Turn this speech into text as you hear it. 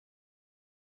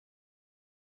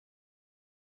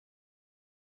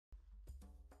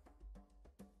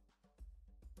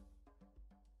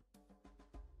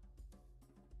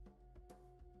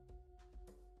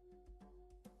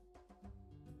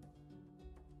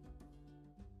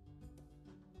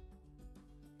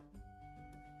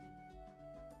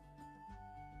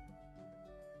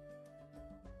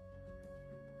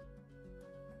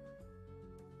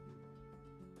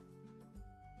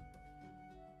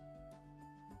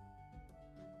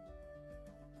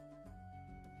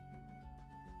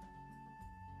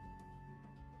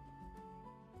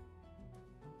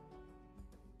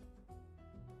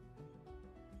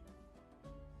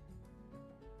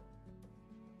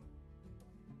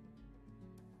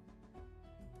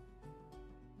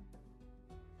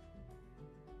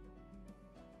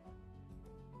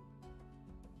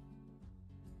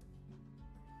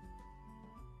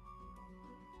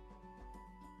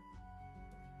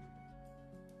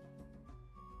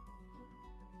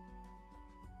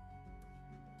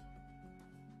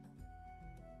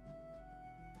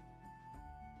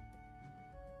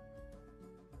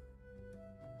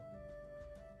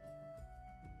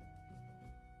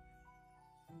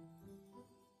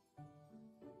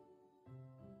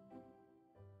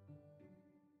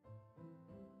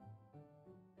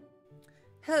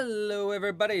Hello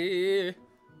everybody!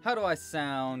 How do I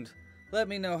sound? Let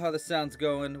me know how the sound's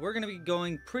going. We're gonna be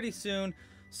going pretty soon.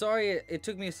 Sorry it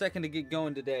took me a second to get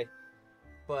going today,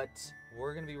 but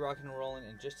we're gonna be rocking and rolling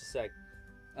in just a sec.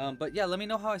 But yeah, let me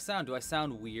know how I sound. Do I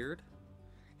sound weird?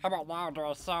 How about now? Do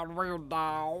I sound weird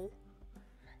now?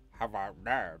 How about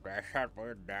now? Do I sound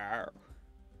weird now?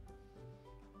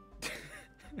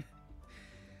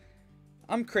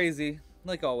 I'm crazy,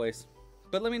 like always.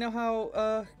 But let me know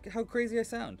how crazy I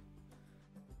sound.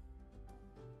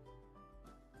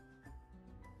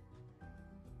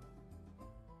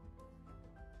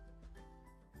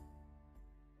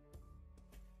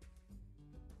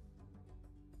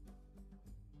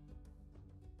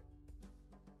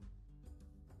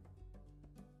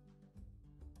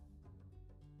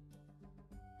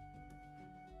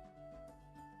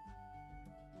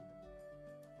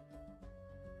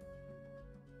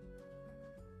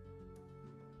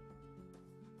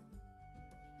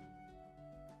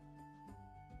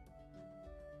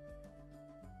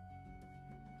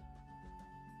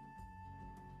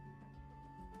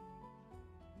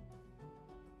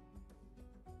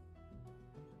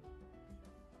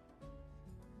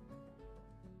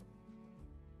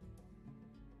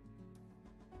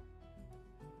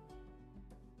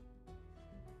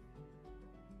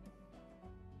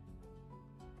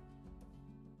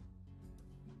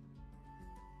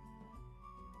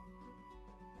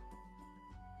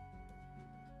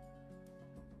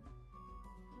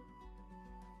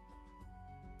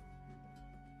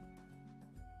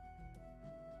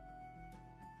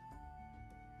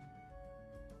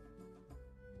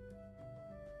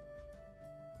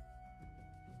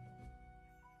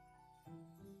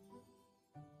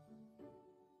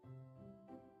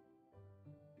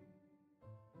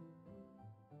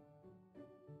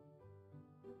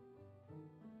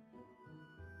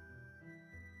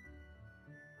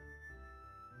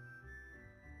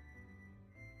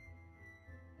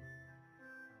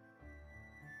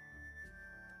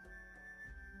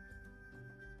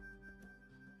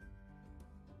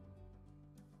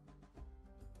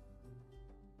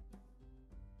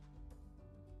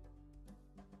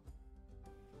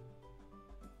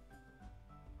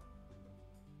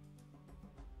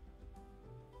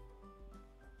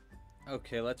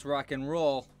 Okay, let's rock and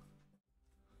roll.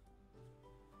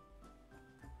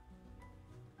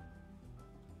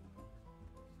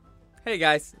 Hey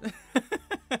guys.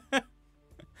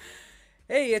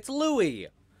 Hey, it's Louie.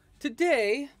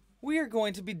 Today we are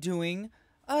going to be doing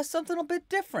something a bit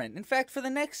different. In fact, for the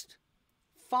next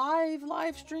 5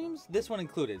 live streams, this one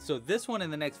included. So this one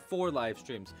and the next 4 live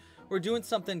streams, we're doing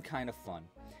something kind of fun.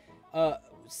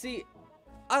 See,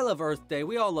 I love Earth Day.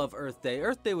 We all love Earth Day.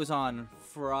 Earth Day was on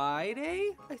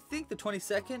Friday, I think, the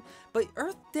 22nd. But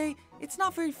Earth Day, it's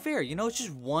not very fair. You know, it's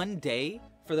just one day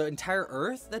for the entire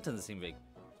Earth. That doesn't seem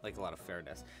like a lot of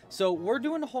fairness. So we're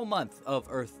doing a whole month of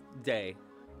Earth Day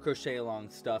crochet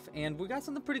along stuff, and we got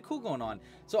something pretty cool going on.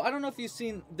 So I don't know if you've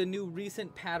seen the new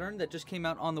recent pattern that just came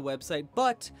out on the website,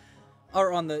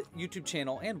 or on the YouTube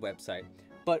channel and website.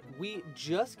 But we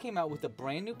just came out with a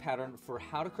brand new pattern for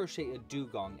how to crochet a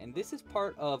dugong, and this is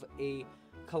part of a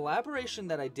collaboration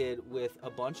that I did with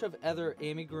a bunch of other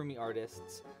amigurumi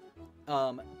artists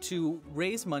to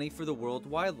raise money for the World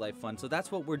Wildlife Fund. So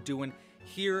that's what we're doing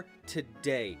here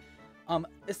today.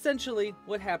 Essentially,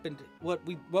 what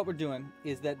we're doing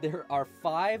is that there are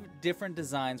 5 different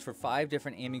designs for 5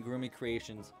 different amigurumi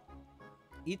creations.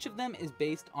 Each of them is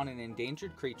based on an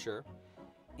endangered creature.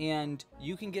 And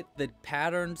you can get the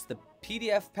patterns, the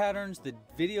PDF patterns, the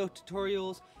video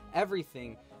tutorials,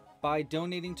 everything by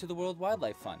donating to the World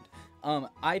Wildlife Fund.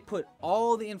 I put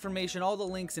all the information, all the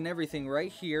links and everything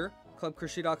right here,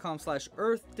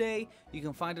 clubcrochet.com/earthday. You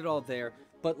can find it all there.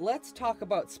 But let's talk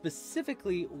about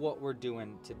specifically what we're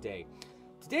doing today.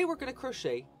 Today we're going to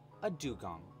crochet a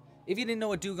dugong. If you didn't know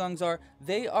what dugongs are,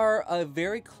 they are a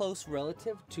very close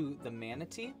relative to the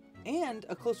manatee. And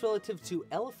a close relative to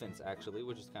elephants, actually,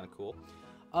 which is kind of cool.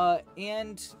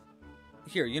 And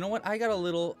here, you know what? I got a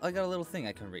little thing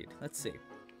I can read. Let's see.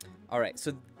 All right,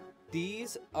 so they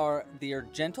are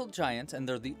gentle giants, and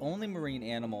they're the only marine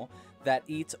animal that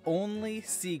eats only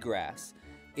seagrass.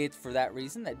 It's for that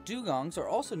reason that dugongs are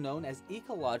also known as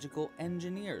ecological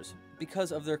engineers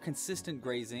because of their consistent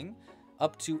grazing,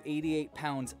 up to 88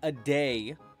 pounds a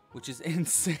day, which is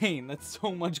insane. That's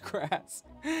so much grass.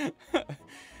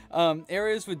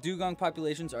 Areas with dugong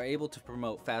populations are able to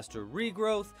promote faster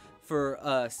regrowth for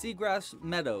seagrass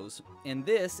meadows, and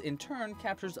this in turn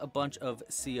captures a bunch of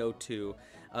CO2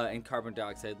 and carbon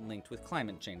dioxide linked with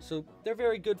climate change. So they're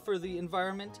very good for the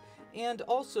environment, and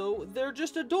also they're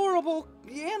just adorable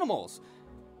animals.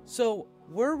 So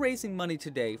we're raising money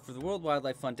today for the World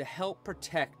Wildlife Fund to help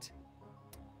protect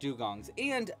dugongs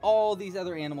and all these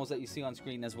other animals that you see on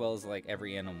screen, as well as like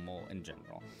every animal in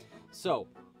general. So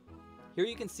here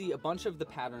you can see a bunch of the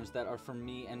patterns that are from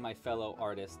me and my fellow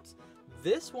artists.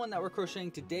 This one that we're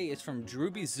crocheting today is from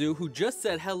Drooby Zoo, who just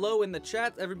said hello in the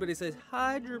chat. Everybody says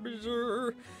hi, Drooby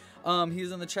Zoo.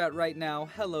 He's in the chat right now.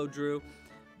 Hello, Drew.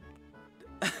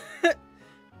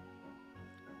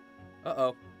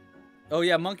 Uh-oh. Oh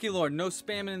yeah, Monkey Lord, no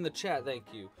spamming in the chat, thank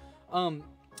you.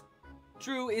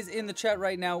 Drew is in the chat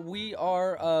right now. We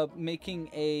are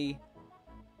making a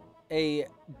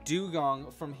dugong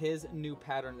from his new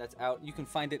pattern that's out. You can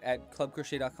find it at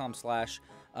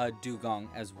clubcrochet.com/dugong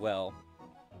as well.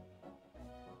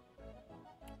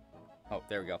 Oh,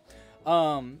 there we go.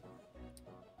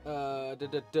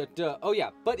 Oh yeah,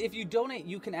 but if you donate,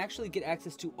 you can actually get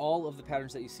access to all of the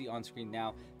patterns that you see on screen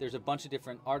now. There's a bunch of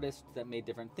different artists that made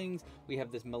different things. We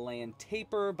have this Malayan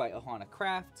Taper by Ohana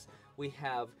Crafts. We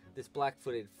have this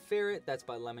black-footed ferret, that's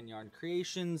by Lemon Yarn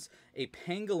Creations. A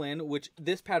pangolin, which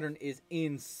this pattern is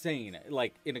insane,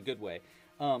 like in a good way,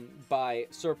 by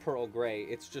Sir Pearl Gray.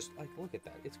 It's just like, look at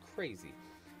that, it's crazy.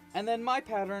 And then my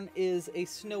pattern is a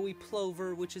snowy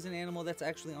plover, which is an animal that's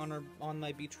actually on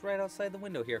my beach right outside the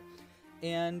window here.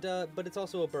 And but it's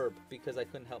also a burb because I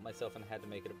couldn't help myself and I had to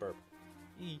make it a burb.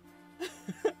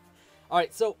 All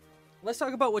right, so let's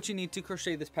talk about what you need to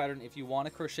crochet this pattern if you want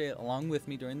to crochet it along with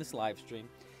me during this live stream,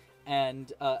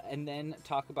 and then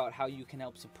talk about how you can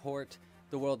help support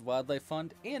the World Wildlife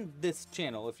Fund and this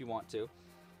channel if you want to.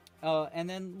 And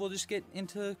then we'll just get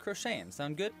into crocheting.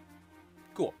 Sound good?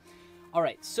 Cool. All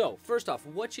right, so first off,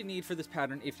 what you need for this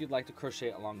pattern if you'd like to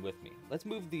crochet along with me. Let's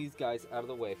move these guys out of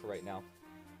the way for right now.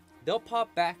 They'll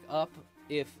pop back up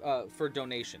if for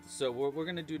donations. So what we're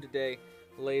gonna do today,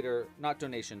 later, not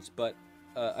donations, but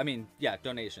I mean, yeah,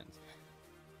 donations.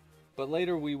 But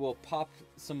later we will pop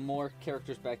some more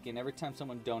characters back in. Every time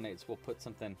someone donates, we'll put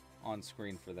something on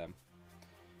screen for them.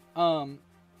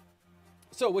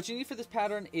 So what you need for this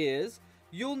pattern is,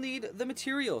 you'll need the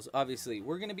materials, obviously.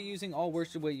 We're going to be using all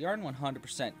worsted weight yarn,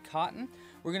 100% cotton.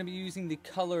 We're going to be using the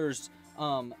colors,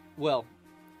 well,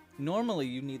 normally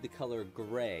you need the color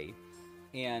gray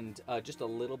and just a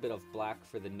little bit of black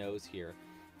for the nose here.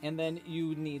 And then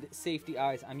you need safety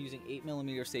eyes. I'm using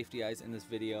 8mm safety eyes in this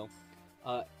video.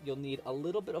 You'll need a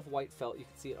little bit of white felt. You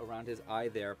can see it around his eye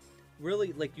there.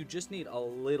 Really, like, you just need a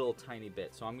little tiny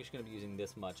bit. So I'm just going to be using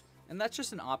this much. And that's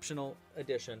just an optional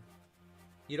addition.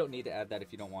 You don't need to add that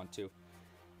if you don't want to.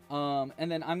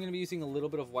 And then I'm going to be using a little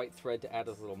bit of white thread to add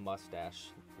his little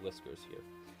mustache whiskers here.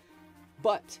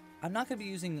 But I'm not going to be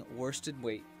using worsted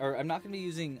weight, or I'm not going to be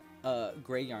using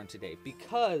gray yarn today,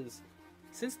 because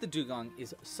since the dugong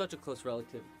is such a close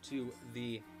relative to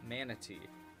the manatee,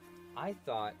 I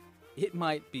thought it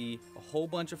might be a whole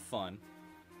bunch of fun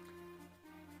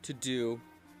to do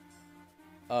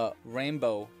a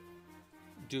rainbow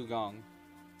dugong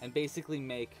and basically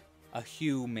make a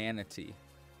humanity,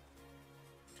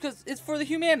 because it's for the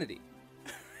humanity.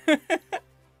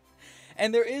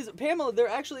 And there is, Pamela, there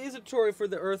actually is a tutorial for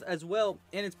the Earth as well,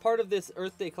 and it's part of this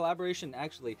Earth Day collaboration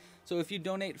actually. So if you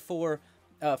donate for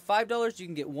 $5, you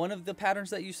can get one of the patterns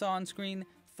that you saw on screen.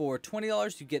 For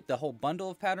 $20, you get the whole bundle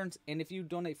of patterns, and if you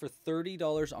donate for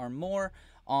 $30 or more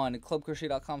on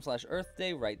clubcrochet.com/Earth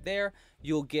Day, right there,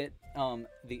 you'll get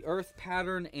the Earth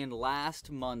pattern and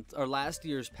last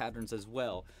year's patterns as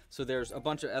well. So there's a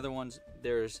bunch of other ones.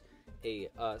 There's a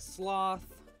sloth,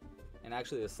 and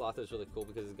actually the sloth is really cool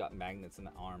because it's got magnets in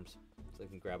the arms, so you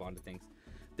can grab onto things.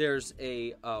 There's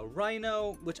a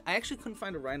rhino, which I actually couldn't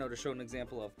find a rhino to show an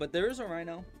example of, but there is a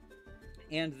rhino.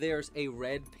 And there's a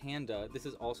red panda. This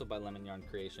is also by Lemon Yarn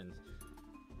Creations. You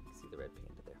can see the red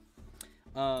panda there.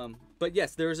 But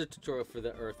yes, there is a tutorial for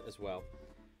the Earth as well.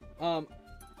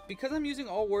 Because I'm using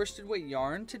all worsted weight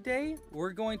yarn today,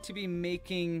 we're going to be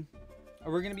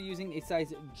using a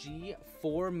size G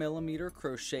 4mm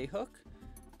crochet hook.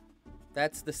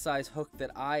 That's the size hook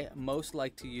that I most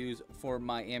like to use for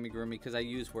my amigurumi because I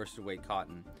use worsted weight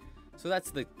cotton. So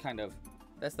that's the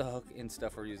hook and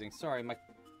stuff we're using. Sorry,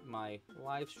 my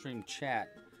live stream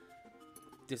chat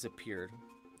disappeared.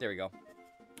 There we go.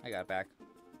 I got it back.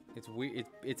 It's weird.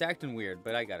 It's acting weird,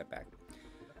 but I got it back.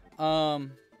 All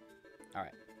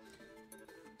right.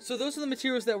 So those are the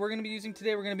materials that we're going to be using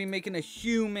today. We're going to be making a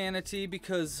humanity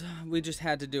because we just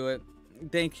had to do it.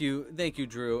 Thank you,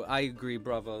 Drew. I agree.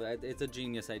 Bravo. It's a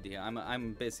genius idea.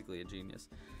 I'm basically a genius.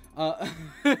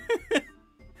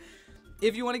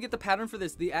 If you want to get the pattern for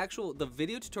this, the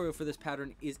video tutorial for this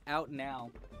pattern is out now.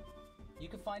 You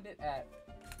can find it at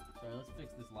Sorry, let's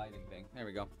fix this lighting thing. There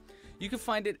we go. You can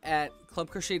find it at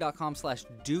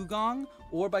clubcrochet.com/dugong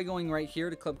or by going right here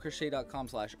to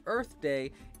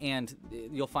clubcrochet.com/earthday, and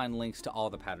you'll find links to all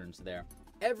the patterns there.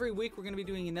 Every week we're going to be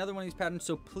doing another one of these patterns,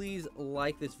 so please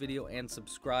like this video and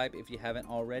subscribe if you haven't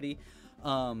already.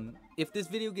 If this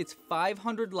video gets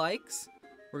 500 likes,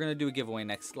 we're going to do a giveaway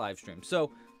next live stream.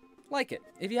 So like it.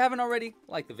 If you haven't already,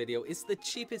 like the video. It's the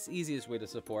cheapest, easiest way to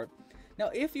support. Now,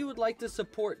 if you would like to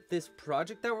support this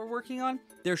project that we're working on,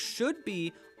 there should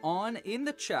be in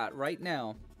the chat right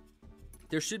now,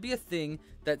 there should be a thing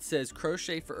that says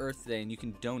Crochet for Earth Day, and you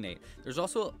can donate. There's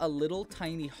also a little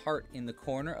tiny heart in the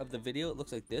corner of the video. It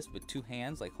looks like this with two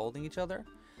hands like holding each other.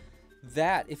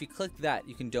 That, if you click that,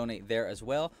 you can donate there as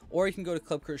well, or you can go to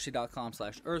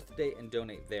clubcrochet.com/earthday and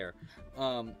donate there.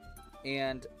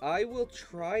 And I will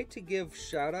try to give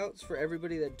shout outs for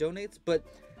everybody that donates, but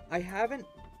I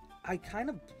kind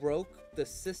of broke the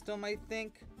system, I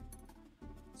think.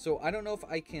 So I don't know if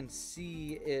I can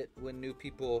see it when new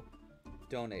people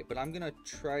donate, but I'm gonna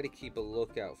try to keep a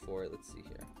lookout for it. Let's see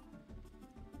here.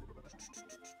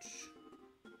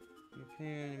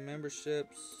 Okay,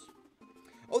 memberships.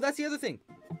 Oh, that's the other thing.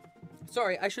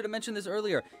 Sorry, I should have mentioned this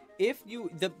earlier. If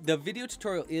you the video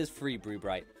tutorial is free, Bree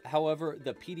Bright. However,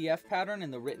 the PDF pattern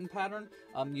and the written pattern,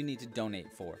 you need to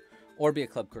donate for or be a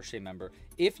Club Crochet member.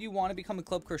 If you want to become a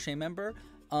Club Crochet member,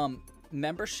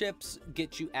 memberships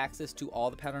get you access to all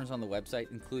the patterns on the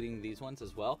website, including these ones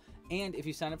as well. And if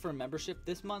you sign up for a membership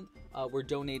this month, we're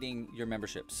donating your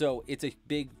membership. So it's a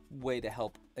big way to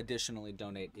help additionally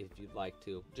donate if you'd like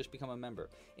to. Just become a member.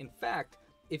 In fact,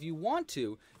 if you want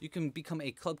to, you can become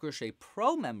a Club Crochet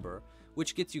Pro member,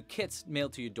 which gets you kits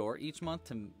mailed to your door each month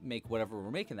to make whatever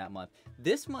we're making that month.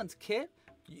 This month's kit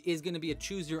is going to be a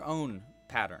choose your own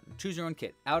pattern. Choose your own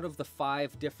kit out of the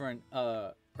 5 different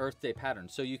Earth Day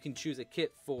patterns. So you can choose a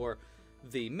kit for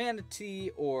the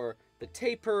manatee or the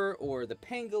tapir or the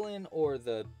pangolin or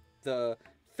the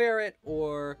ferret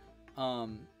or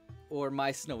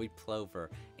my snowy plover.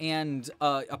 And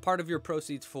a part of your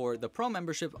proceeds for the pro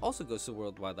membership also goes to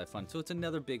World Wildlife Fund. So it's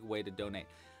another big way to donate.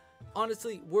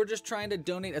 Honestly, we're just trying to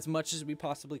donate as much as we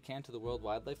possibly can to the World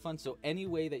Wildlife Fund. So any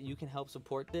way that you can help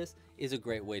support this is a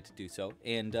great way to do so.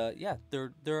 And yeah,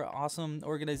 they're an awesome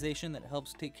organization that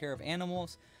helps take care of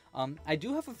animals. I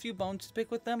do have a few bones to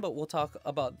pick with them, but we'll talk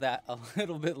about that a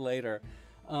little bit later.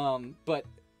 But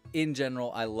in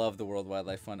general, I love the World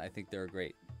Wildlife Fund. I think they're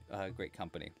a great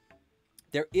company.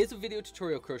 There is a video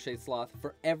tutorial, Crochet Sloth,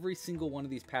 for every single one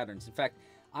of these patterns. In fact,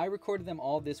 I recorded them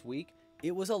all this week.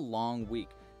 It was a long week.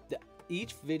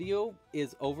 Each video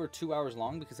is over 2 hours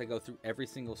long because I go through every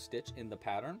single stitch in the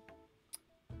pattern.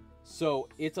 So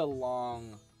it's a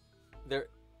long...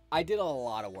 I did a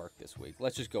lot of work this week.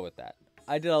 Let's just go with that.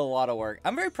 I did a lot of work.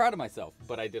 I'm very proud of myself,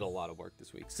 but I did a lot of work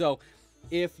this week. So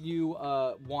if you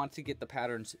want to get the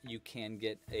patterns, you can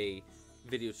get a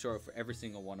video tutorial for every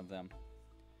single one of them.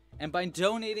 And by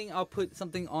donating, I'll put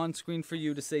something on screen for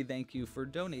you to say thank you for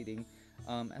donating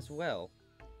as well.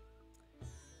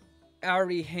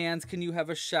 Ari Hands, can you have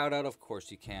a shout out? Of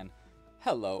course you can.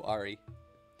 Hello, Ari.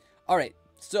 All right,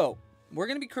 so we're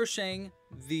going to be crocheting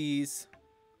these,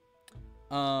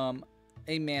 a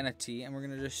manatee, and we're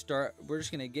going to just start, we're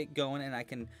just going to get going, and I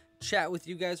can chat with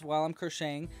you guys while I'm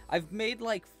crocheting. I've made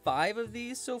like 5 of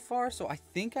these so far, so I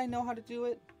think I know how to do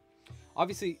it.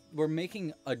 Obviously, we're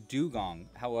making a dugong.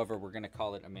 However, we're going to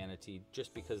call it a manatee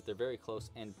just because they're very close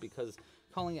and because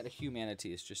calling it a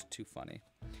humanity is just too funny.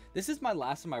 This is my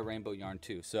last of my rainbow yarn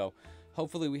too, so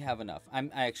hopefully we have enough. I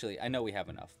know we have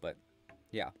enough, but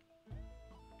yeah.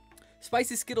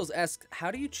 Spicy Skittles asks,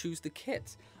 how do you choose the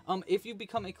kits? If you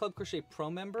become a Club Crochet Pro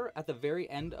member, at the very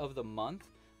end of the month,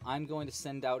 I'm going to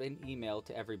send out an email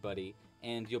to everybody,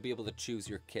 and you'll be able to choose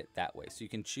your kit that way. So you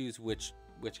can choose which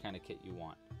kind of kit you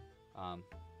want.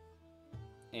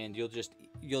 And you'll just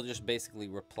basically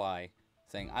reply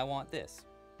saying, I want this.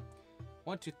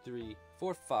 1, 2, 3,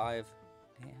 4, 5,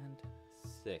 and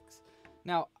 6.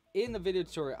 Now, in the video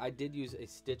tutorial, I did use a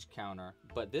stitch counter,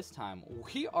 but this time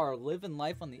we are living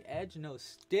life on the edge. No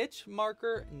stitch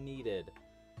marker needed.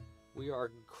 We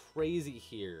are crazy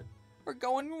here. We're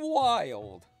going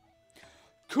wild.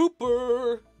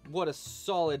 Cooper, what a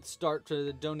solid start to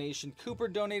the donation. Cooper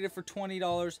donated for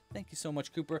 $20. Thank you so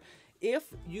much, Cooper. If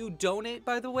you donate,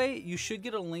 by the way, you should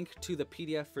get a link to the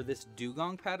PDF for this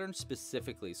dugong pattern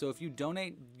specifically. So if you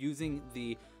donate using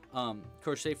the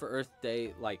Crochet for Earth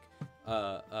Day, like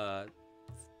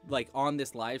on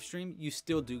this live stream, you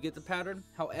still do get the pattern.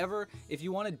 However, if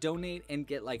you want to donate and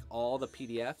get like all the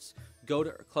PDFs, go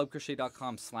to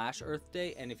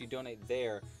clubcrochet.com/earthday, and if you donate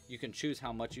there, you can choose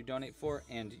how much you donate for,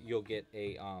 and you'll get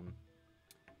a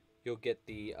you'll get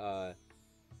the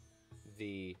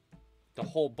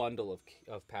whole bundle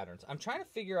of patterns. I'm trying to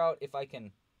figure out if I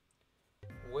can,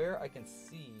 where I can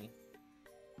see.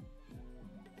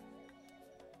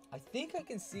 I think I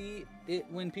can see it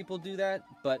when people do that,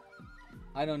 but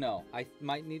I don't know. I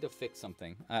might need to fix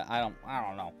something. I don't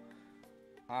know.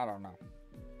 I don't know.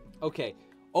 Okay.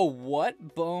 Oh,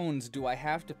 what bones do I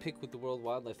have to pick with the World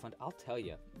Wildlife Fund? I'll tell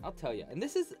you. And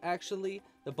this is actually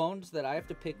the bones that I have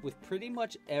to pick with pretty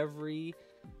much every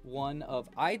one of...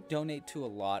 I donate to a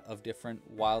lot of different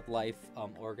wildlife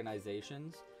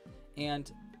organizations.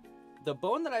 And the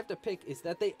bone that I have to pick is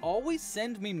that they always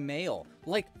send me mail.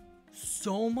 Like,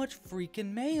 so much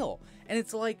freaking mail. And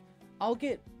it's like, I'll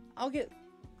get...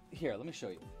 Here, let me show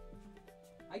you.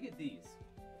 I get these.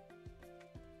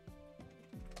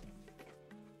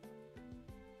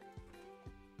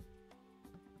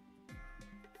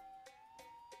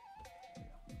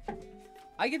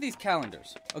 I get these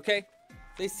calendars, okay?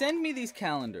 They send me these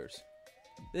calendars.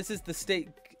 This is the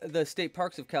state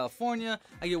parks of California.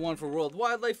 I get one for World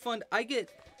Wildlife Fund.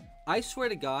 I swear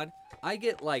to God, I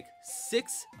get like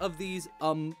 6 of these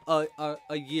a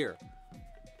year.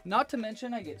 Not to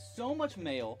mention, I get so much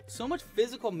mail, so much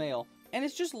physical mail, and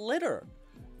it's just litter.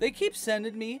 They keep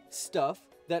sending me stuff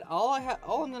that all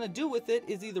I'm gonna do with it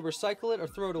is either recycle it or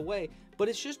throw it away. But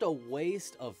it's just a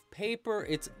waste of paper.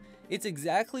 It's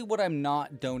exactly what I'm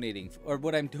not donating, or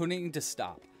what I'm donating to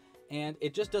stop, and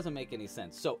it just doesn't make any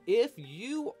sense. So if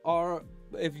you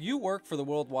work for the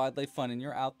World Wildlife Fund and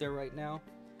you're out there right now,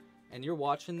 and you're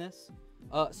watching this,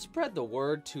 spread the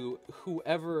word to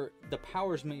whoever the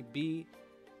powers may be,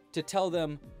 to tell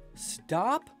them,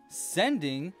 stop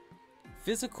sending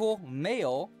physical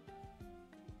mail.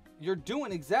 You're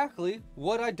doing exactly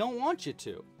what I don't want you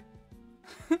to.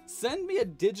 Send me a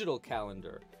digital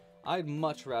calendar. I'd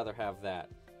much rather have that.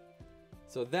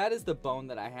 So that is the bone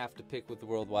that I have to pick with the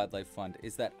World Wildlife Fund,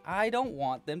 is that I don't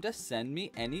want them to send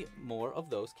me any more of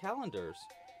those calendars.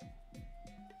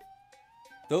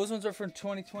 Those ones are from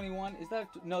 2021.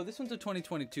 No, this one's a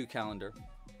 2022 calendar.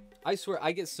 I swear,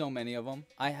 I get so many of them.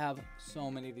 I have so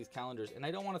many of these calendars, and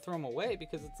I don't want to throw them away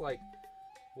because it's like,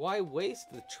 why waste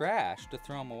the trash to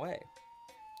throw them away?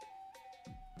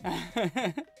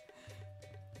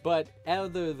 But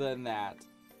other than that,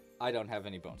 I don't have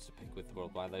any bones to pick with the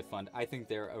World Wildlife Fund. I think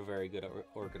they're a very good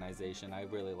organization. I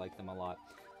really like them a lot.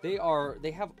 They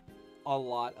have a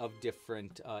lot of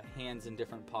different hands in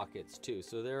different pockets too,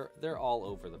 so they're all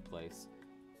over the place.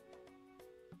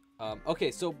 Okay,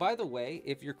 so by the way,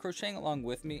 if you're crocheting along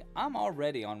with me, I'm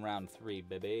already on round 3,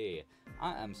 baby.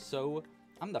 I'm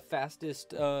the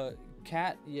fastest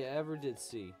cat you ever did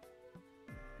see.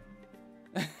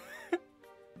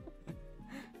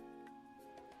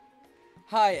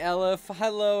 Hi, Elif.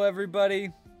 Hello,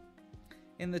 everybody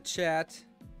in the chat.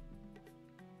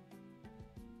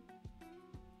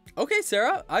 Okay,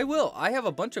 Sarah, I will. I have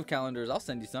a bunch of calendars. I'll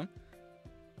send you some.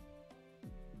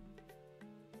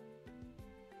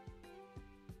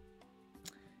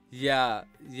 Yeah,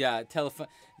 telephone.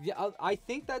 Yeah, I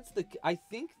think that's I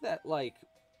think that, like,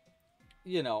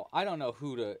 you know, I don't know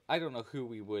who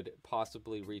we would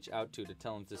possibly reach out to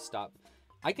tell them to stop.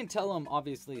 I can tell them,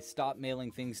 obviously, stop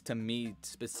mailing things to me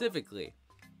specifically.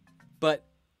 But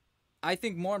I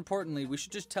think more importantly, we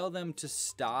should just tell them to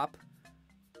stop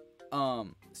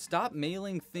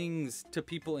mailing things to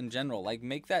people in general. Like,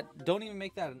 don't even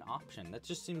make that an option. That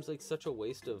just seems like such a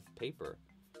waste of paper.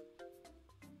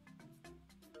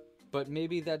 But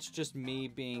maybe that's just me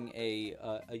being a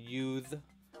youth.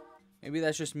 Maybe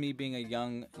that's just me being a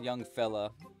young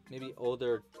fella. Maybe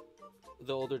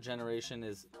the older generation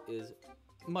is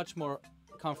much more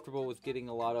comfortable with getting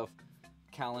a lot of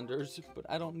calendars, but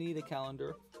I don't need a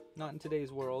calendar. Not in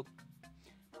today's world.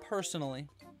 Personally.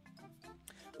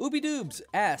 Ooby Doobs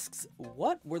asks,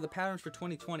 what were the patterns for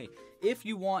 2020? If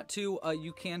you want to,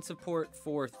 you can support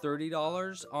for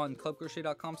 $30 on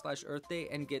clubcrochet.com/Earth Day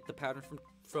and get the patterns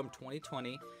from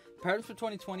 2020. The patterns for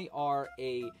 2020 are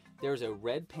there's a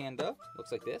red panda,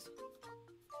 looks like this.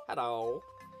 Hello.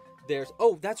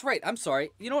 Oh, that's right. I'm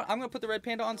sorry. You know what? I'm going to put the red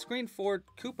panda on screen for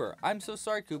Cooper. I'm so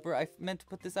sorry, Cooper. I meant to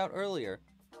put this out earlier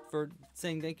for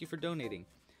saying thank you for donating.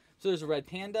 So there's a red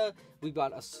panda. We've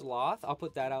got a sloth. I'll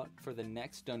put that out for the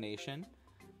next donation.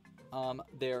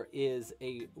 There is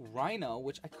a rhino,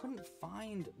 which I couldn't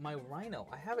find my rhino.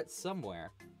 I have it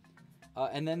somewhere.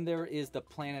 And then there is the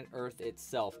planet Earth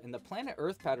itself. And the planet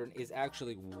Earth pattern is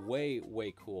actually way,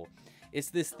 way cool. It's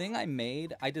this thing I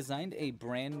made. I designed a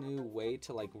brand new way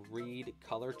to, like, read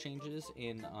color changes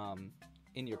in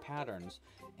your patterns.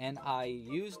 And I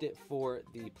used it for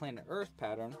the planet Earth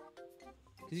pattern.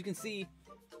 As you can see,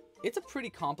 it's a pretty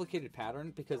complicated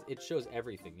pattern because it shows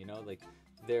everything, you know, like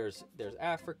there's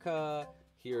Africa,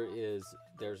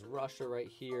 there's Russia right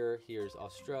here, here's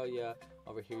Australia,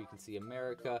 over here you can see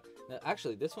America. Now,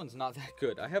 actually, this one's not that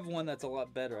good. I have one that's a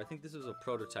lot better. I think this is a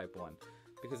prototype one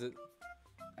because it,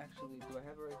 actually, do I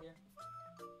have it right here?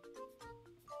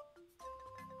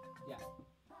 Yeah,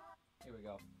 here we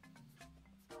go.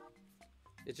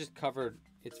 It's just covered,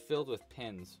 it's filled with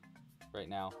pins right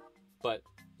now, but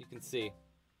you can see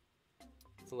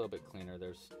it's a little bit cleaner.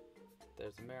 There's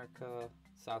America,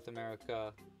 South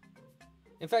America.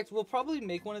 In fact, we'll probably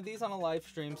make one of these on a live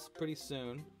stream pretty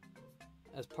soon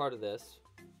as part of this,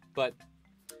 but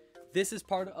this is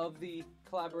part of the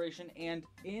collaboration, and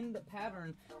in the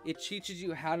pattern it teaches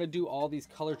you how to do all these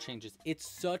color changes. It's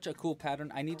such a cool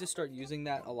pattern. I need to start using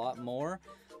that a lot more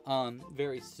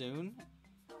very soon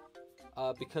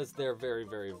because they're very,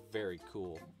 very, very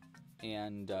cool.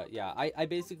 And yeah, I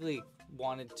basically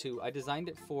wanted to, I designed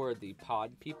it for the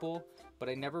pod people, but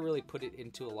I never really put it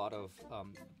into a lot of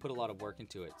work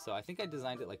into it. So I think I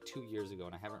designed it like 2 years ago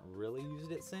and I haven't really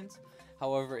used it since.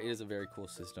 However, it is a very cool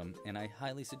system and I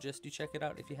highly suggest you check it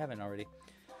out if you haven't already.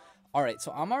 All right,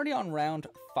 so I'm already on round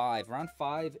 5. Round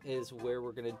 5 is where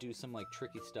we're gonna do some like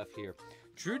tricky stuff here.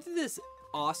 Drew did this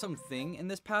awesome thing in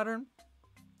this pattern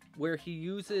where he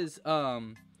uses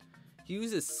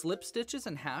slip stitches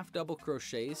and half double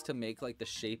crochets to make like the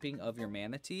shaping of your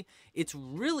manatee. It's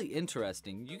really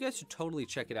interesting. You guys should totally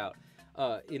check it out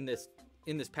in this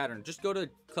pattern. Just go to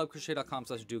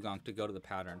clubcrochet.com/dugong to go to the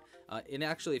pattern. And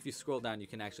actually, if you scroll down, you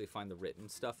can actually find the written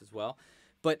stuff as well.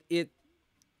 But he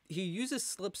uses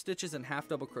slip stitches and half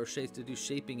double crochets to do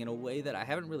shaping in a way that I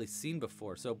haven't really seen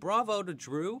before. So bravo to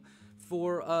Drew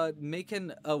for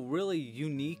making a really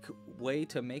unique way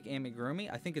to make amigurumi.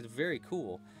 I think it's very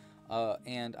cool.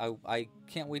 And I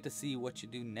can't wait to see what you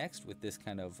do next with this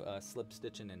kind of slip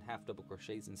stitching and half double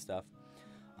crochets and stuff.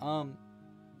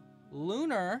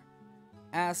 Lunar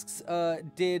asks,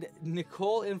 did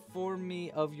Nicole inform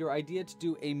me of your idea to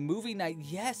do a movie night?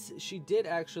 Yes, she did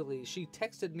actually. She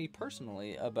texted me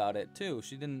personally about it too.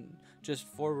 She didn't just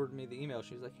forward me the email.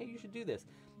 She was like, hey, you should do this.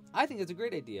 I think it's a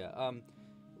great idea.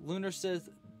 Lunar says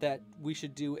that we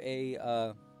should do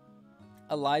a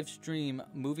live stream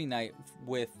movie night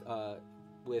with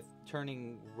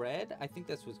Turning Red. I think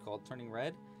that's what it's called, Turning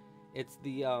Red. It's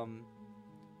the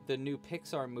new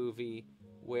Pixar movie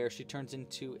where she turns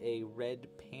into a red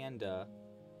panda,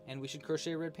 and we should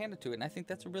crochet a red panda to it. And I think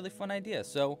that's a really fun idea.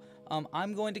 So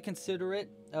I'm going to consider it.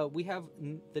 We have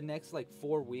the next like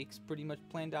 4 weeks pretty much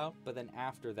planned out, but then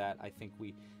after that, I think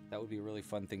that would be a really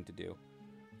fun thing to do.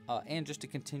 And just to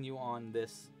continue on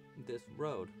this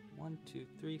road. 1, 2,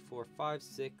 3, 4, 5,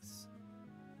 6,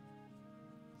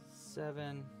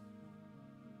 7,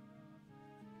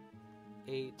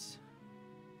 8,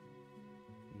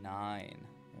 9.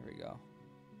 There we go.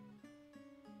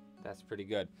 That's pretty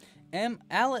good.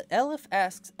 Elif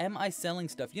asks, am I selling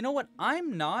stuff? You know what?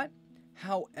 I'm not.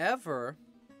 However,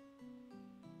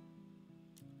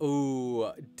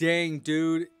 ooh, dang,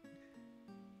 dude.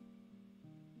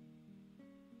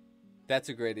 That's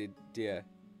a great idea.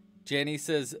 Jenny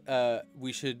says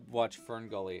we should watch Fern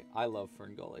Gully. I love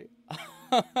Fern Gully.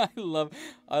 I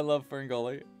love Fern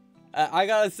Gully. I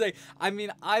gotta say, I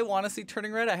mean, I want to see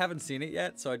Turning Red. I haven't seen it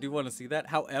yet, so I do want to see that.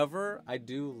 However, I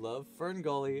do love Fern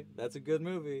Gully. That's a good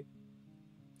movie.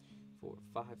 4,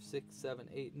 5, 6, 7,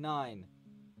 8, 9.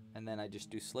 And then I just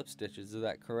do slip stitches. Is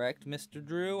that correct, Mr.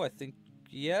 Drew? I think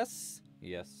yes.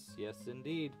 Yes,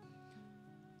 indeed.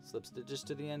 Slip stitches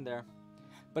to the end there.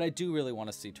 But I do really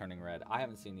want to see Turning Red. I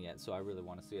haven't seen it yet, so I really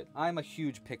want to see it. I'm a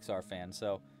huge Pixar fan,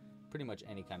 so pretty much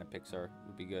any kind of Pixar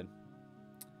would be good.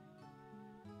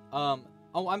 Oh,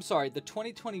 I'm sorry. The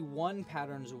 2021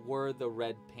 patterns were the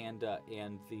red panda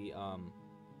and the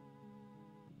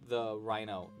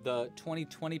rhino. The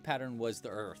 2020 pattern was the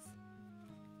Earth.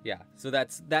 Yeah, so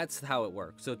that's how it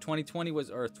worked. So 2020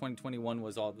 was Earth. 2021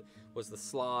 was the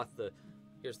sloth.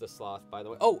 Here's the sloth, by the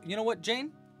way. Oh, you know what,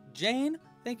 Jane? Jane,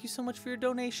 thank you so much for your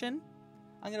donation.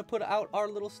 I'm gonna put out our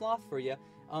little sloth for you.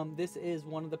 This is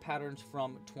one of the patterns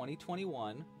from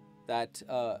 2021 that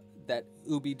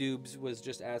Ooby Doobs was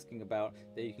just asking about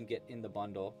that you can get in the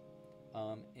bundle.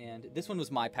 And this one was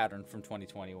my pattern from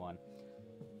 2021.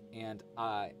 And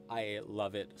I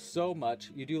love it so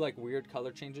much. You do like weird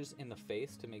color changes in the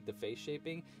face to make the face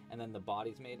shaping, and then the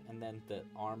body's made, and then the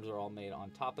arms are all made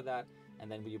on top of that,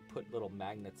 and then you put little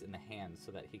magnets in the hands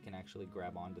so that he can actually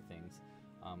grab onto things.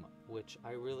 Which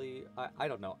I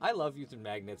don't know. I love using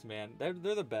magnets, man. They're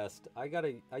the best. I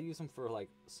use them for like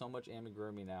so much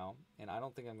amigurumi now, and I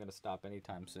don't think I'm gonna stop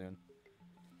anytime soon.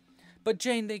 But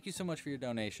Jane, thank you so much for your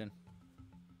donation.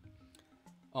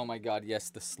 Oh my god, yes,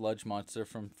 the sludge monster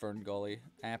from Fern Gully.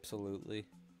 Absolutely.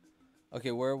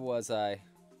 Okay, where was I?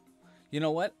 You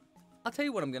know what? I'll tell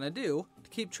you what I'm going to do to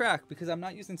keep track, because I'm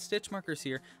not using stitch markers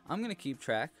here. I'm going to keep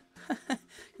track.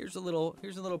 Here's a little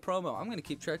promo. I'm going to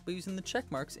keep track by using the check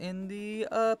marks in the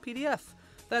PDF.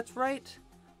 That's right.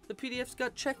 The PDF's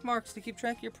got check marks to keep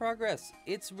track of your progress.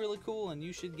 It's really cool, and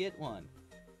you should get one.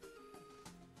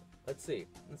 Let's see.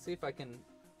 Let's see if I can...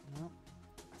 No.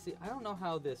 See, I don't know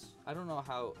how to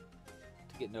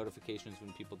get notifications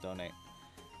when people donate.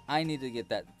 I need to get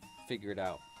that figured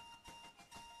out.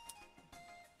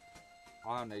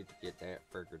 I need to get that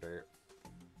figured out.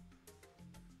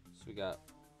 So we got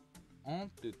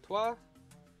 1, 2, 3, 4,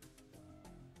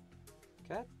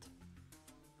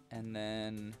 and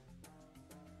then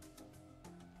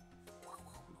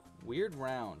weird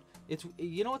round. It's,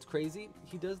 you know what's crazy?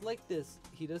 He does like this.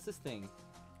 He does this thing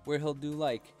where he'll do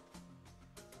like,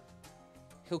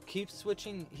 he keeps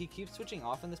switching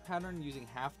off in this pattern using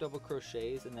half double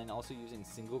crochets and then also using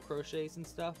single crochets and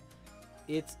stuff.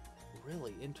 It's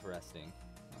really interesting.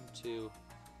 1, 2,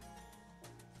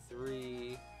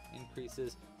 3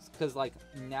 increases, because like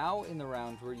now in the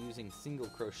round we're using single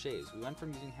crochets. We went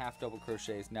from using half double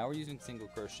crochets, now we're using single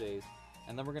crochets,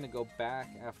 and then we're going to go back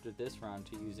after this round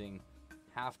to using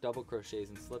half double crochets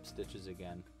and slip stitches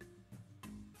again.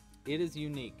 It is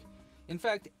unique. In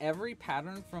fact, every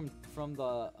pattern from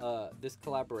the this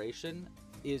collaboration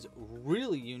is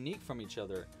really unique from each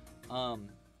other.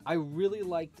 I really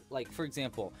liked, like, for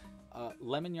example,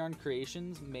 Lemon Yarn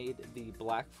Creations made the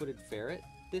black-footed ferret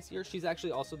this year. She's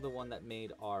actually also the one that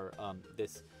made our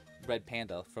this red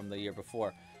panda from the year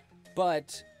before.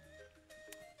 But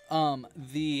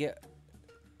the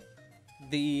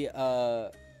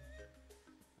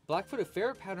black-footed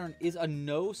ferret pattern is a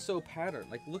no-sew pattern.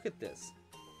 Like, look at this.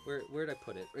 Where did I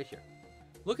put it? Right here.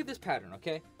 Look at this pattern,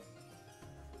 okay?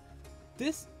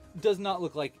 This does not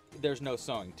look like there's no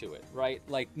sewing to it, right?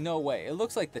 Like, no way. It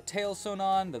looks like the tail's sewn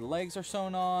on, the legs are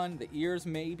sewn on, the ears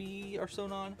maybe are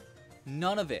sewn on.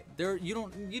 None of it. You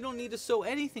don't need to sew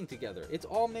anything together. It's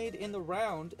all made in the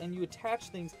round, and you attach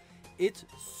things. It's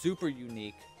super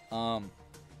unique.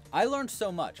 I learned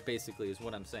so much, basically, is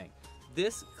what I'm saying.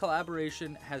 This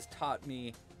collaboration has taught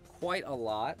me quite a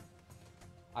lot.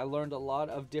 I learned a lot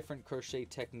of different crochet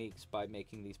techniques by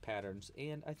making these patterns,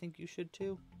 and I think you should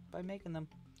too, by making them.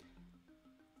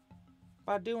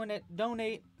 By doing it,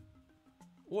 donate,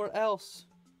 or else.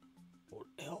 Or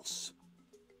else.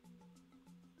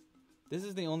 This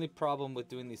is the only problem with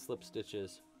doing these slip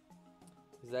stitches,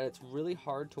 is that it's really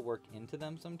hard to work into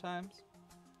them sometimes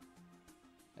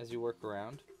as you work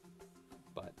around,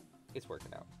 but it's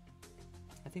working out.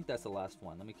 I think that's the last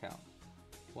one. Let me count.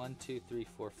 1, 2, 3,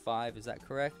 4, 5. Is that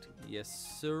correct?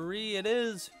 Yes, sirree, it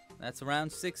is. That's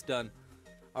round 6 done.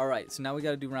 All right, so now we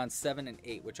got to do round 7 and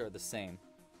 8, which are the same.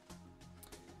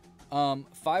 5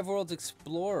 Worlds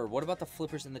Explorer. What about the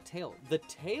flippers and the tail? The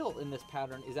tail in this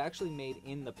pattern is actually made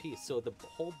in the piece. So the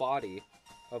whole body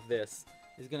of this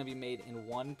is going to be made in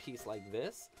one piece like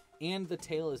this, and the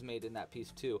tail is made in that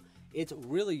piece too. It's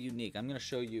really unique. I'm going to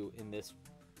show you in this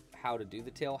how to do the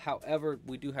tail. However,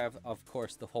 we do have, of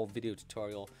course, the whole video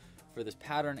tutorial for this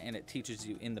pattern, and it teaches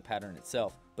you in the pattern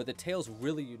itself. But the tail's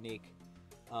really unique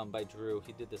by Drew.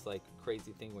 He did this like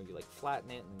crazy thing where you like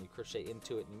flatten it and you crochet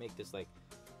into it and you make this like,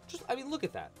 just, I mean, look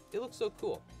at that. It looks so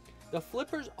cool. The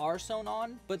flippers are sewn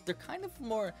on, but they're kind of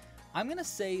more, I'm gonna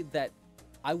say that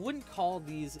I wouldn't call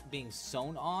these being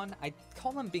sewn on. I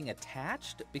call them being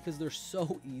attached, because they're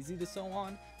so easy to sew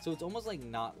on. So it's almost like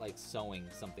not like sewing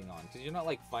something on, because you're not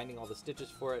like finding all the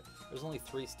stitches for it. There's only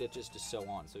 3 stitches to sew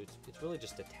on, so it's really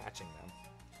just attaching them.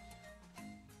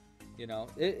 You know,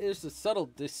 it's a subtle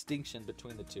distinction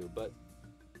between the two, but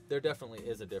there definitely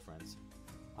is a difference.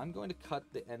 I'm going to cut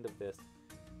the end of this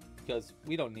because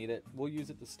we don't need it. We'll use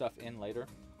it to stuff in later.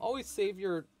 Always save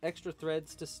your extra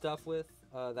threads to stuff with.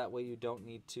 That way you don't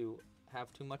need to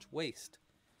have too much waste.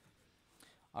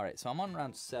 All right, so I'm on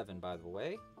round 7, by the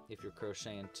way, if you're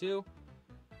crocheting too.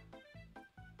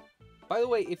 By the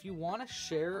way, if you want to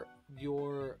share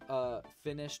your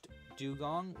finished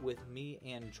dugong with me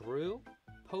and Drew,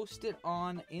 post it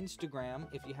on Instagram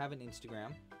if you have an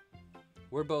Instagram.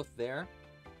 We're both there.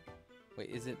 Wait,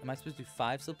 am I supposed to do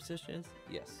 5 slip stitches?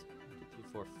 Yes. 1, 2,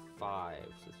 3, 4, 5. So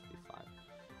this would be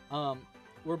 5.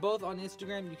 We're both on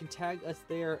Instagram. You can tag us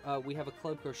there. We have a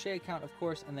Club Crochet account, of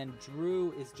course, and then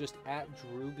Drew is just at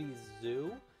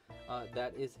DrewbyZoo.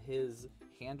 That is his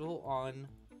handle on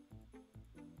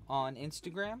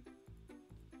Instagram.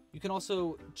 You can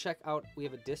also check out, we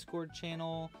have a Discord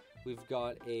channel. We've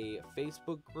got a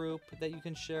Facebook group that you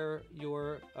can share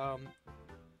your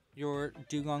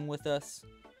dugong with us.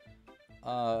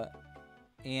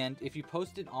 And if you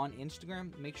post it on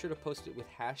Instagram, make sure to post it with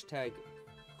hashtag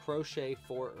crochet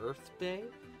for Earth Day.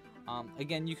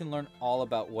 Again, you can learn all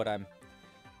about what I'm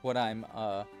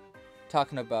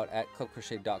talking about at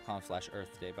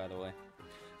clubcrochet.com/Earth Day, by the way.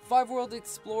 5 World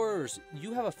Explorers,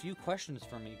 you have a few questions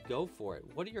for me. Go for it.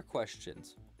 What are your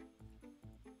questions?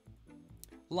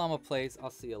 Llama plays. I'll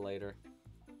see you later.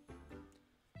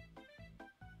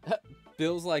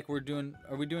 Bill's like, are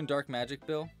we doing dark magic,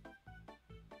 Bill?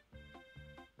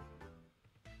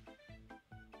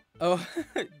 Oh,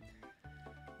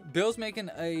 Bill's making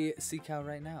a sea cow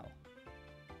right now.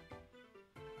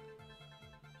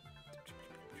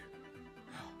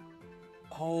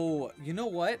 Oh, you know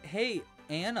what? Hey,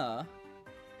 Anna,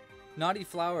 Naughty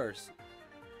Flowers,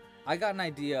 I got an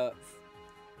idea.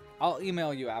 I'll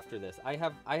email you after this.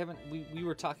 We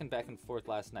were talking back and forth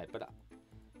last night, but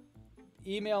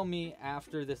email me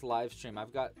after this live stream.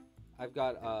 I've got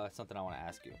something I want to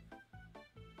ask you.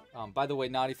 By the way,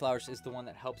 Naughty Flowers is the one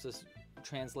that helps us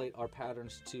translate our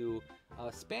patterns to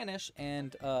Spanish,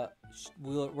 and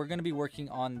we're going to be working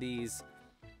on these.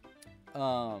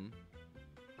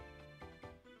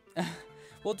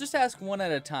 We'll just ask one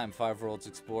at a time, 5 Worlds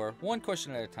Explorer. One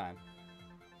question at a time.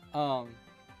 2,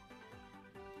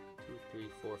 3,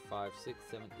 4, 5, 6,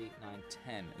 7, 8, 9,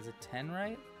 10. Is it 10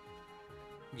 right?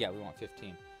 Yeah, we want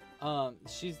 15.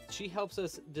 She helps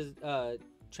us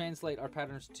translate our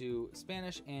patterns to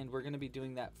Spanish, and we're going to be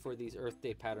doing that for these Earth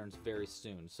Day patterns very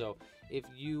soon. So if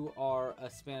you are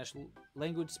a Spanish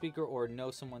language speaker or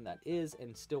know someone that is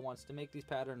and still wants to make these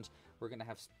patterns, we're going to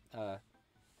have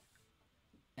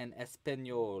an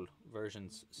Espanol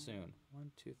versions soon.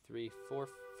 1, 2, 3, 4,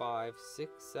 5,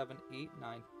 6, 7, 8,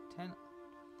 9, 10,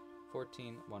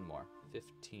 14, one more,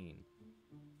 15.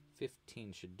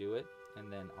 15 should do it,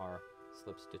 and then our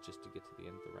slip stitches to get to the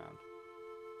end of the round.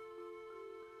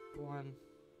 1,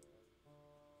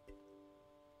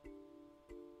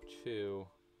 2.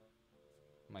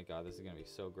 Oh my god, this is gonna be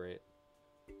so great.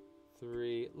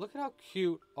 3. Look at how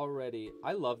cute already.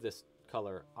 I love this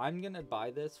color. I'm gonna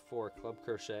buy this for Club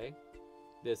Crochet,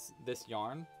 this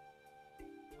yarn,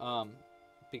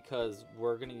 because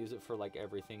we're gonna use it for like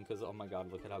everything, because oh my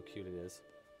god, look at how cute it is.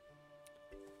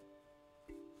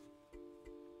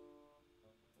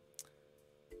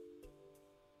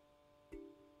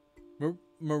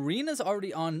 Marina's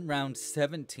already on round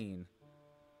 17.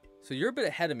 So you're a bit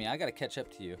ahead of me. I gotta catch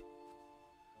up to you.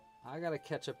 I gotta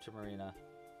catch up to Marina.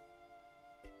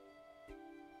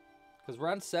 Because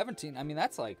round 17, I mean,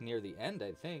 that's like near the end,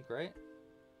 I think, right?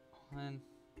 And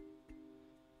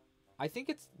I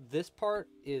think this part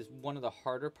is one of the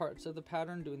harder parts of the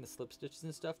pattern, doing the slip stitches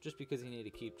and stuff, just because you need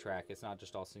to keep track. It's not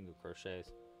just all single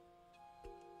crochets.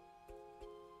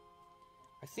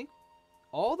 I think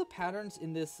all the patterns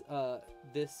in this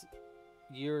this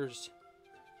year's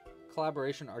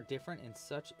collaboration are different in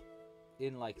such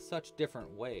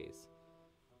different ways.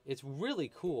 It's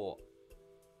really cool.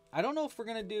 I don't know if we're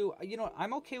gonna do, you know,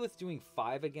 I'm okay with doing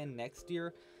 5 again next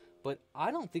year, but I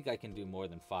don't think I can do more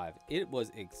than 5. It was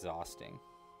exhausting.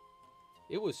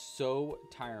 It was so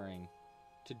tiring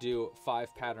to do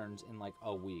 5 patterns in like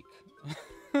a week.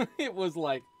 It was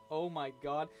like, oh my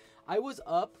god. I was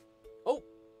up. Oh,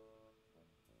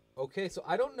 okay, so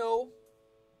I don't know.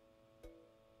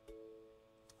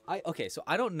 So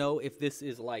I don't know if this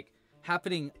is like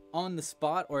happening on the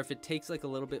spot or if it takes like a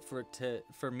little bit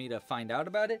for me to find out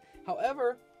about it.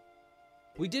 However,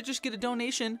 we did just get a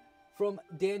donation from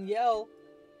Danielle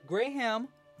Graham.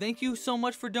 Thank you so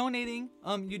much for donating.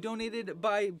 You donated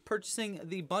by purchasing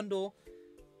the bundle,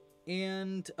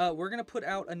 and we're gonna put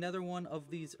out another one of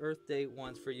these Earth Day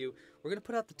ones for you. We're gonna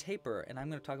put out the taper, and I'm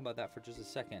gonna talk about that for just a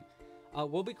second.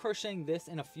 We'll be crocheting this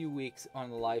in a few weeks on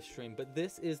the live stream, but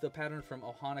this is the pattern from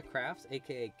Ohana Crafts,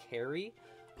 aka Carrie.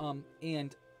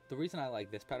 And the reason I like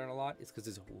this pattern a lot is because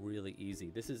it's really easy.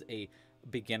 This is a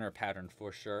beginner pattern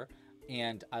for sure,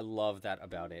 and I love that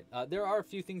about it. There are a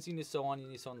few things you need to sew on. You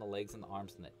need to sew on the legs and the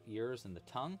arms and the ears and the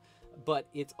tongue, but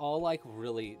it's all like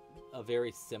really a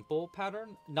very simple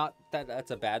pattern. Not that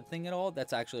that's a bad thing at all.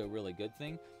 That's actually a really good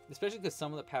thing, especially because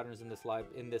some of the patterns in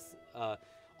this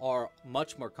are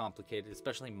much more complicated,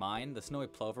 especially mine. The Snowy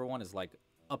Plover one is like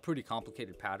a pretty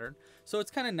complicated pattern. So it's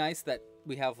kind of nice that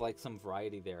we have like some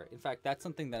variety there. In fact, that's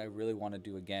something that I really want to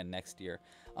do again next year.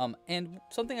 And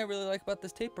something I really like about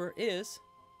this taper is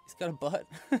it's got a butt.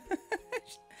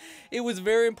 It was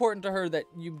very important to her that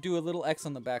you do a little X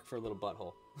on the back for a little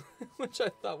butthole, which I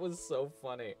thought was so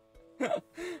funny.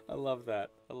 I love that.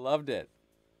 I loved it.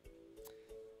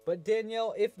 But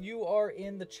Danielle, if you are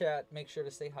in the chat, make sure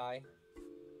to say hi.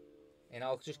 And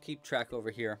I'll just keep track over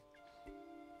here.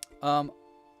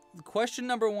 question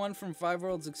number 1 from 5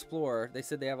 Worlds Explorer. They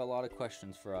said they have a lot of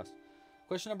questions for us.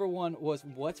 Question number 1 was,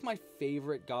 what's my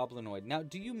favorite goblinoid? Now,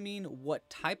 do you mean what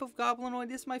type of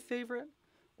goblinoid is my favorite?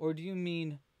 Or do you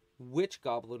mean which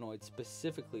goblinoid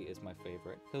specifically is my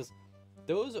favorite? Because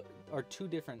those are two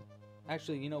different...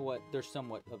 Actually, you know what? They're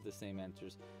somewhat of the same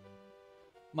answers.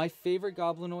 My favorite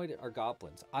goblinoid are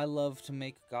goblins. I love to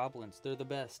make goblins. They're the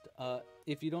best.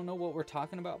 If you don't know what we're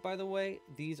talking about, by the way,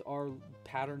 these are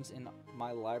patterns in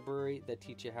my library that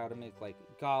teach you how to make like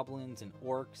goblins and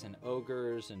orcs and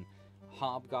ogres and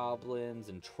hobgoblins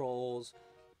and trolls.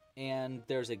 And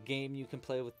there's a game you can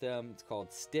play with them. It's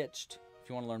called Stitched. If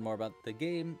you want to learn more about the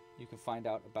game, you can find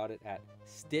out about it at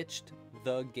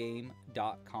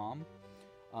stitchedthegame.com.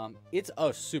 It's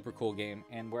a super cool game,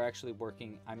 and we're actually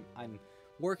working... I'm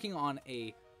working on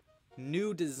a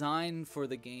new design for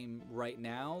the game right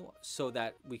now so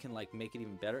that we can like make it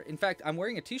even better. In fact, I'm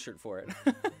wearing a t-shirt for it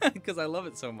because I love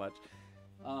it so much.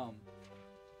 But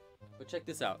check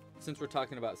this out. Since we're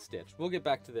talking about Stitch, we'll get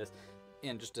back to this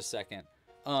in just a second.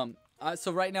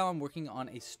 So right now I'm working on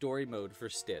a story mode for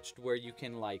Stitched where you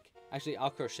can like... Actually, I'll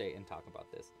crochet and talk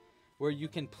about this. Where you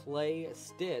can play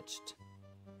Stitched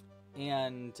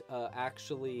and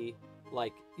actually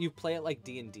like... You play it like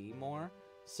D&D more.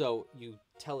 So you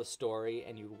tell a story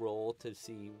and you roll to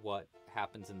see what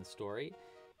happens in the story.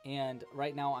 And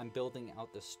right now I'm building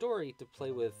out the story to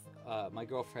play with my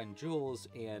girlfriend Jules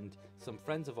and some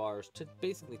friends of ours to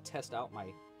basically test out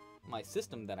my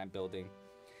system that I'm building.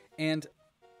 And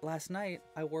last night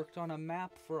I worked on a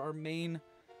map for our main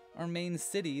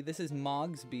city. This is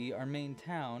Mogsby, our main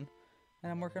town.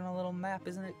 And I'm working on a little map.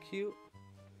 Isn't it cute?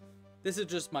 This is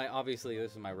just obviously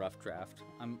this is my rough draft.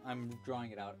 I'm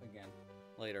drawing it out again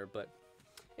later, but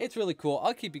it's really cool.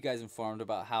 I'll keep you guys informed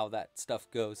about how that stuff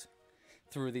goes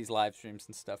through these live streams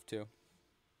and stuff too.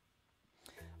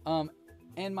 And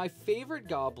my favorite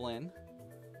goblin,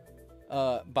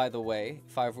 by the way,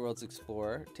 5 Worlds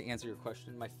Explorer, to answer your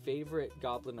question, my favorite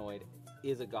goblinoid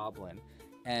is a goblin,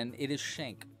 and it is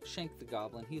Shank. Shank the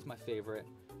goblin. He's my favorite.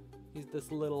 He's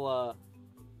this little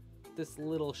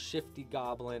shifty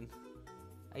goblin.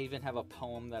 I even have a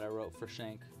poem that I wrote for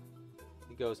Shank.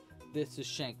 He goes, "This is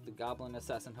Shank, the goblin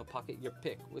assassin. He'll pocket your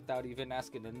pick without even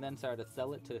asking and then try to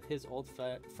sell it to his old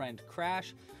friend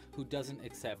Crash, who doesn't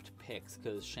accept picks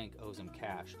because Shank owes him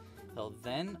cash. He'll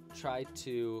then try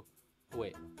to...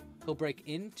 He'll break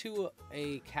into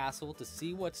a castle to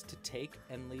see what's to take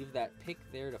and leave that pick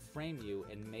there to frame you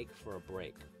and make for a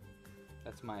break."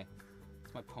 That's my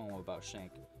poem about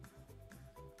Shank.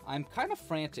 I'm kind of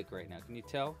frantic right now. Can you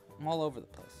tell? I'm all over the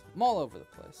place. I'm all over the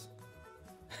place.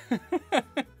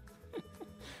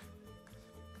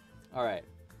 All right,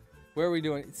 where are we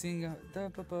doing?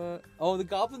 Oh, the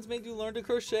goblins made you learn to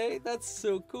crochet? That's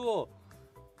so cool.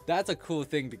 That's a cool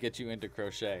thing to get you into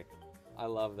crochet. I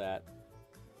love that.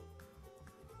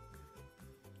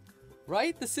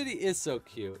 Right? The city is so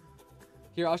cute.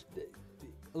 Here, I'll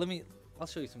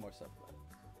show you some more stuff about it,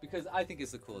 because I think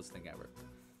it's the coolest thing ever.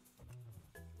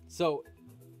 So,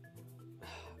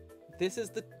 this is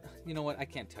the... You know what? I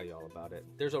can't tell you all about it.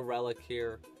 There's a relic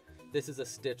here. This is a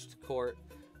stitched court.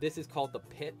 This is called the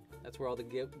pit. That's where all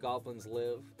the goblins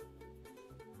live.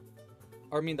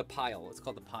 Or I mean the pile. It's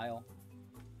called the pile.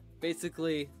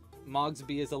 Basically,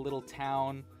 Mogsby is a little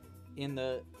town in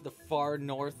the far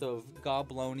north of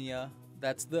Goblonia.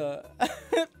 That's the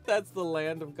that's the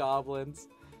land of goblins.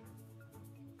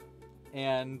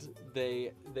 And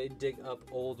they dig up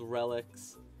old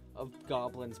relics of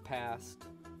goblins past.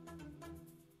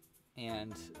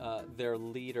 And their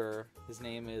leader, his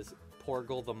name is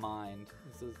Porgal the Mind.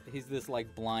 He's this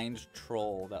like blind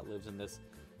troll that lives in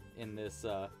this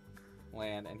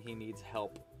land, and he needs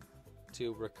help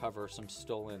to recover some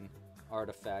stolen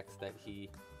artifacts that he's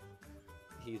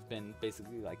been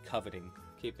basically like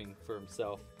keeping for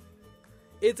himself.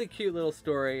 It's a cute little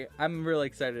story. I'm really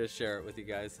excited to share it with you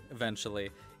guys eventually.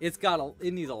 It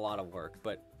needs a lot of work,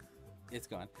 but it's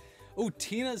going. Oh,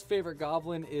 Tina's favorite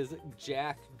goblin is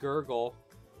Jack Gurgle.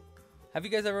 Have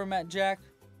you guys ever met Jack?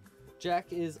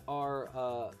 Jack is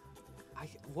our,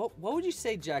 what would you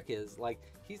say Jack is? Like,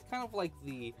 he's kind of like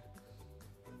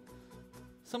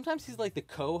sometimes he's like the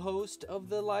co-host of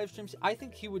the live streams. I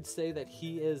think he would say that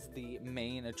he is the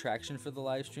main attraction for the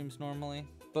live streams normally.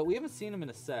 But we haven't seen him in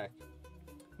a sec.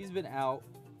 He's been out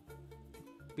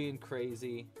being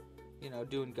crazy, you know,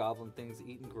 doing goblin things,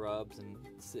 eating grubs and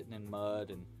sitting in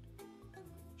mud and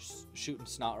shooting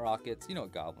snot rockets. You know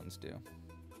what goblins do.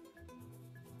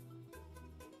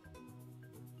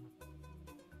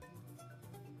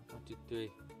 One, two,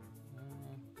 three.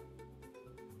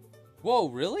 Whoa,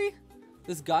 really?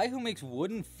 This guy who makes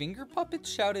wooden finger puppets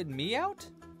shouted me out?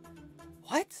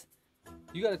 What?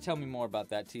 You gotta tell me more about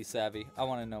that, T-Savvy. I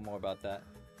want to know more about that.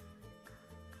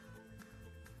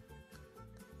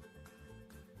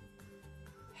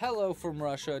 Hello from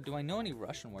Russia. Do I know any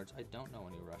Russian words? I don't know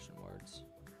any Russian words.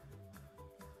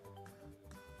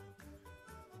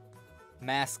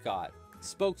 Mascot.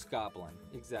 Spokesgoblin.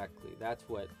 Exactly. That's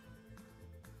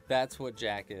what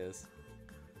Jack is.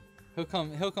 He'll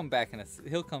come back in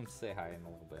he'll come say hi in a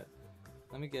little bit.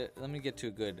 Let me get to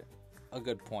a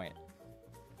good point.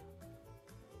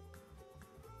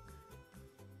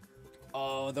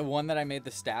 Oh, the one that I made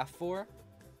the staff for?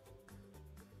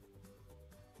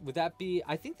 Would that be...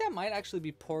 I think that might actually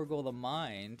be Porgal the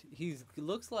Mind. He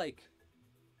looks like...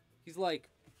 He's like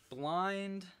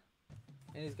blind.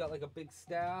 And he's got like a big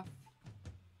staff.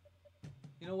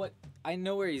 You know what? I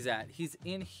know where he's at. He's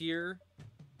in here.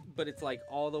 But it's like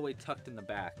all the way tucked in the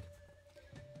back.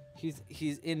 He's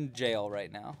in jail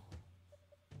right now.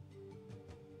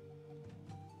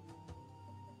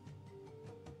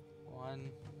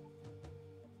 One...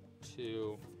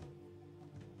 2,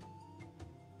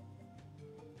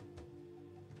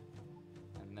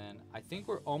 and then I think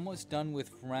we're almost done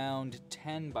with round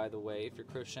 10, by the way, if you're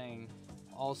crocheting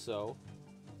also.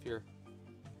 If you're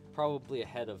probably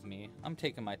ahead of me, I'm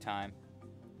taking my time.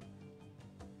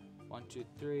 1, 2,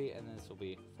 3, and then this will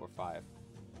be 4, 5.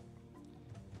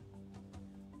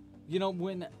 You know,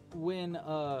 when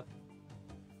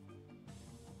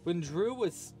Drew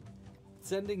was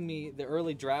sending me the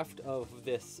early draft of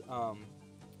this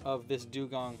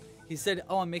Dugong, he said,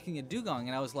 "Oh, I'm making a Dugong,"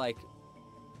 and I was like,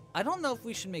 "I don't know if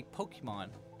we should make Pokemon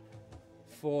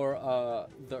for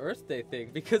the Earth Day thing,"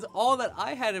 because all that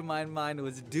I had in my mind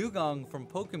was Dugong from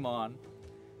Pokemon,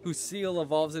 whose seal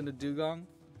evolves into Dugong,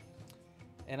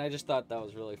 and I just thought that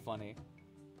was really funny.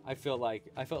 I felt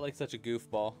like such a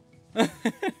goofball.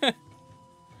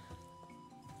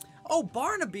 Oh,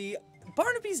 Barnaby.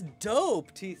 Barnaby's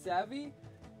dope, T-Savvy.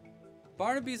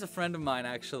 Barnaby's a friend of mine,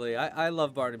 actually. I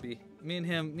love Barnaby. Me and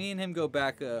him go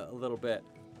back a little bit.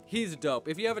 He's dope.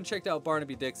 If you haven't checked out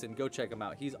Barnaby Dixon, go check him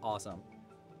out. He's awesome.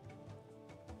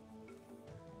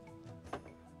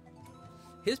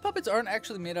 His puppets aren't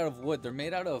actually made out of wood. They're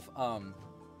made out of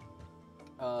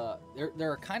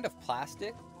they're a kind of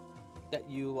plastic that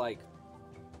you like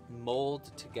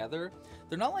mold together.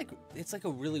 They're not like, it's like a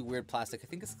really weird plastic. I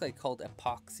think it's like called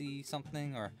epoxy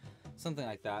something or something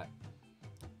like that.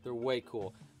 They're way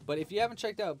cool. But if you haven't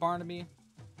checked out Barnaby,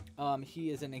 he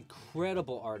is an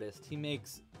incredible artist. He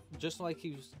makes, just like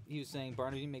he was saying,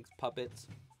 Barnaby makes puppets.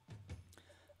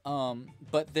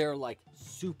 But they're like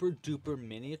super duper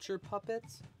miniature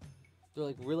puppets. They're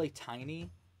like really tiny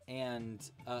and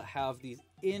have these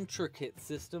intricate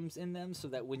systems in them so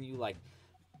that when you like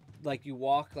you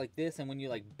walk like this, and when you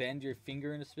like bend your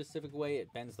finger in a specific way,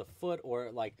 it bends the foot,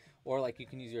 or you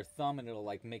can use your thumb and it'll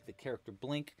like make the character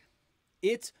blink.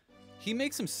 He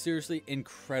makes some seriously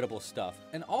incredible stuff.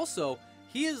 And also,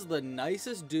 he is the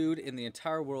nicest dude in the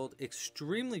entire world,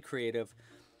 extremely creative.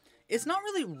 It's not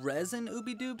really resin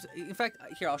Ooby Doobs. In fact,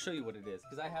 here, I'll show you what it is,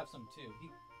 because I have some too.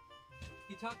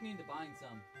 He talked me into buying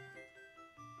some.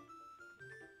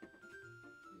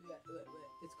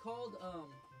 It's called,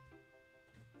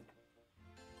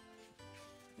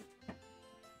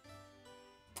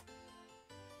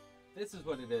 this is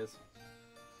what it is.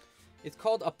 It's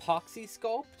called Epoxy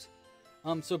Sculpt.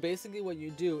 So basically what you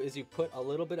do is you put a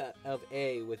little bit of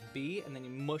A with B, and then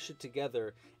you mush it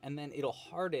together, and then it'll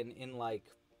harden in like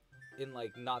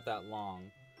not that long.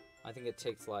 I think it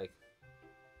takes like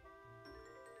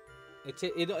it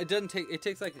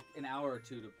takes like an hour or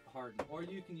two to harden, or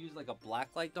you can use like a black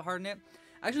light to harden it.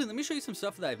 Actually, let me show you some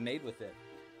stuff that I've made with it.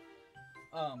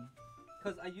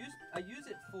 Because I use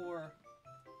it for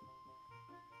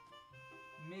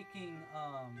making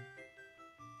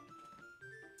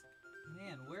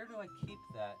man, where do I keep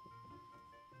that?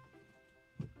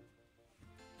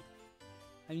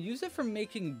 I use it for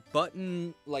making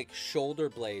button like shoulder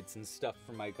blades and stuff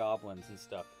for my goblins and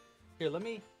stuff. Here,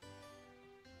 you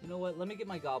know what? Let me get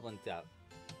my goblins out,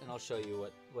 and I'll show you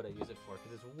what I use it for,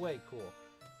 because it's way cool.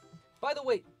 By the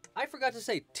way, I forgot to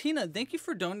say, Tina, thank you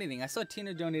for donating. I saw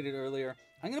Tina donated earlier.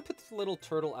 I'm gonna put this little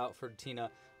turtle out for Tina.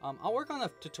 I'll work on a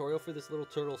tutorial for this little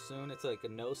turtle soon. It's like a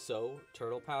no-sew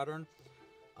turtle pattern.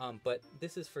 But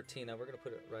this is for Tina. We're gonna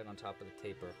put it right on top of the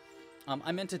taper.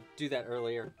 I meant to do that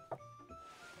earlier.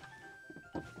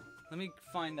 Let me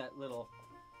find that little...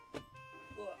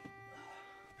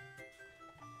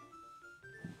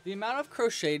 The amount of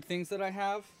crocheted things that I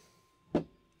have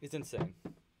is insane.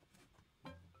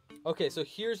 Okay, so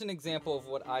here's an example of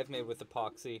what I've made with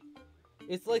epoxy.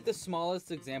 It's like the smallest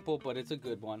example, but it's a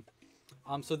good one.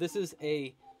 So this is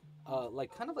a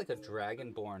like kind of like a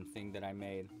dragonborn thing that I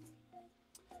made.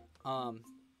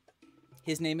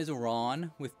 His name is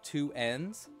Ron with 2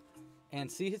 N's. And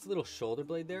see his little shoulder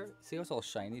blade there? See how it's all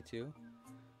shiny too?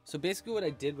 So basically what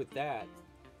I did with that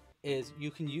is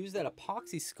you can use that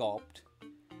epoxy sculpt,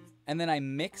 and then I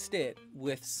mixed it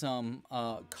with some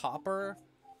copper.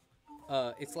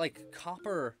 It's like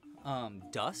copper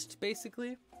dust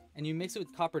basically. And you mix it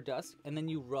with copper dust, and then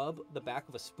you rub the back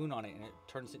of a spoon on it, and it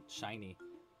turns it shiny.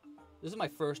 This is my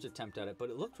first attempt at it, but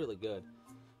it looked really good.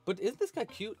 But isn't this guy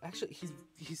cute? Actually,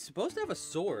 he's supposed to have a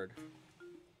sword.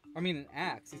 I mean, an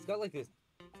axe. He's got like this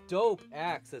dope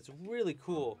axe that's really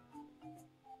cool.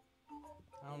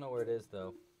 I don't know where it is,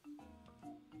 though.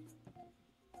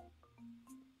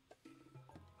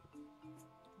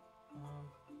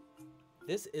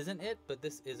 This isn't it, but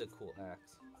this is a cool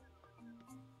axe.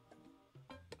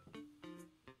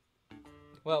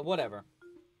 Well, whatever.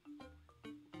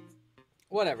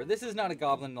 Whatever. This is not a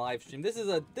goblin live stream. This is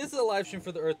a live stream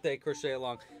for the Earth Day crochet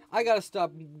along. I gotta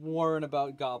stop worrying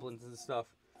about goblins and stuff.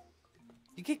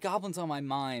 You get goblins on my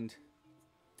mind.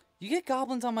 You get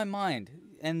goblins on my mind,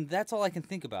 and that's all I can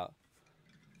think about.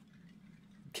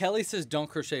 Kelly says don't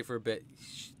crochet for a bit.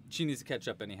 She needs to catch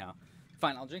up anyhow.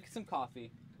 Fine, I'll drink some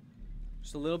coffee.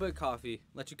 Just a little bit of coffee.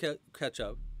 Let you catch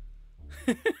up.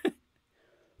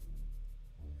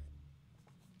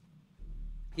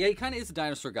 Yeah, he kind of is a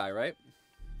dinosaur guy, right?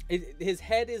 His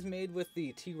head is made with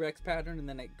the T-Rex pattern, and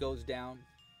then it goes down.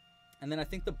 And then I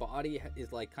think the body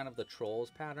is like kind of the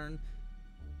Trolls pattern.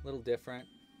 A little different.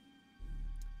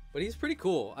 But he's pretty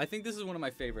cool. I think this is one of my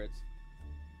favorites.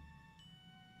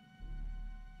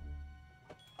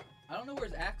 I don't know where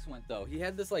his axe went, though. He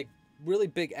had this like really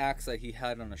big axe that he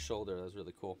had on his shoulder. That was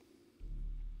really cool.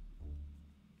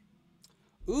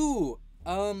 Ooh.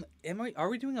 Are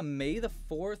we doing a May the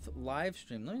 4th live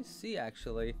stream? Let me see,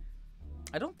 actually.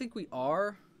 I don't think we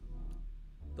are.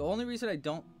 The only reason I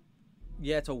don't...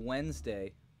 Yeah, it's a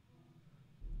Wednesday.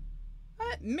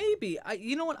 Maybe.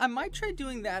 You know what? I might try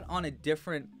doing that on a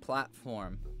different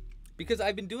platform. Because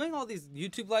I've been doing all these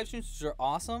YouTube live streams, which are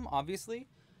awesome, obviously.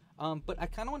 But I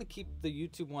kind of want to keep the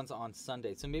YouTube ones on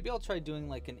Sunday. So maybe I'll try doing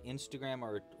like an Instagram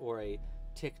or a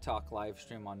TikTok live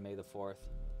stream on May the 4th.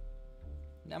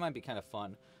 That might be kind of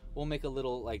fun. We'll make a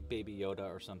little like Baby Yoda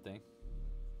or something.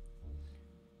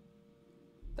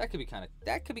 That could be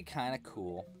kind of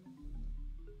cool.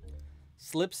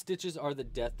 Slip stitches are the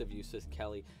death of you, says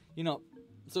Kelly. You know,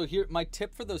 so here my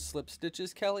tip for those slip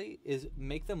stitches, Kelly, is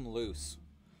make them loose.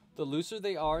 The looser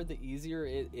they are, the easier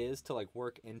it is to like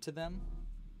work into them.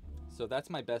 So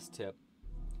that's my best tip.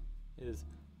 Is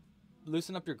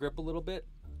loosen up your grip a little bit.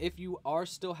 If you are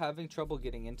still having trouble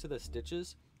getting into the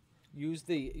stitches, use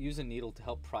a needle to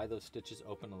help pry those stitches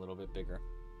open a little bit bigger.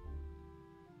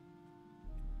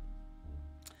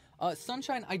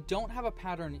 Sunshine, I don't have a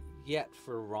pattern yet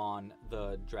for Ron,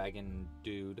 the dragon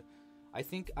dude. I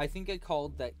think I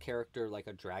called that character like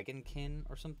a dragonkin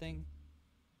or something.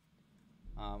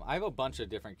 I have a bunch of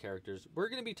different characters. We're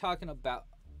gonna be talking about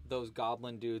those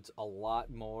goblin dudes a lot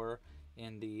more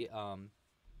in the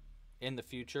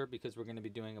future, because we're gonna be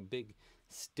doing a big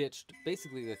stitched,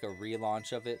 basically like a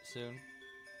relaunch of it soon.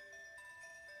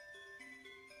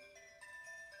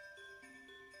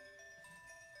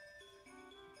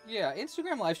 Yeah,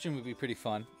 Instagram live stream would be pretty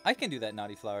fun. I can do that,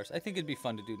 Naughty Flowers. I think it'd be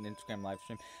fun to do an Instagram live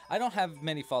stream. I don't have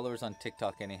many followers on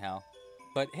TikTok anyhow.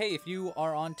 But hey, if you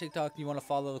are on TikTok and you want to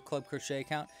follow the Club Crochet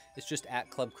account, it's just at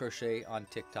Club Crochet on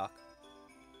TikTok.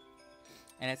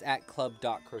 And it's at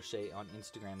club.crochet on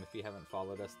Instagram if you haven't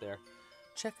followed us there.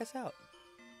 Check us out.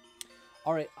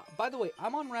 Alright, by the way,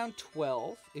 I'm on round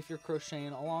 12 if you're crocheting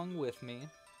along with me.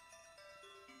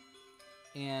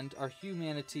 And our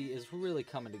humanity is really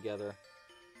coming together.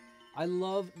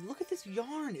 Look at this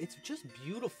yarn. It's just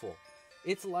beautiful.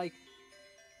 It's like,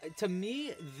 to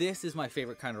me, this is my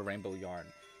favorite kind of rainbow yarn.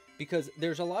 Because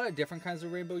there's a lot of different kinds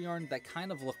of rainbow yarn that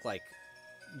kind of look like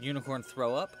unicorn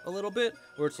throw up a little bit.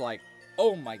 Where it's like,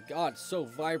 oh my god, so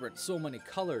vibrant, so many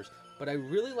colors. But I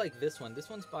really like this one. This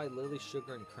one's by Lily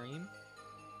Sugar and Cream.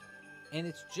 And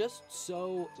it's just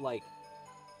so, like,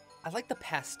 I like the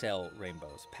pastel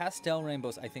rainbows. Pastel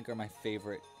rainbows, I think, are my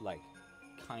favorite, like,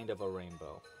 kind of a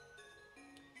rainbow.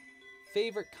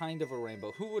 Favorite kind of a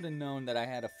rainbow. Who would have known that I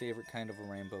had a favorite kind of a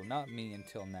rainbow? Not me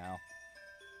until now.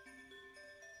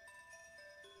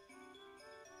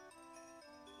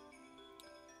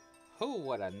 Who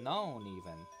would have known,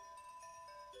 even?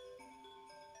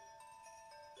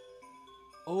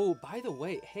 Oh, by the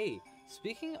way, hey,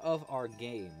 speaking of our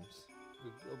games,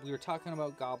 we were talking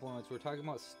about Goblinoids, we were talking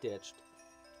about Stitched.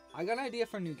 I got an idea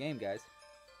for a new game, guys.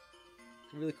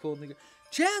 It's a really cool new game.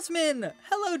 Jasmine!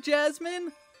 Hello,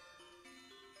 Jasmine!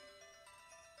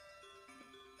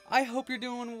 I hope you're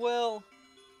doing well.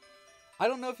 I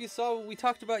don't know if you saw, we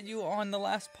talked about you on the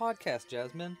last podcast,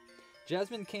 Jasmine.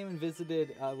 Jasmine came and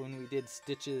visited when we did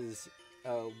Stitches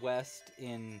West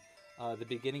in the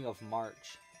beginning of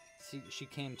March. She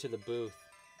came to the booth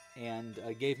and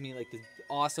gave me like this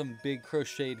awesome big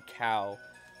crocheted cow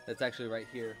that's actually right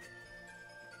here.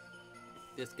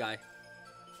 This guy.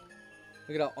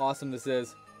 Look at how awesome this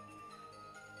is.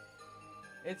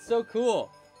 It's so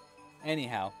cool.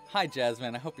 Anyhow, hi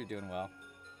Jasmine, I hope you're doing well.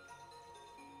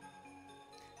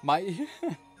 Wait,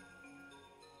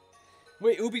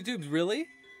 Ooby Doobs, really?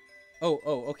 Oh,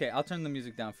 okay, I'll turn the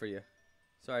music down for you.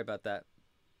 Sorry about that.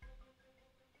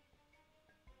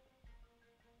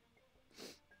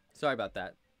 Sorry about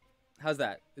that. How's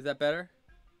that? Is that better?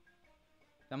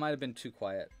 That might have been too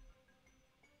quiet.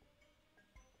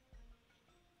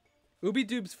 Ooby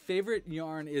Doob's favorite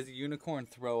yarn is unicorn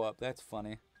throw up. That's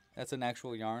funny. That's an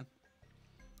actual yarn.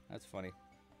 That's funny.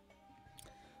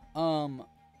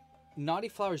 Naughty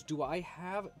Flowers, do I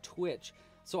have Twitch?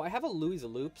 So I have a Louie's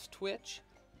Loops Twitch.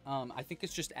 I think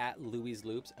it's just at Louie's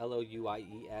Loops,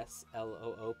 LOUIESLOOPS.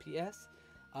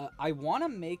 I want to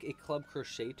make a Club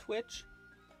Crochet Twitch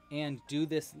and do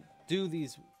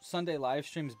these Sunday live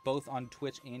streams both on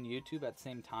Twitch and YouTube at the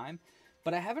same time.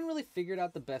 But I haven't really figured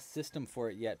out the best system for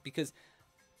it yet because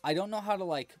I don't know how to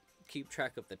like keep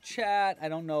track of the chat. I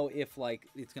don't know if like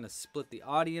it's gonna split the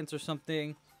audience or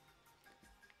something.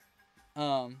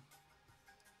 Yeah,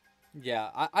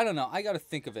 I don't know. I gotta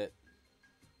think of it.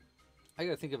 I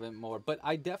gotta think of it more. But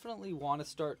I definitely want to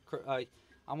start. I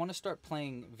want to start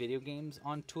playing video games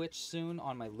on Twitch soon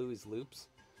on my Louie's Loops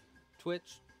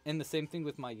Twitch. And the same thing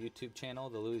with my YouTube channel,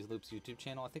 the Louie's Loops YouTube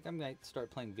channel. I think I might start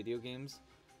playing video games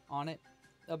on it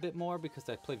a bit more because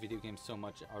I play video games so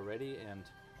much already, and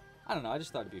I don't know, I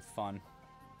just thought it'd be fun.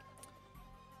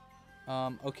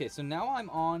 Okay, so now I'm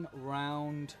on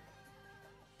round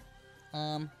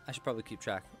I should probably keep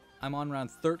track. I'm on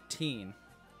round 13.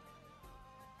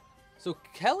 So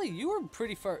Kelly, you were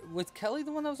pretty far. Was Kelly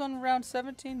the one that was on round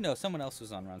 17? No, someone else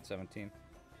was on round 17.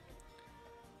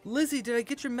 Lizzie, did I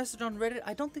get your message on Reddit?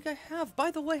 I don't think I have.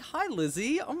 By the way, hi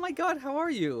Lizzie. Oh my god, how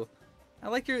are you? I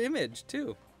like your image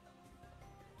too.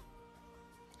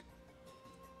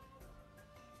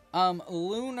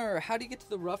 Lunar, how do you get to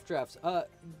the rough drafts?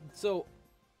 So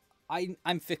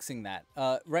I'm fixing that.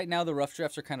 Right now the rough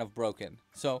drafts are kind of broken.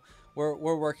 So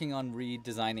we're working on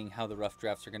redesigning how the rough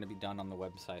drafts are going to be done on the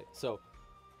website. So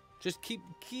just keep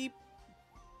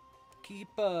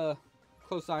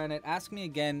close eye on it. Ask me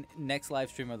again next live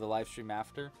stream or the live stream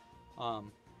after.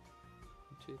 1,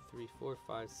 2, 3, 4,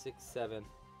 5, 6, 7.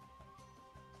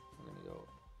 We're gonna go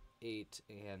 8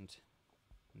 and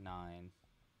 9,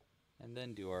 and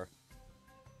then do our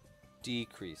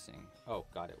decreasing. Oh,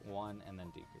 got it. 1 and then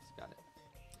decrease. Got it.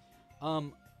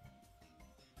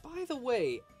 By the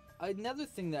way, another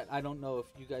thing that I don't know if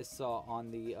you guys saw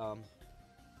on the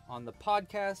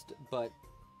podcast, but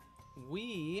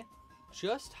we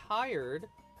just hired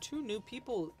 2 new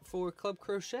people for Club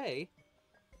Crochet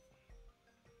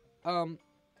to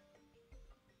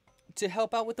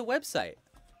help out with the website.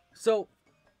 So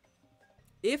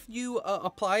if you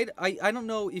applied, I don't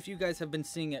know if you guys have been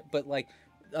seeing it, but like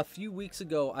a few weeks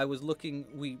ago I was looking,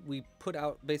 we put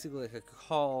out basically like a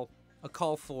call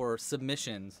for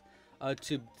submissions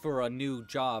for a new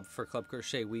job for Club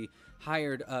Crochet. We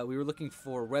hired we were looking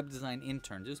for web design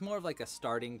interns. It was more of like a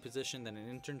starting position than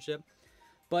an internship.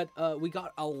 But we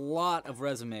got a lot of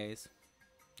resumes.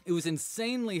 It was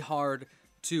insanely hard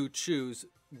to choose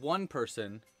one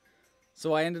person.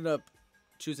 So I ended up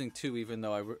choosing 2, even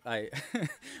though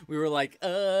we were like,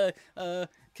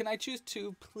 can I choose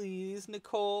 2, please,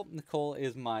 Nicole? Nicole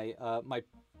is my my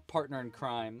partner in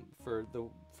crime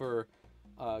for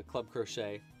Club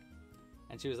Crochet,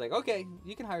 and she was like, okay,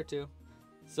 you can hire 2.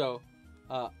 So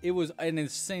it was an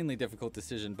insanely difficult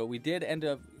decision, but we did end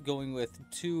up going with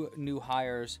 2 new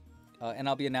hires, and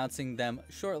I'll be announcing them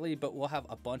shortly, but we'll have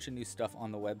a bunch of new stuff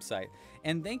on the website.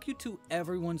 And thank you to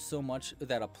everyone so much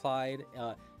that applied.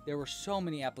 There were so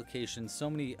many applications, so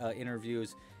many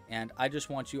interviews, and I just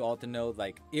want you all to know,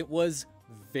 like, it was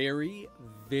very,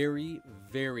 very,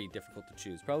 very difficult to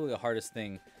choose. Probably the hardest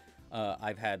thing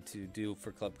I've had to do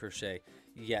for Club Crochet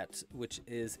yet, which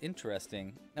is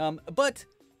interesting. But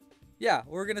yeah,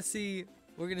 we're gonna see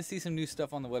some new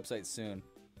stuff on the website soon.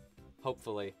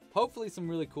 Hopefully some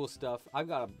really cool stuff. I've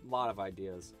got a lot of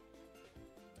ideas,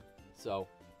 so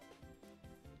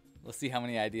let's see how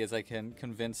many ideas I can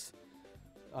convince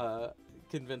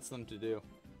them to do.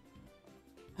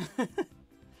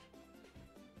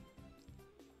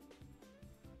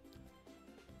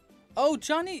 Oh,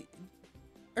 Johnny,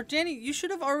 or Danny, you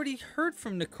should have already heard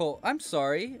from Nicole. I'm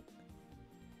sorry.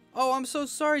 Oh, I'm so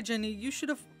sorry, Jenny. You should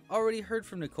have already heard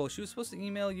from Nicole. She was supposed to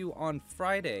email you on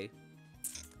Friday.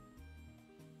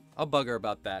 I'll bug her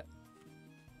about that.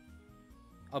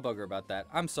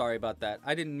 I'm sorry about that.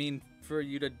 I didn't mean for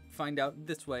you to find out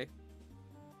this way.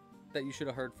 That you should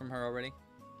have heard from her already.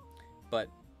 But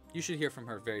you should hear from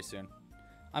her very soon.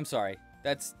 I'm sorry.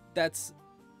 That's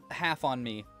half on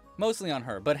me. Mostly on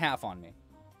her, but half on me.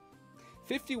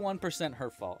 51%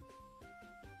 her fault.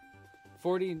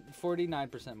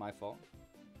 49% my fault.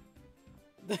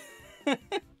 Let's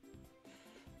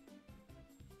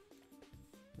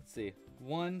see.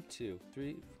 1, 2,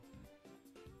 3,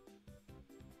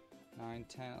 9,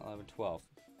 10, 11, 12.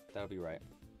 That'll be right.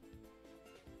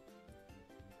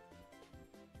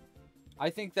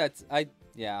 I think that's...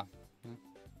 yeah.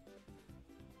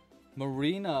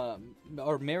 Mariana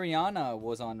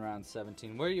was on round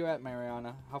 17. Where are you at,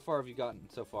 Mariana? How far have you gotten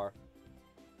so far?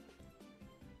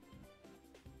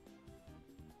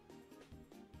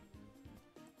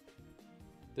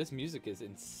 This music is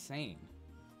insane.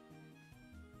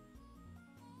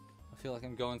 I feel like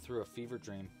I'm going through a fever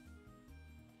dream.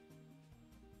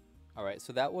 Alright,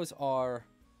 so that was our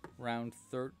round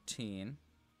 13.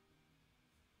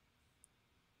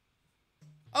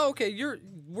 Oh, okay,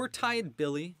 we're tied,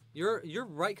 Billy. You're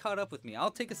right caught up with me.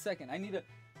 I'll take a second. I need to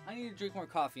drink more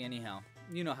coffee anyhow.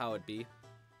 You know how it be.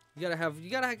 You gotta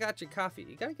get your coffee.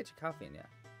 You gotta get your coffee in ya.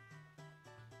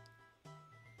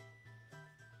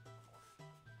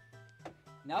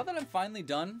 Now that I'm finally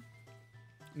done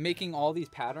making all these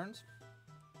patterns,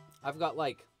 I've got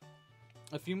like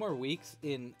a few more weeks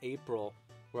in April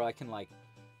where I can like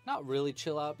not really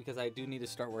chill out because I do need to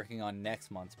start working on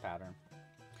next month's pattern.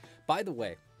 By the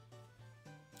way,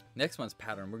 next month's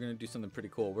pattern, we're gonna do something pretty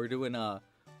cool. We're gonna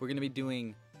be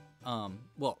doing,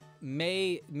 well,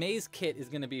 May's kit is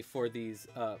gonna be for these,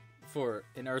 for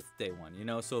an Earth Day one, you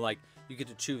know. So like, you get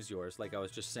to choose yours. Like I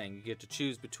was just saying, you get to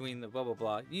choose between the blah blah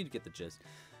blah. You get the gist.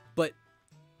 But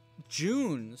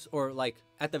June's, or like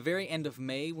at the very end of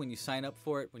May, when you sign up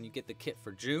for it, when you get the kit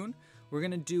for June, we're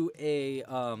gonna do a,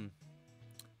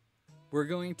 we're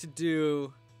going to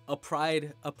do a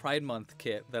Pride Month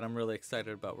kit that I'm really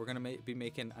excited about. We're gonna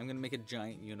I'm gonna make a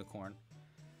giant unicorn.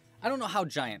 I don't know how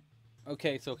giant.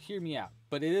 Okay, so hear me out.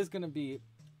 But it is gonna be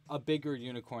a bigger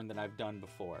unicorn than I've done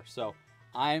before. So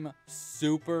I'm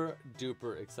super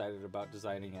duper excited about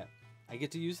designing it. I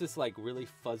get to use this like really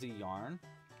fuzzy yarn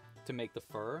to make the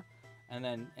fur, and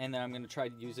then I'm gonna try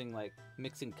using like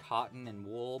mixing cotton and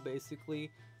wool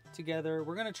basically together.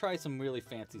 We're gonna try some really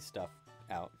fancy stuff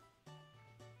out.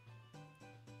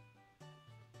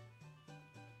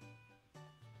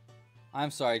 I'm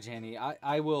sorry, Jenny.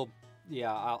 I will,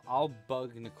 yeah, I'll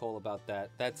bug Nicole about that.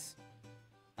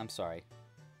 I'm sorry.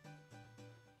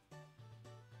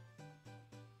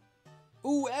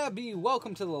 Ooh, Abby,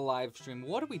 welcome to the live stream.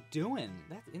 What are we doing?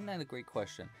 Isn't that a great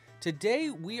question? Today,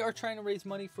 we are trying to raise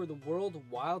money for the World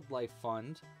Wildlife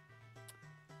Fund,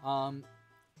 an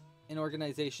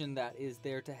organization that is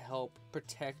there to help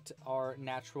protect our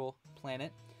natural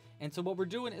planet. And so what we're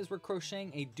doing is we're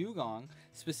crocheting a dugong.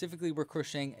 Specifically, we're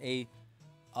crocheting a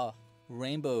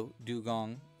rainbow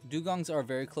dugong. Dugongs are a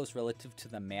very close relative to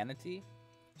the manatee.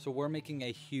 So we're making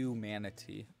a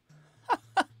humanity.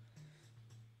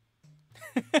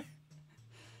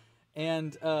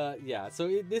 And yeah,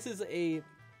 so this is a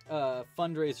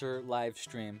fundraiser live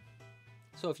stream.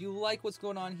 So if you like what's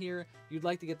going on here, you'd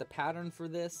like to get the pattern for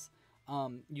this,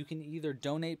 you can either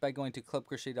donate by going to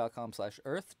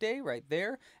clubcrochet.com/earthday right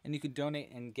there, and you can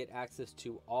donate and get access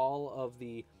to all of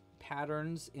the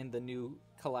patterns in the new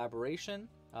collaboration.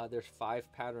 There's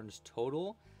 5 patterns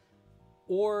total.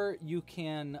 Or you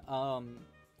can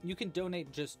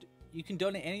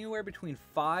donate anywhere between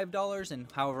 $5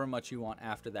 and however much you want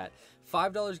after that.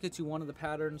 $5 gets you one of the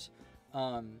patterns.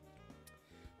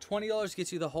 $20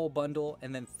 gets you the whole bundle,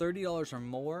 and then $30 or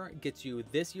more gets you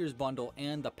this year's bundle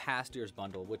and the past year's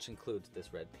bundle, which includes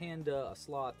this red panda, a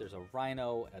sloth, there's a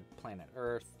rhino at planet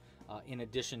Earth, in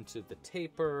addition to the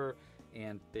tapir,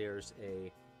 and there's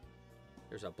a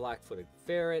black-footed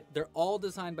ferret. They're all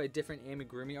designed by different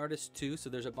amigurumi artists too, so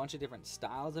there's a bunch of different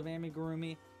styles of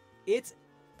amigurumi. It's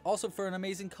also for an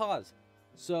amazing cause,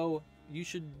 so you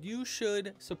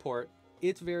should support.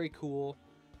 It's very cool,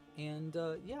 and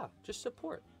yeah, just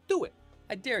support. Do it.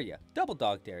 I dare you. Double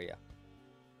dog dare you.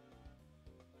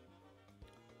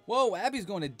 Whoa, Abby's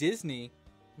going to Disney.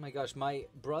 Oh my gosh, my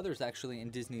brother's actually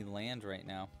in Disneyland right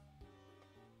now.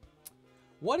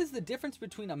 What is the difference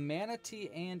between a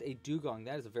manatee and a dugong?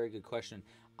 That is a very good question.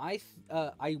 I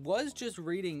was just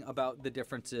reading about the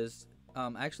differences. I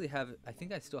actually have, I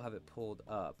think I still have it pulled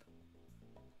up.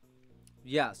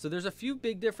 Yeah, so there's a few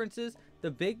big differences.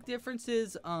 The big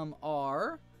differences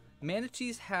are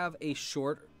manatees have a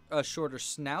shorter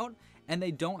snout, and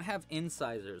they don't have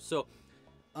incisors. So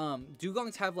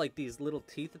dugongs have like these little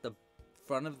teeth at the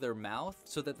front of their mouth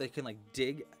so that they can like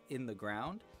dig in the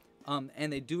ground.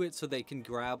 And they do it so they can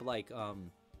grab like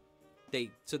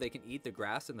so they can eat the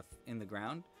grass in the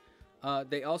ground.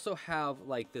 They also have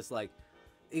like this like,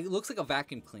 it looks like a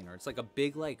vacuum cleaner. It's like a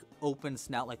big like open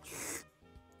snout, like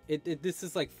this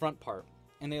is like front part,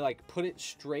 and they like put it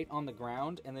straight on the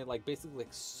ground, and they like basically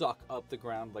like suck up the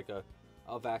ground like a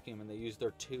vacuum, and they use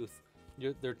their teeth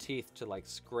to like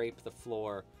scrape the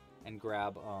floor and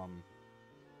grab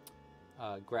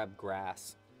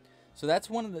grass. So that's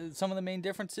some of the main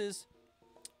differences.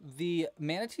 The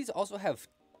manatees also have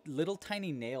little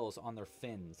tiny nails on their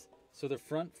fins. So their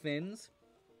front fins,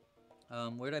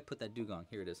 where did I put that dugong?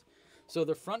 Here it is. So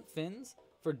the front fins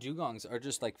for dugongs are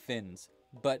just like fins,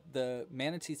 but the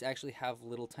manatees actually have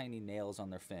little tiny nails on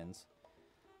their fins.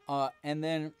 And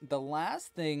then the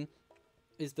last thing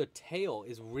is the tail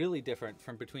is really different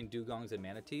from between dugongs and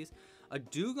manatees. A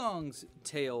dugong's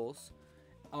tails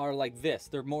are like this.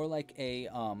 They're more like a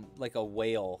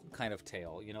whale kind of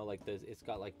tail. You know, like it's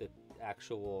got like the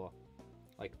actual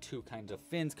like two kinds of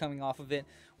fins coming off of it.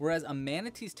 Whereas a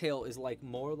manatee's tail is like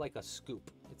more like a scoop.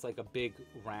 It's like a big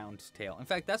round tail. In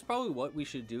fact, that's probably what we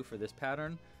should do for this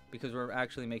pattern, because we're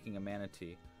actually making a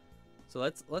manatee. So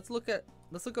let's look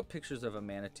up pictures of a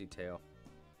manatee tail.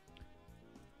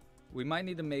 We might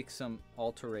need to make some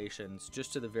alterations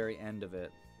just to the very end of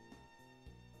it.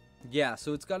 Yeah,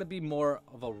 so it's got to be more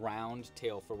of a round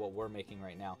tail for what we're making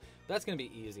right now. That's going to be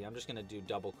easy. I'm just going to do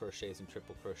double crochets and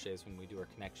triple crochets when we do our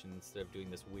connection instead of doing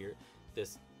this weird,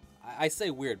 I say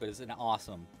weird, but it's an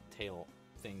awesome tail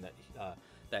thing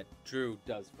that Drew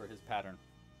does for his pattern.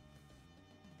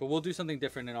 But we'll do something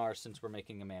different in ours since we're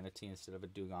making a manatee instead of a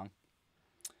dugong.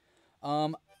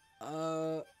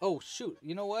 Oh shoot,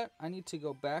 you know what? I need to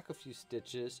go back a few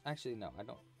stitches. Actually, no, I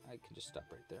don't. I can just stop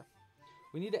right there.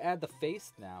 We need to add the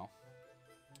face now.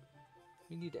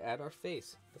 We need to add our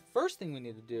face. The first thing we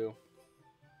need to do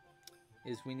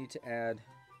is we need to add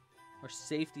our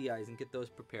safety eyes and get those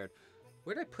prepared.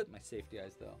 Where did I put my safety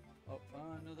eyes though? Oh,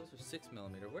 no, those are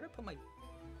 6mm. Where did I put my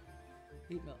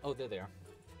 8mm? Oh, there they are.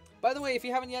 By the way, if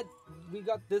you haven't yet, we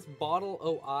got this bottle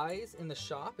of eyes in the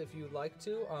shop. If you'd like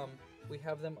to, we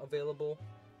have them available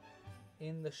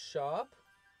in the shop.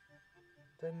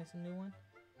 Did I miss a new one?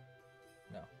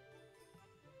 No.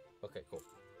 Okay, cool.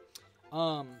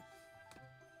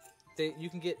 You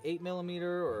can get 8mm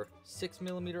or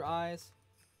 6mm eyes.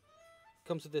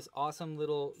 Comes with this awesome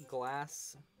little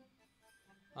glass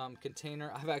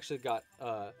container. I've actually got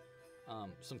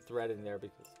some thread in there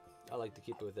because I like to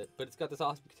keep it with it. But it's got this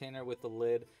awesome container with the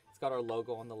lid. It's got our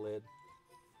logo on the lid.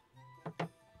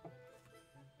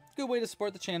 Good way to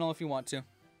support the channel if you want to.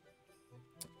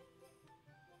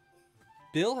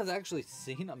 Bill has actually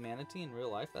seen a manatee in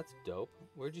real life. That's dope.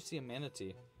 Where'd you see a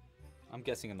manatee? I'm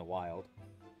guessing in the wild.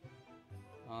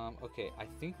 Okay, I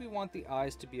think we want the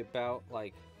eyes to be about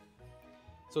like...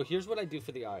 So here's what I do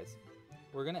for the eyes.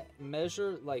 We're gonna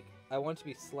measure, like, I want it to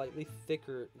be slightly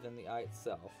thicker than the eye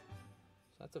itself.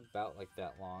 So that's about like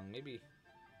that long. Maybe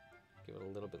give it a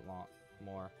little bit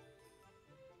more.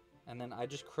 And then I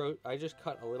just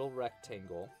cut a little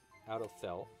rectangle out of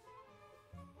felt.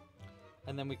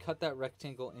 And then we cut that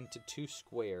rectangle into 2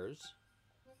 squares.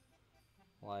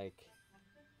 Like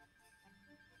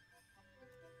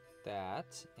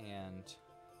that. And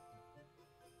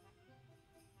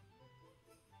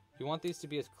you want these to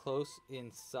be as close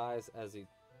in size as each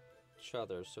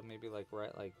other. So maybe like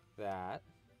right like that.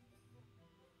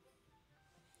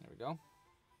 There we go.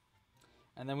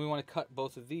 And then we want to cut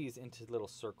both of these into little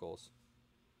circles.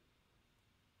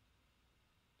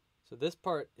 So this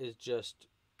part is just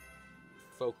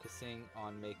focusing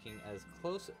on making as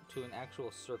close to an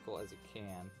actual circle as it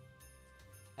can.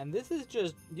 And this is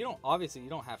just, obviously you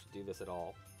don't have to do this at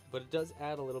all, but it does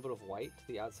add a little bit of white to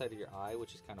the outside of your eye,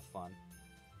 which is kind of fun.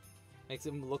 Makes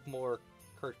it look more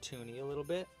cartoony a little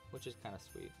bit, which is kind of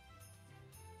sweet.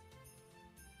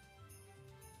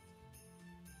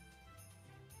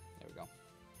 There we go.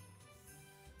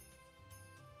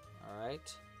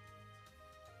 Alright.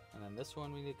 And then this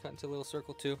one we need to cut into a little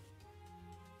circle too.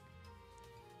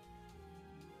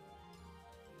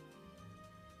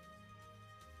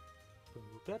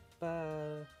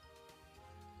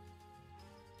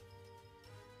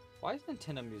 Why is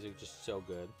Nintendo music just so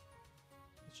good?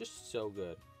 It's just so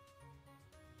good.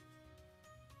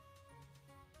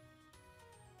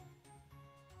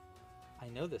 I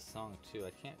know this song too.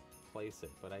 I can't place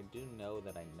it, but I do know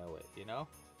that I know it, you know?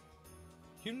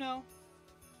 You know?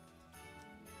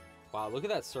 Wow, look at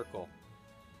that circle.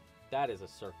 That is a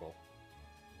circle.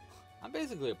 I'm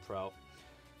basically a pro.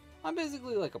 I'm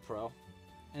basically like a pro.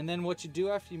 And then what you do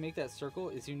after you make that circle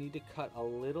is you need to cut a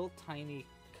little tiny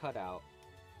cutout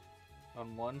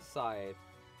on one side,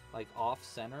 like off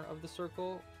center of the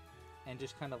circle, and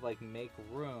just kind of like make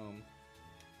room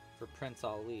for Prince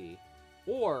Ali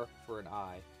or for an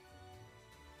eye.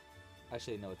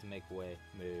 Actually, no, it's make way.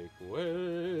 Make way.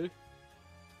 Okay.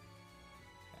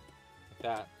 Like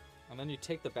that. And then you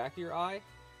take the back of your eye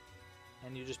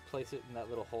and you just place it in that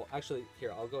little hole. Actually,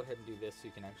 here, I'll go ahead and do this so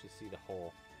you can actually see the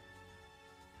hole.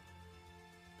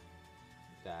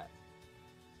 Like that.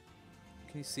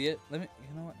 Can you see it? Let me,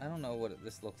 you know what? I don't know what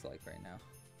this looks like right now.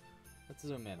 Let's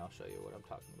zoom in. I'll show you what I'm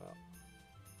talking about.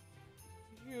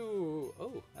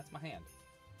 Oh, that's my hand.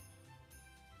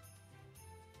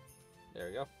 There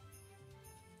we go.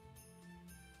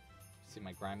 See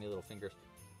my grimy little fingers.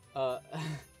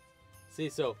 See,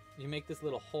 so you make this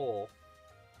little hole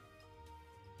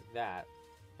like that,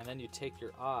 and then you take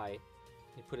your eye,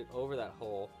 you put it over that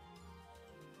hole,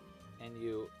 and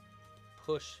you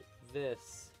push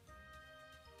this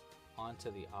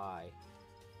onto the eye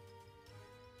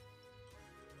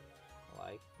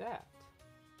like that.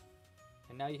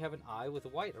 And now you have an eye with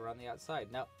white around the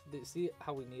outside. Now, see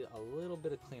how we need a little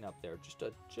bit of cleanup there, just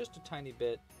a tiny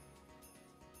bit.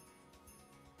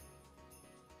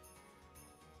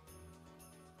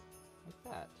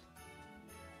 Like that.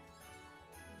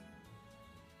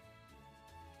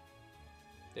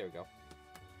 There we go.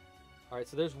 All right,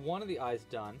 so there's one of the eyes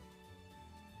done.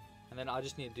 And then I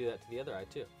just need to do that to the other eye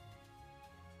too.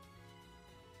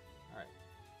 All right.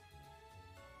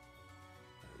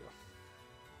 There we go.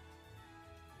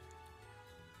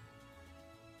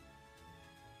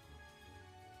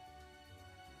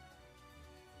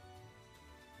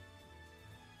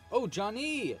 Oh,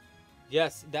 Johnny!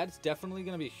 Yes, that's definitely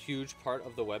going to be a huge part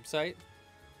of the website.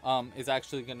 Is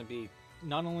actually going to be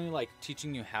not only like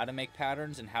teaching you how to make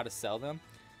patterns and how to sell them,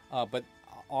 but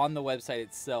on the website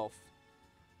itself,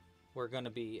 we're going to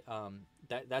be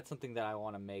that's something that I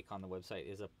want to make on the website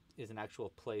is an actual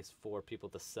place for people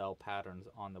to sell patterns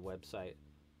on the website.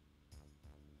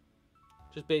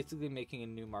 Just basically making a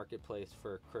new marketplace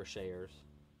for crocheters,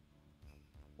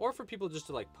 or for people just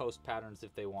to like post patterns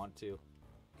if they want to,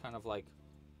 kind of like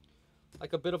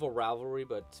a bit of a Ravelry,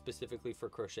 but specifically for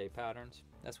crochet patterns.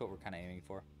 That's what we're kind of aiming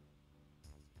for.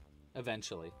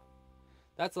 Eventually.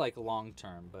 That's like long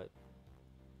term, but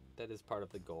that is part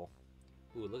of the goal.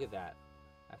 Ooh, look at that.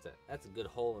 That's a good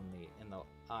hole in the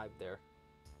eye there.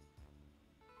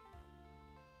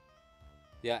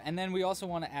 Yeah, and then we also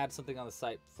want to add something on the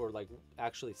site for like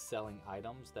actually selling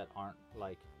items that aren't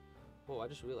like, whoa, I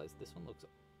just realized this one looks,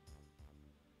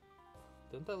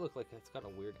 doesn't that look like it's got a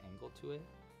weird angle to it?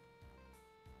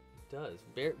 It does,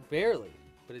 barely,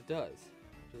 but it does.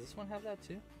 Does this one have that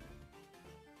too?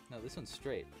 No, this one's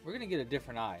straight. We're gonna get a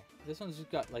different eye. This one's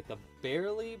just got like the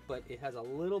barely, but it has a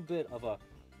little bit of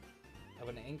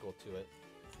an angle to it.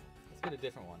 Let's get a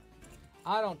different one.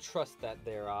 I don't trust that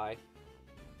there eye.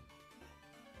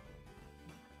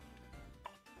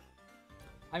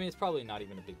 I mean, it's probably not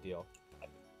even a big deal.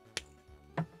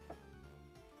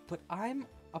 But I'm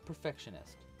a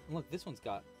perfectionist. And look, this one's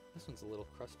a little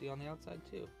crusty on the outside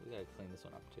too. We gotta clean this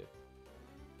one up too.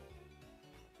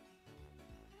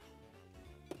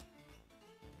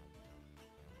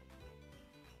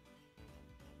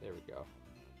 There we go.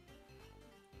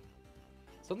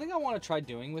 Something I want to try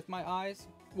doing with my eyes.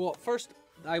 Well, first,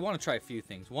 I want to try a few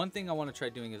things. One thing I want to try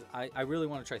doing is I really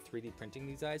want to try 3D printing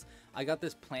these eyes. I got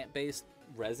this plant-based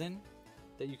resin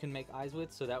that you can make eyes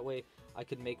with, so that way I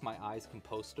could make my eyes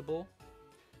compostable.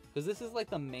 Because this is like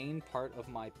the main part of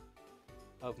my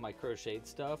crocheted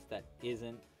stuff that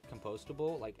isn't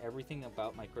compostable. Like everything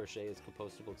about my crochet is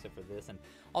compostable except for this, and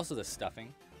also the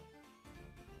stuffing.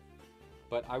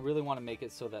 But I really want to make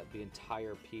it so that the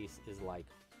entire piece is like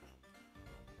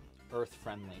earth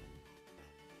friendly.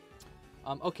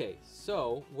 Okay,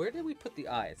 so where did we put the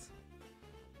eyes?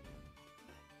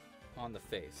 On the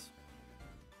face.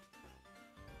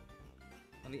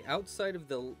 On the outside of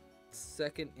the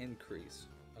second increase.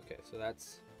 Okay, so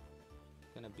that's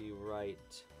gonna be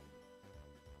right.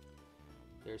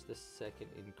 There's the second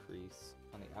increase.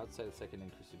 On the outside of the second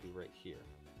increase would be right here.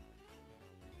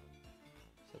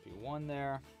 So that'd be one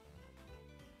there.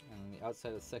 And on the outside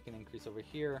of the second increase over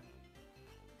here,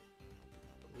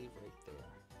 I believe right there.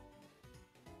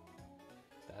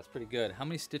 That's pretty good. How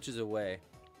many stitches away?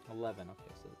 11.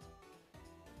 Okay, so it's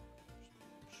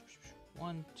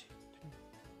 1, 2,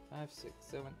 3, 5, 6,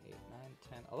 7, 8, 9,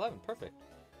 10, 11. Perfect.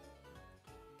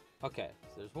 Okay,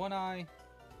 so there's one eye.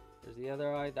 There's the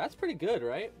other eye. That's pretty good,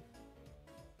 right?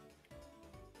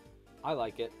 I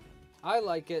like it. I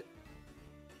like it.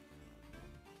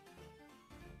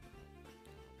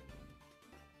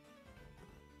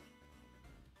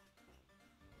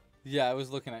 Yeah, it was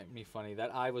looking at me funny.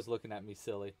 That eye was looking at me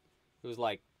silly. It was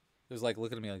like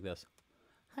looking at me like this.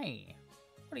 Hey,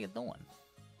 what are you doing?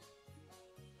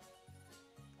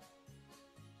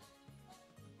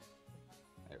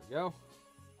 There we go.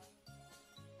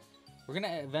 We're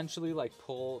gonna eventually like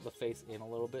pull the face in a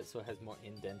little bit so it has more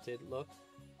indented look,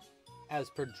 as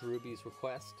per Drewby's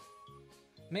request.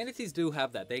 Manatees do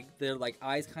have that. Their like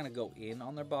eyes kind of go in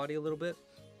on their body a little bit,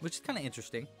 which is kind of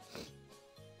interesting.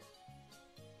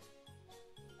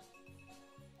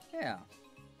 Yeah.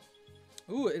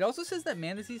 Ooh, it also says that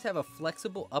manatees have a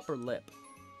flexible upper lip.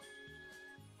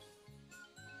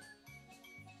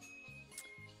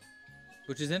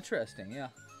 Which is interesting, yeah.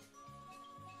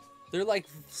 They're like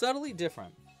subtly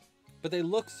different, but they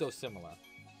look so similar.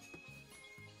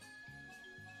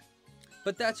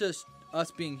 But that's just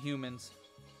us being humans,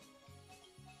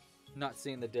 not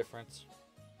seeing the difference.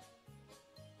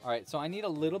 Alright, so I need a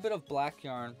little bit of black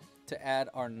yarn to add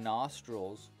our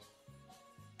nostrils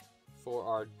for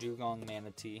our Dugong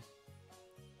manatee.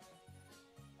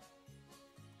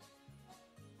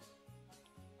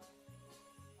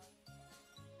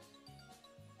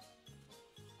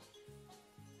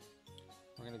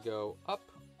 We're going to go up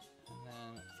and then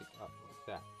I think up like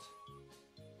that.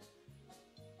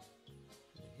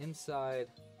 Inside,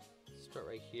 start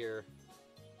right here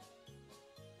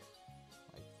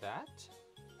like that.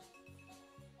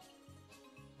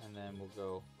 And then we'll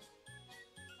go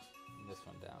this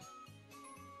one down.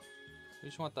 We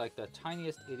just want like the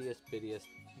tiniest, ittiest, bittiest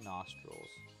nostrils.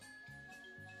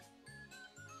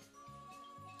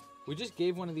 We just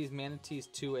gave one of these manatees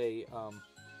to a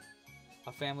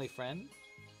family friend.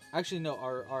 Actually, no,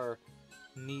 our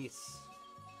niece.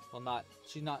 Well,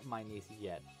 she's not my niece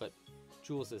yet, but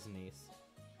Jules' niece.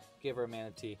 Gave her a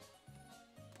manatee.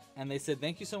 And they said,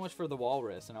 thank you so much for the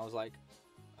walrus. And I was like,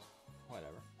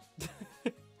 whatever.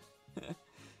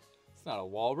 It's not a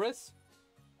walrus.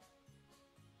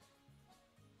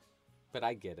 But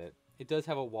I get it. It does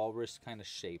have a walrus kind of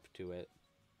shape to it.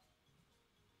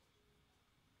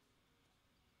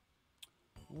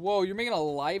 Whoa, you're making a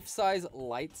life-size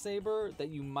lightsaber that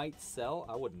you might sell?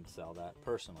 I wouldn't sell that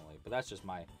personally, but that's just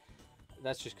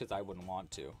because I wouldn't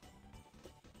want to.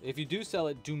 If you do sell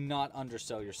it, do not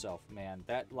undersell yourself, man.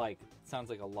 That like sounds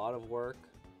like a lot of work.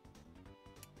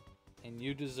 And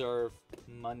you deserve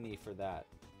money for that.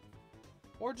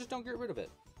 Or just don't get rid of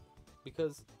it.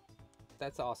 Because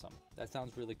that's awesome. That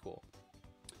sounds really cool.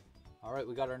 All right,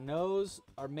 we got our nose,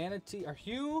 our manatee, our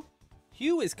Hugh.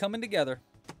 Hugh is coming together.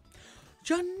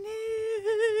 Johnny,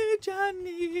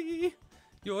 Johnny,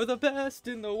 you're the best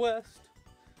in the West.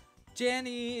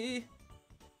 Jenny.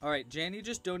 All right, Jenny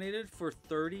just donated for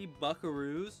 30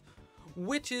 buckaroos,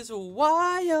 which is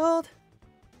wild.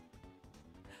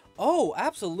 Oh,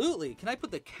 absolutely. Can I put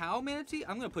the cow manatee?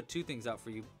 I'm going to put two things out for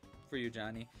you,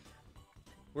 Johnny.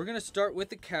 We're going to start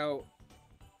with the cow.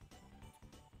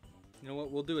 You know what?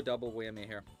 We'll do a double whammy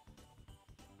here.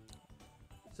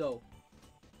 So,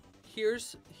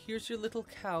 here's your little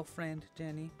cow friend,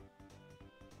 Jenny.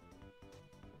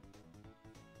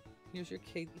 Here's your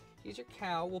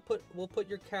cow. We'll put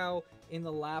your cow in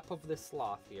the lap of the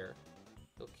sloth here.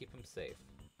 It'll keep him safe.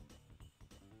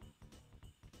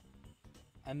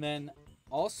 And then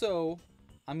also,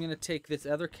 I'm gonna take this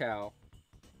other cow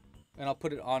and I'll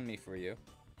put it on me for you.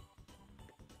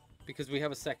 Because we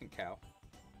have a second cow.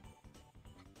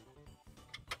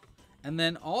 And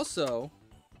then also,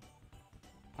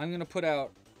 I'm gonna put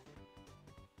out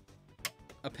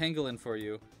a pangolin for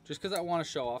you. Just because I want to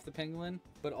show off the pangolin,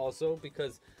 but also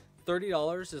because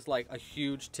 $30 is like a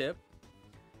huge tip.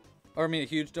 Or I mean a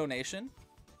huge donation.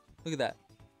 Look at that.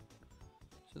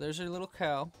 So there's your little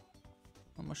cow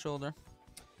on my shoulder.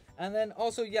 And then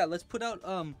also, yeah, let's put out,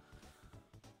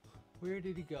 where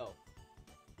did he go?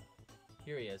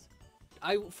 Here he is.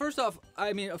 First off,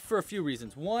 I mean, for a few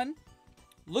reasons. One,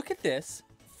 look at this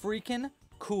freaking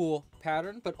cool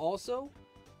pattern, but also,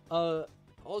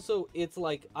 it's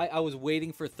like, I was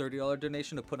waiting for a $30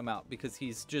 donation to put him out because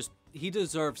he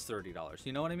deserves $30.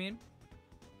 You know what I mean?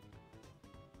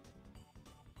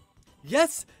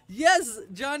 Yes,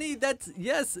 Johnny,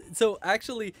 yes. So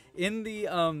actually, in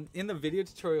the video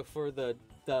tutorial for the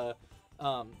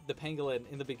pangolin,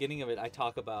 in the beginning of it, I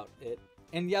talk about it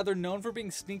And yeah, they're known for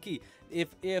being sneaky.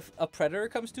 If a predator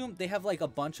comes to them, they have like a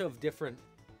bunch of different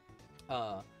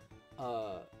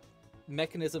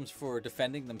mechanisms for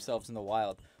defending themselves in the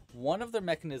wild. One of their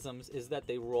mechanisms is that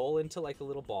they roll into like a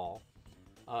little ball,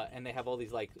 and they have all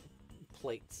these like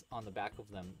plates on the back of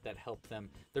them that help them.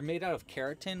 They're made out of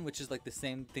keratin, which is like the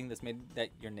same thing that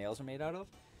your nails are made out of.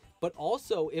 But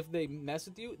also, if they mess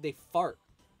with you, they fart.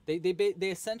 They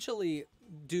essentially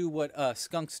do what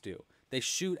skunks do. They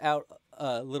shoot out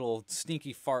a little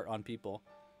sneaky fart on people,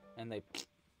 and they.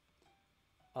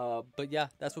 But yeah,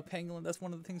 that's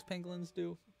one of the things pangolins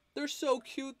do. They're so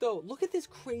cute though. Look at this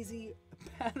crazy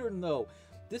pattern though.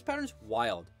 This pattern's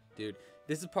wild, dude.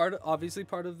 This is obviously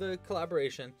part of the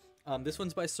collaboration. This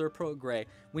one's by Sir Pro Gray.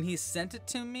 When he sent it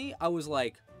to me, I was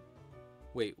like,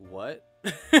 wait, what?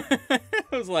 I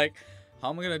was like, how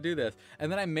am I gonna do this? And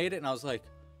then I made it and I was like,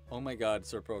 oh my god,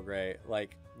 Sir Pro Gray,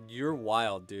 like, you're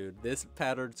wild, dude. This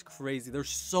pattern's crazy. There's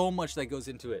so much that goes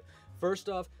into it. First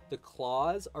off, the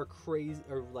claws are crazy,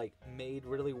 are like made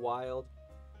really wild.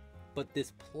 But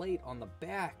this plate on the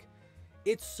back,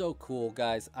 it's so cool,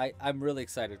 guys. I'm really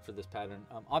excited for this pattern.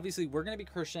 Obviously, we're gonna be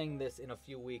crocheting this in a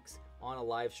few weeks on a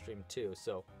live stream too,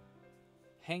 so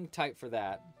hang tight for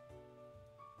that.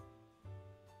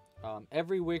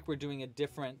 Every week we're doing a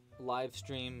different live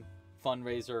stream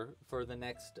fundraiser for the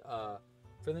next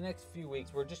few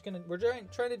weeks. We're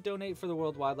trying to donate for the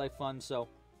World Wildlife Fund. So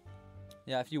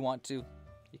yeah, if you want to,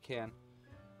 you can.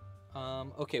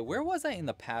 Okay, where was I in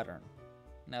the pattern?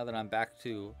 Now that I'm back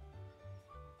to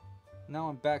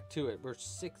it. We're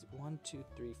 6, 1, 2,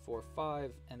 3, 4,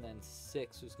 5, and then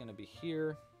 6 is gonna be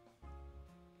here,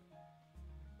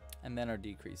 and then our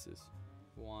decreases.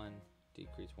 1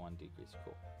 decrease, 1 decrease.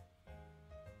 Cool.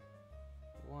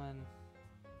 1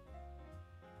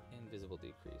 invisible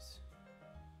decrease.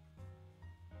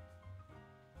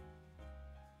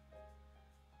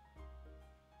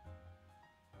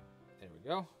 There we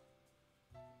go.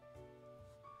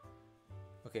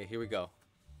 Okay, here we go.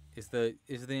 Is the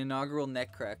inaugural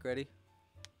neck crack ready?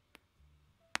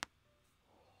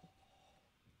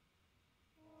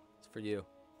 It's for you.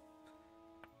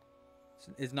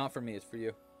 It's not for me, it's for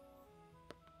you.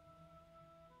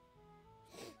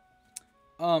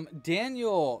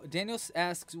 Daniel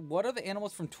asks, what are the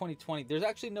animals from 2020? There's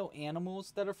actually no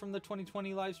animals that are from the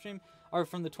 2020 live stream, or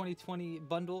from the 2020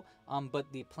 bundle,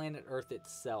 but the planet Earth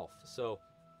itself. So,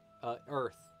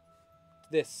 Earth.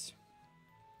 This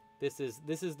is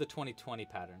the 2020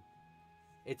 pattern.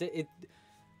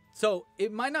 So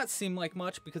it might not seem like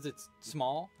much because it's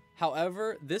small.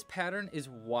 However, this pattern is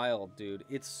wild, dude.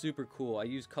 It's super cool. I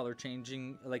use color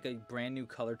changing, like a brand new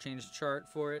color change chart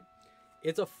for it.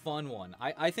 It's a fun one.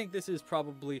 I think this is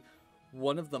probably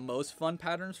one of the most fun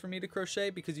patterns for me to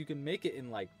crochet because you can make it in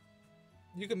like,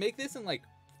 you can make this in like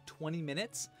 20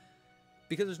 minutes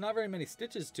because there's not very many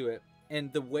stitches to it.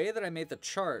 And the way that I made the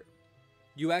chart,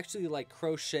 you actually like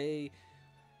crochet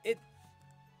it.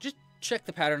 Just check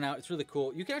the pattern out. It's really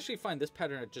cool. You can actually find this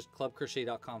pattern at just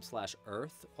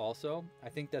clubcrochet.com/earth also. I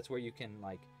think that's where you can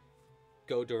like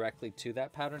go directly to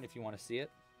that pattern if you want to see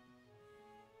it.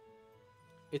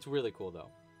 It's really cool though.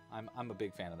 I'm a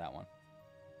big fan of that one.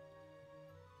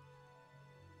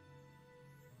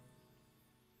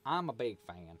 I'm a big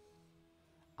fan.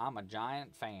 I'm a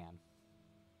giant fan.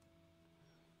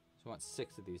 So I want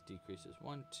 6 of these decreases.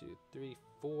 1, 2, 3,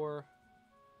 4.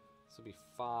 This will be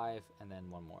 5, and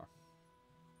then 1 more.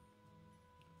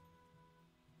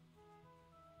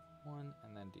 1,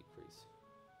 and then decrease.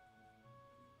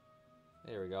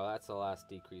 There we go. That's the last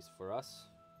decrease for us.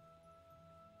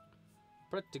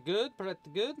 Pretty good, pretty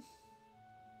good.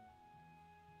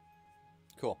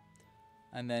 Cool.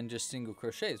 And then just single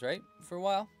crochets, right? For a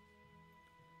while?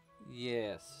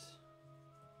 Yes.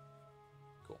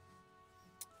 Cool.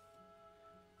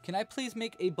 Can I please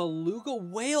make a beluga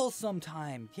whale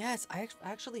sometime? Yes, I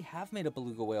actually have made a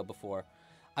beluga whale before.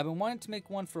 I've been wanting to make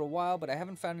one for a while, but I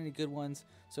haven't found any good ones.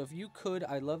 So if you could,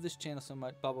 I love this channel so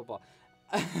much. Blah, blah, blah.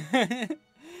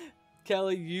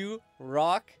 Kelly, you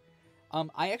rock.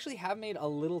 I actually have made a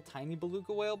little tiny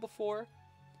beluga whale before.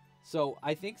 So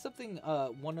I think something,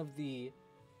 one of the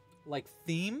like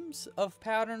themes of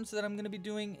patterns that I'm going to be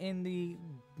doing in the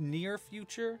near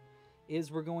future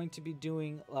is we're going to be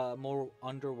doing more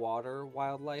underwater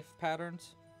wildlife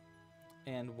patterns.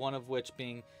 And one of which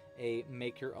being a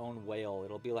make your own whale.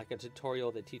 It'll be like a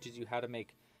tutorial that teaches you how to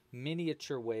make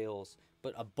miniature whales,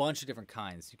 but a bunch of different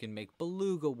kinds. You can make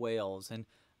beluga whales and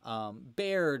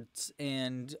bears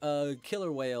and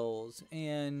killer whales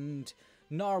and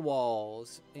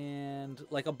narwhals and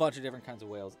like a bunch of different kinds of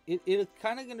whales. It's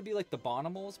kind of going to be like the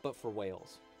bonimals, but for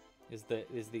whales is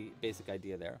the basic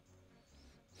idea there.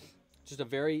 Just a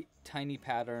very tiny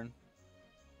pattern.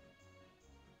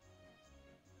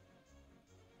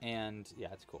 And yeah,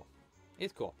 it's cool.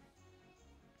 It's cool.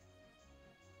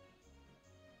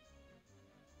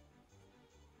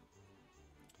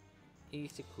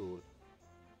 It's cool.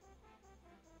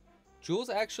 Jules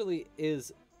actually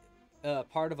is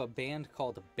part of a band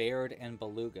called Baird and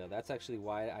Beluga. That's actually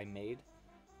why I made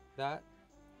that.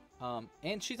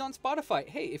 And she's on Spotify.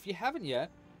 Hey, if you haven't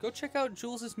yet, go check out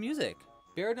Jules's music.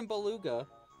 Baird and Beluga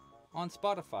on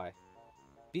Spotify.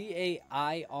 B-A-I-R-E-D,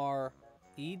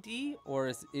 or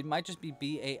it might just be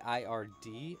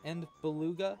B-A-I-R-D and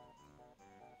Beluga.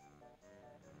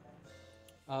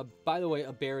 By the way,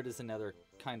 a Baird is another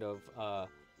kind of,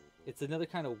 it's another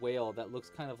kind of whale that looks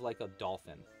kind of like a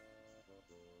dolphin.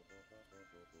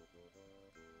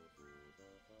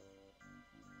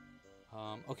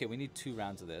 Okay, we need 2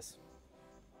 rounds of this.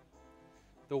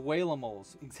 The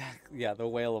whalemals, exactly. Yeah, the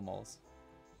whalemals.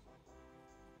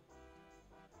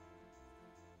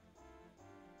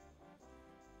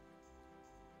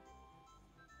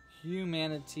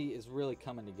 Humanity is really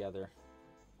coming together.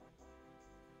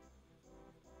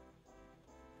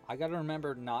 I gotta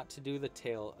remember not to do the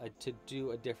tail, to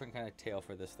do a different kind of tail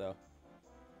for this though.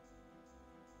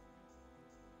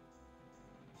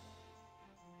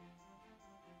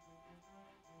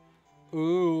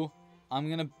 Ooh, I'm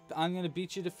gonna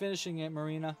beat you to finishing it,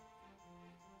 Marina.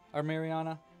 Or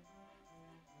Mariana.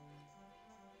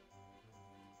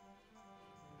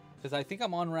 Because I think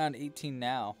I'm on round 18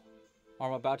 now. Or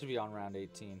I'm about to be on round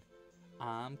 18.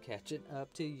 I'm catching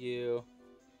up to you.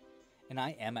 And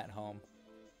I am at home.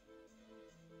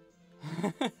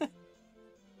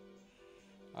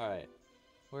 Alright.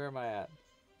 Where am I at?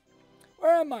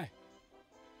 Where am I?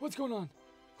 What's going on?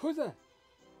 Who's that?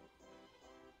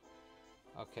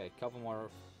 Okay, couple more.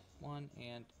 1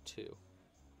 and 2.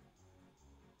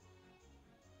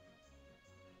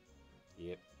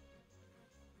 Yep.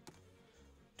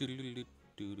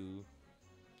 Doo-doo-doo-doo-doo.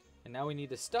 And now we need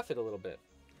to stuff it a little bit.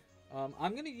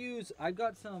 I'm gonna use, I've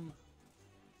got some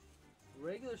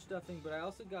regular stuffing, but I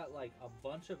also got like a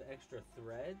bunch of extra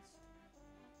threads.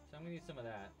 So I'm gonna use some of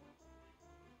that.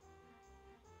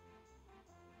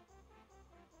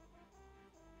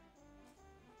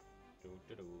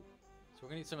 Doo-doo-doo. So we're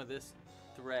gonna need some of this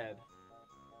thread.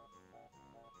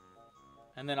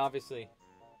 And then obviously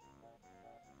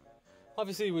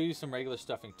we use some regular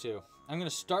stuffing too. I'm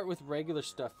gonna start with regular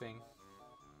stuffing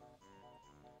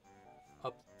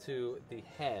up to the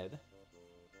head.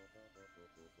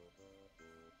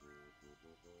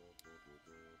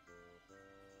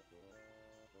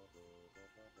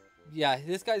 Yeah,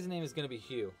 this guy's name is gonna be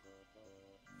Hugh.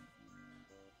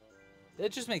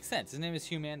 It just makes sense. His name is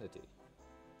Humanity.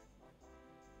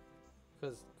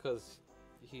 Cause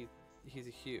he's a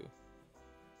Hugh.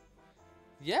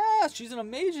 Yeah, she's an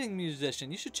amazing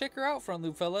musician. You should check her out, Front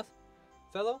Loop fellow.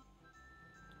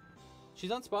 She's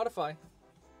on Spotify.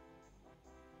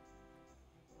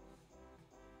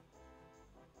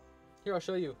 Here, I'll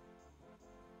show you.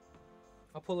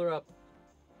 I'll pull her up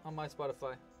on my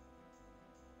Spotify.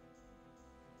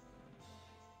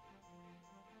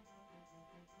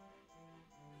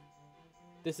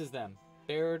 This is them,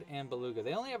 Baird and Beluga.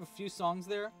 They only have a few songs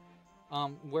there.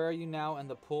 Where Are You Now and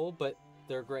The Pull, but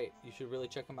they're great. You should really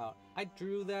check them out. I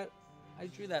drew that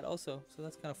also, so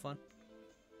that's kind of fun.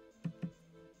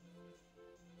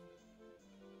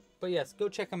 But yes, go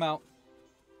check them out.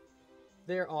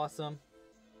 They're awesome.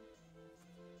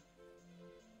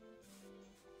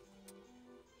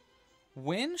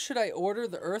 When should I order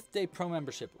the Earth Day Pro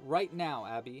membership? Right now,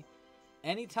 Abby.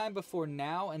 Anytime before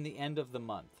now and the end of the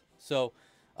month. So,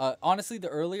 honestly, the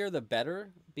earlier the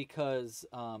better, because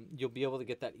you'll be able to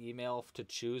get that email to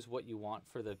choose what you want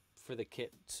for the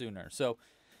kit sooner. So,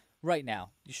 right now,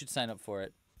 you should sign up for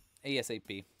it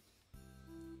ASAP.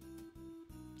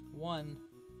 1,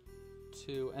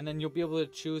 2, and then you'll be able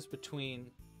to choose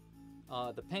between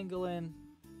the pangolin,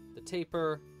 the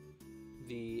tapir,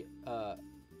 the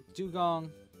dugong,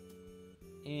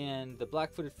 and the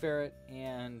black-footed ferret,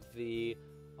 and the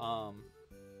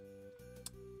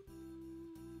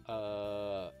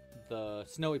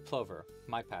snowy plover,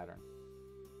 my pattern.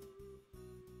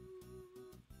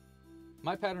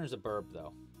 My pattern is a burb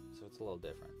though, so it's a little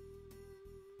different.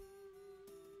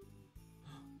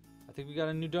 I think we got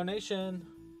a new donation.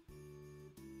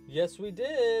 Yes, we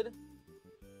did.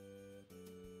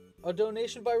 A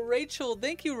donation by Rachel.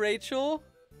 Thank you, Rachel.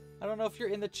 I don't know if you're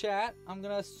in the chat. I'm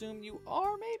gonna assume you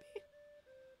are, maybe.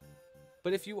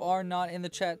 But if you are not in the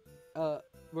chat,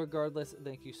 regardless,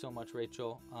 thank you so much,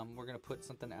 Rachel. We're gonna put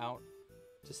something out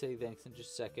to say thanks in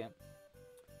just a second.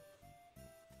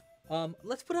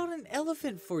 Let's put out an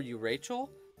elephant for you, Rachel.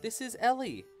 This is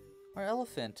Ellie, our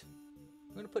elephant.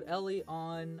 I'm gonna put Ellie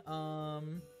on.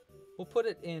 We'll put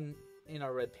it in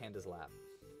our red panda's lap.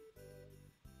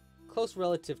 Close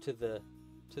relative to the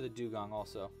dugong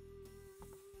also.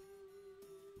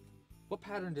 What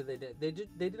pattern did they do? They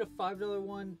did a $5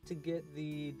 one to get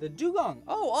the dugong.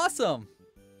 Oh, awesome!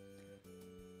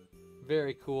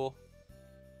 Very cool.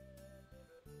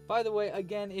 By the way,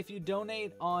 again, if you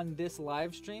donate on this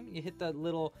live stream, you hit that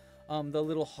little the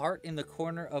little heart in the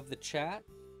corner of the chat,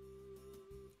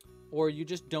 or you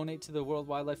just donate to the World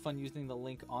Wildlife Fund using the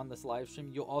link on this live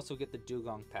stream, you'll also get the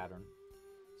dugong pattern.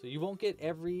 So you won't get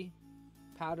every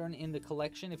pattern in the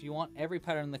collection. If you want every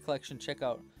pattern in the collection, check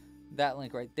out that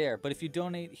link right there. But if you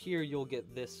donate here, you'll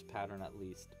get this pattern at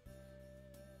least.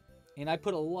 And I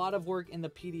put a lot of work in the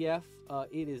PDF.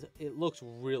 It looks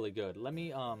really good. Let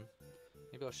me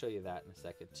maybe I'll show you that in a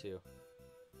second too,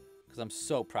 because I'm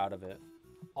so proud of it.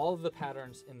 All of the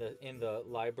patterns in the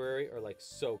library are like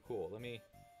so cool. Let me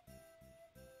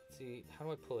see, how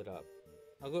do I pull it up?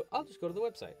 I'll just go to the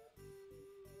website.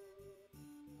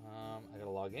 I gotta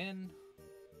log in.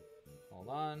 Hold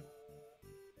on.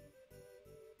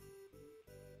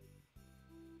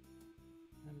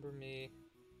 Remember me.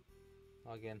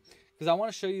 Log in. Because I want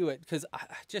to show you it, because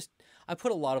I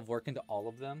put a lot of work into all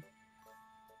of them.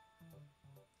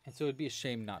 And so it'd be a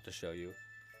shame not to show you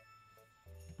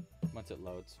once it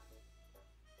loads.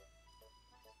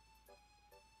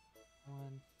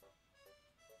 1,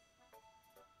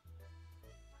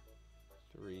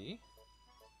 3,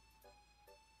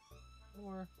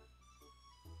 4.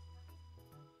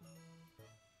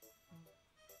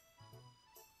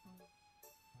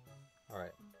 All right.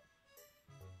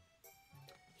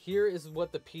 Here is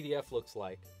what the PDF looks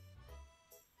like.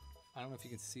 I don't know if you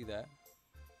can see that.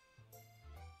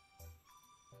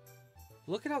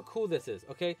 Look at how cool this is.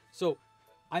 Okay, so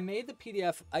I made the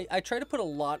PDF. I tried to put a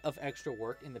lot of extra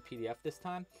work in the PDF this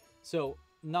time. So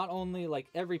not only like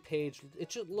every page, it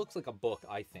just looks like a book,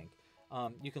 I think.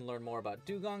 You can learn more about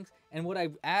dugongs. And what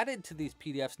I've added to these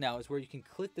PDFs now is where you can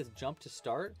click this jump to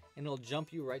start, and it'll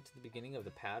jump you right to the beginning of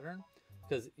the pattern.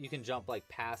 Because you can jump like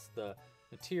past the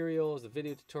materials, the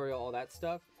video tutorial, all that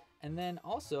stuff. And then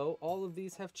also all of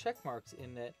these have check marks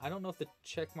in it. I don't know if the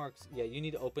check marks, yeah, you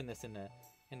need to open this in a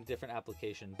different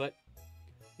application, but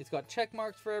it's got check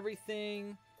marks for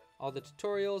everything, all the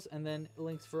tutorials, and then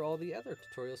links for all the other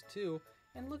tutorials too.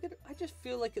 And look at it, I just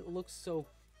feel like it looks so,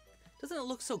 doesn't it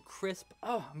look so crisp?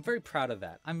 Oh, I'm very proud of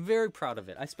that. I'm very proud of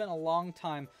it. I spent a long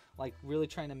time like really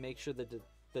trying to make sure that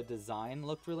the design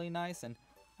looked really nice, and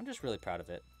I'm just really proud of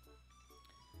it.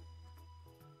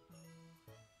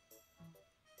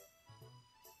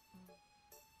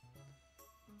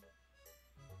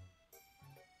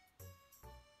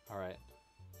 All right.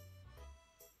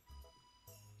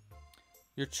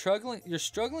 You're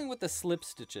struggling with the slip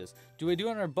stitches. Do I do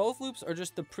it under both loops or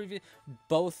just the previous?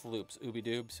 Both loops, Ooby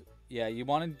Doobs. Yeah, you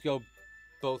want to go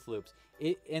both loops.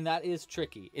 And that is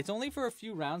tricky. It's only for a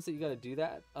few rounds that you got to do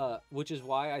that, which is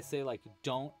why I say like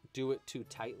don't do it too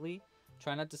tightly.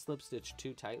 Try not to slip stitch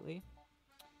too tightly.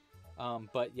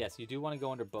 But yes, you do want to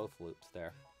go under both loops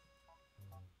there.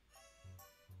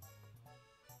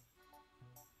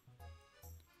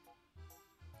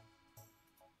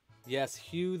 Yes,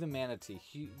 Hugh the Manatee.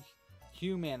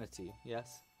 Hugh Manatee.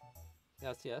 Yes.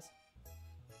 Yes, yes.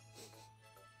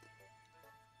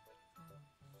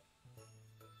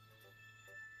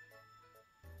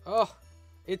 Oh,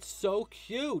 it's so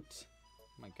cute.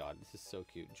 Oh my god, this is so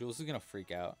cute. Jules is going to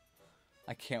freak out.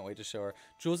 I can't wait to show her.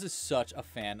 Jules is such a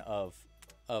fan of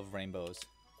rainbows.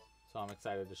 So I'm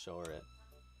excited to show her it.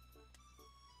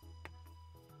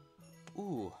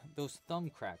 Ooh, those thumb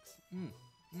cracks.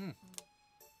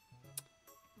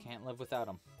 Can't live without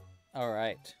them. All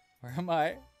right. Where am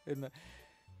I?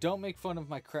 Don't make fun of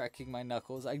my cracking my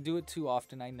knuckles. I do it too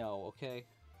often, I know, okay?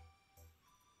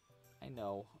 I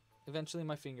know. Eventually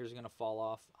my fingers are going to fall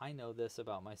off. I know this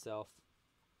about myself.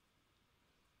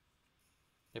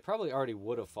 They probably already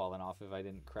would have fallen off if I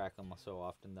didn't crack them so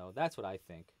often, though. That's what I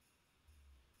think.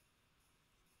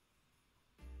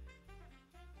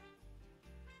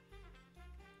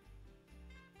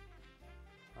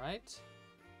 All right.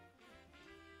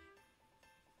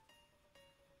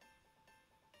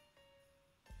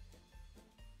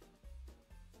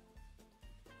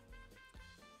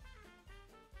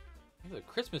 Look at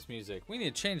Christmas music. We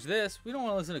need to change this. We don't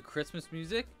want to listen to Christmas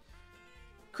music.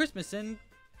 Christmas and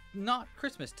not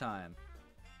Christmas time.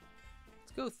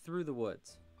 Let's go through the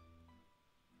woods.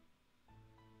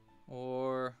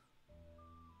 Or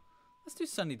let's do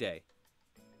sunny day.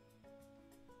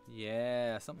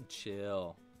 Yeah, something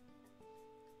chill.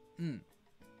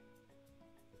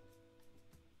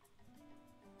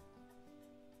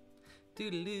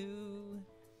 Doodaloo.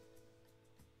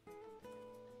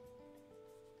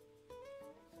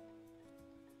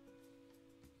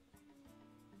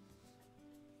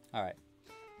 All right,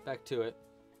 back to it.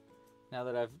 Now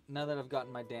that I've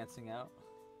gotten my dancing out.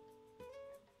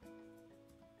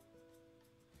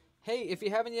 Hey, if you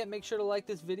haven't yet, make sure to like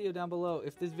this video down below.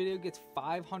 If this video gets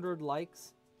 500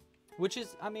 likes, which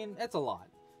is, I mean, that's a lot.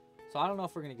 So I don't know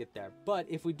if we're gonna get there, but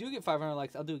if we do get 500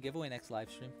 likes, I'll do a giveaway next live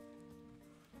stream.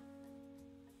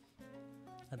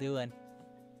 I'll do one.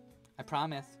 I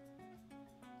promise.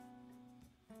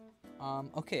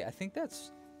 Okay, I think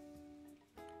that's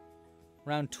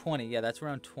round 20. Yeah, that's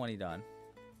round 20 done.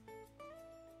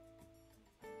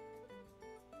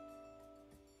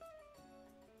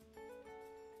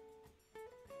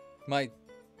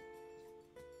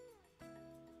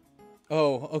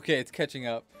 Oh, okay, it's catching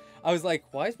up. I was like,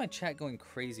 why is my chat going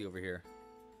crazy over here?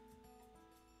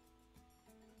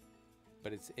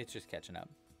 But it's just catching up.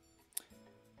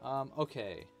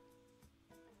 Okay.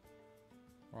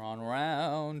 We're on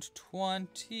round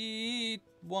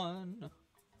 21.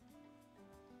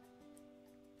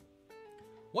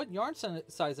 What yarn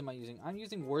size am I using? I'm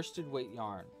using worsted weight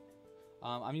yarn.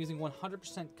 I'm using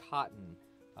 100% cotton.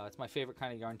 It's my favorite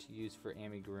kind of yarn to use for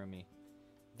amigurumi.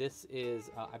 This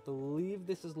is, I believe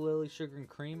this is Lily Sugar and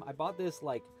Cream. I bought this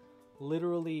like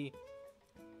literally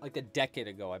like a decade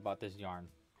ago. I bought this yarn.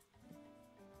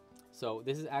 So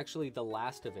this is actually the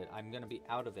last of it. I'm going to be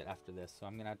out of it after this. So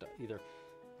I'm going to have to either,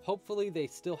 hopefully they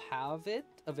still have it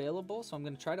available. So I'm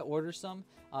going to try to order some.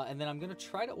 And then I'm going to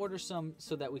try to order some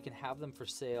so that we can have them for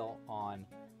sale on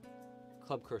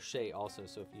Club Crochet also.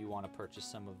 So if you want to purchase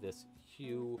some of this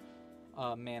Hue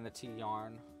Manatee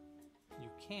yarn, you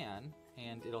can.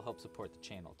 And it'll help support the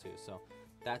channel too. So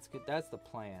that's good. That's the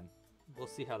plan. We'll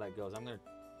see how that goes. I'm going to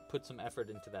put some effort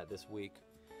into that this week.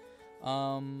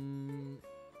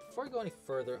 Before I go any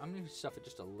further, I'm going to stuff it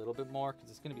just a little bit more because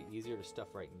it's going to be easier to stuff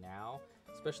right now,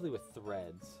 especially with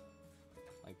threads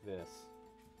like this.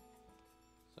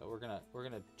 So we're gonna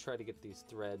try to get these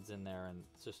threads in there and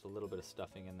just a little bit of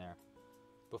stuffing in there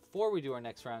before we do our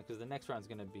next round, because the next round is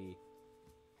going to be,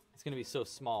 it's going to be so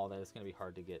small that it's going to be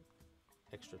hard to get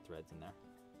extra threads in there.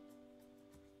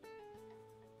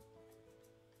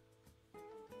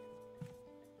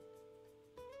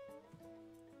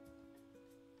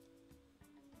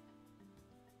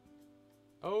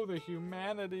 Oh, the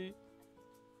humanity.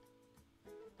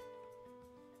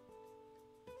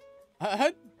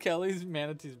 Kelly's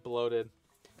manatee's bloated.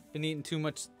 Been eating too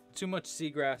much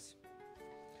seagrass.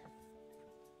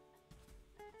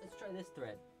 Let's try this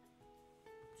thread.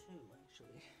 Two,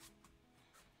 actually.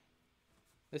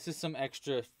 This is some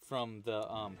extra from the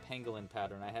pangolin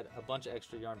pattern. I had a bunch of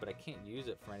extra yarn, but I can't use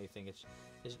it for anything. It's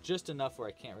just enough where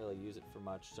I can't really use it for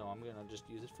much, so I'm gonna just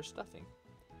use it for stuffing.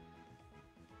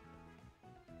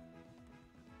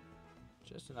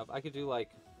 Just enough. I could do like,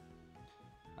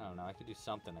 I don't know, I could do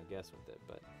something, I guess, with it,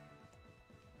 but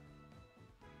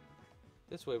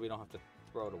this way we don't have to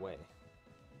throw it away.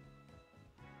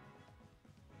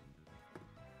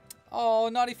 Oh,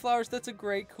 Naughty Flowers, that's a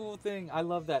great, cool thing. I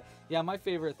love that. Yeah, my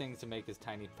favorite thing to make is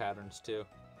tiny patterns, too.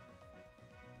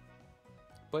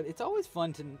 But it's always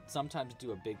fun to sometimes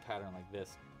do a big pattern like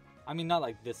this. I mean, not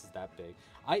like this is that big.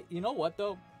 You know what,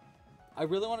 though? I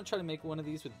really want to try to make one of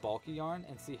these with bulky yarn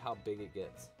and see how big it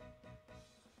gets.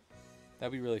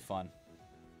 That'd be really fun.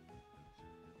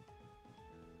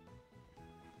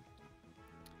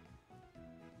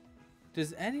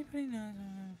 Does anybody know?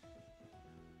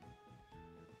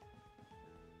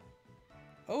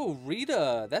 Oh,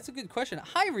 Rita. That's a good question.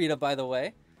 Hi, Rita, by the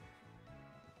way.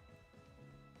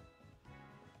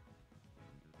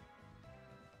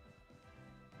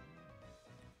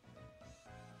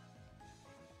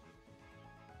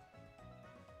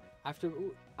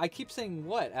 I keep saying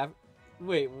what?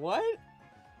 Wait, what?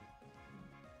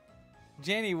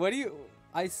 Janie, what do you...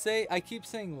 I keep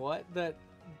saying what? That...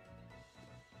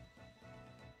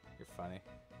 You're funny.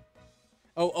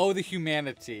 Oh, the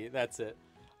humanity. That's it.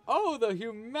 Oh, the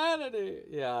humanity.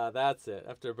 Yeah, that's it.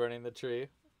 After burning the tree.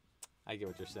 I get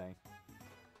what you're saying.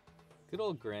 Good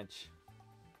old Grinch.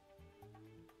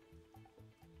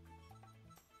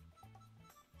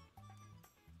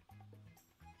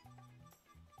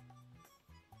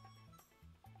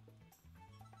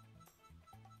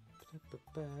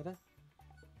 There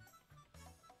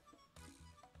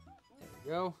we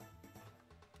go.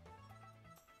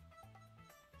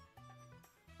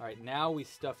 All right, now we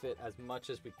stuff it as much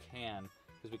as we can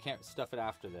because we can't stuff it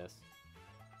after this.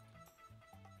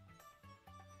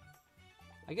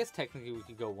 I guess technically we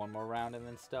could go one more round and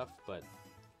then stuff, but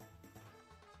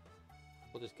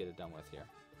we'll just get it done with here.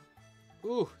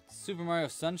 Ooh, Super Mario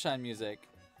Sunshine music.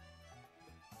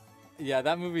 Yeah,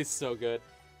 that movie's so good.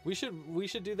 We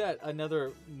should do that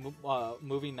another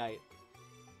movie night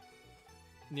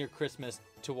near Christmas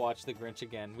to watch The Grinch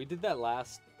again. We did that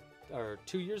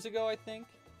 2 years ago, I think.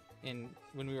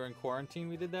 When we were in quarantine,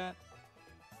 we did that.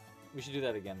 We should do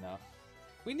that again, though.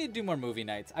 We need to do more movie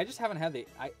nights. I just haven't had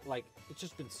it's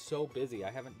just been so busy.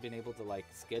 I haven't been able to, like,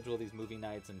 schedule these movie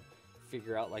nights and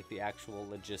figure out, like, the actual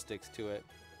logistics to it.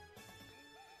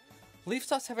 Leaf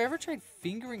Sauce, have I ever tried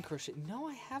fingering crochet? No,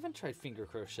 I haven't tried finger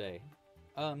crochet.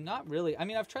 Not really. I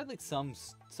mean, I've tried, like, some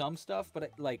stuff,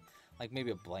 but, like maybe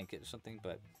a blanket or something,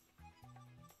 but,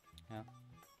 yeah.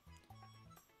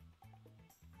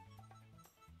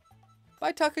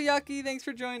 Bye, Takoyaki. Thanks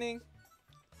for joining.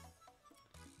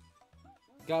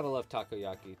 Gotta love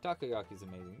takoyaki. Takoyaki's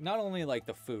amazing. Not only like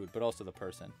the food, but also the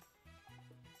person.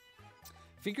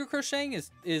 Finger crocheting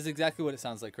is exactly what it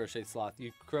sounds like, Crochet Sloth.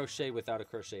 You crochet without a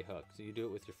crochet hook, so you do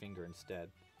it with your finger instead.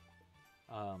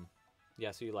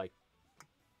 Yeah, so you like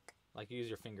use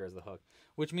your finger as the hook,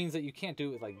 which means that you can't do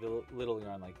it with like the little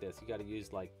yarn like this. You got to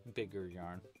use like bigger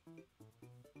yarn.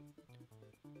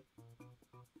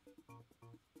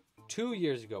 2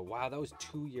 years ago. Wow, that was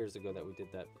 2 years ago that we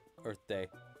did that Earth Day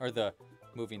or the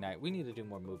movie night. We need to do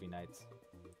more movie nights.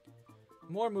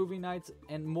 More movie nights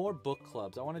and more book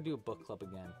clubs. I want to do a book club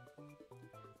again.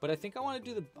 But I think I want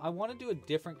to do a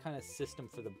different kind of system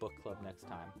for the book club next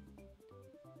time.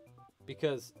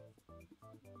 Because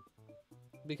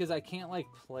I can't like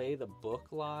play the book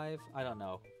live. I don't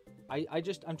know.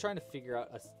 I'm trying to figure out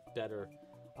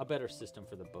a better system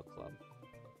for the book club.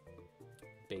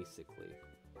 Basically.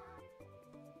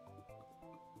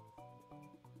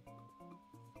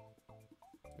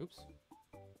 Oops.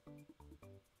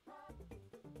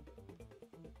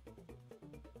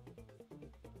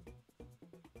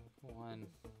 One,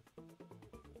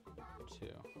 two.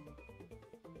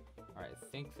 All right, I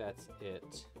think that's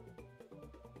it.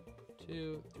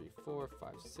 2, 3, 4,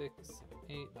 5, 6, 7,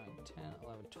 8, 9, 10,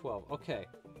 11, 12. Okay.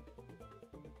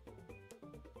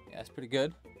 Yeah, that's pretty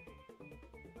good.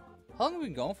 How long have we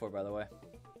been going for, by the way?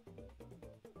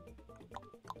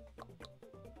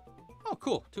 Oh,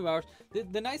 cool. 2 hours.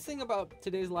 The nice thing about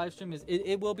today's live stream is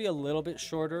it will be a little bit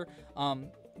shorter,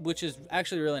 which is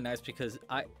actually really nice because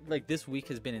this week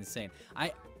has been insane.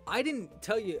 I didn't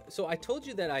tell you. So I told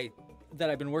you that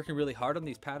I've been working really hard on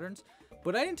these patterns,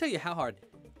 but I didn't tell you how hard.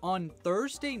 On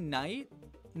Thursday night,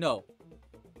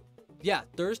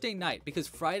 Thursday night, because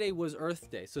Friday was Earth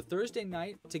Day. So Thursday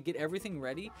night, to get everything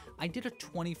ready, I did a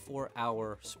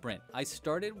 24-hour sprint. I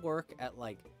started work at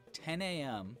like 10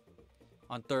 a.m.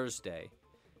 on Thursday,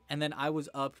 and then I was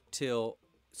up till,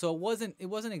 so it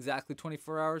wasn't exactly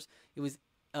 24 hours. It was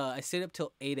I stayed up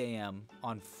till 8 a.m.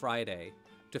 on Friday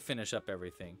to finish up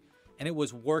everything, and it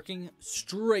was working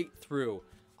straight through.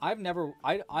 I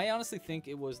honestly think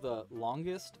it was the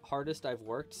hardest I've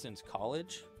worked since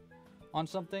college on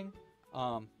something.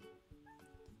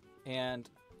 And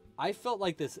I felt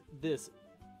like this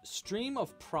stream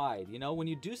of pride, you know, when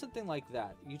you do something like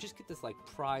that, you just get this like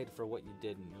pride for what you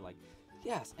did, and you're like,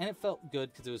 yes. And it felt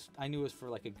good because I knew it was for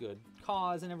like a good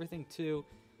cause and everything too.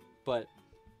 But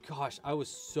gosh, I was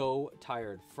so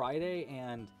tired. Friday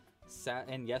and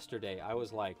yesterday, I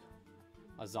was like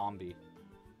a zombie.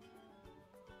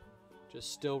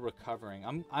 Just still recovering.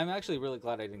 I'm actually really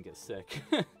glad I didn't get sick.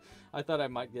 I thought I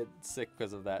might get sick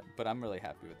because of that, but I'm really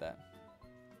happy with that.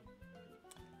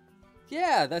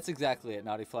 Yeah, that's exactly it,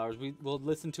 Naughty Flowers. We'll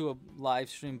listen to a live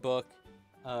stream book.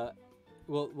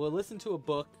 We'll listen to a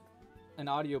book, an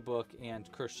audio book,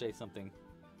 and crochet something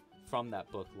from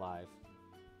that book live.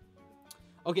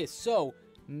 Okay, so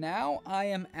now I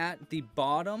am at the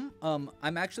bottom.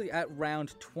 I'm actually at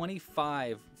round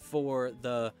 25 for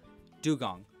the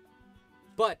Dugong.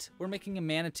 But we're making a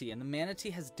Manatee, and the Manatee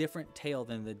has different tail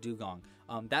than the Dugong.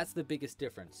 That's the biggest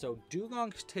difference. So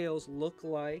Dugong's tails look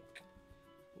like...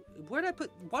 Why do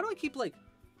I keep, like,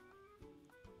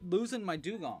 losing my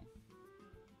Dugong?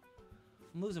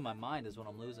 I'm losing my mind is what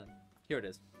I'm losing. Here it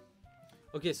is.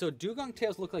 Okay, so Dugong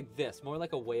tails look like this, more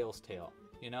like a whale's tail,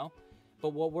 you know?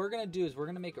 But what we're going to do is we're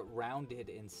going to make it rounded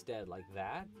instead, like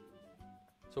that.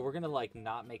 So we're going to like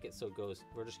not make it so it goes,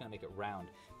 we're just going to make it round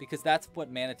because that's what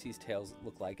Manatee's tails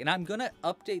look like. And I'm going to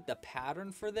update the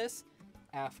pattern for this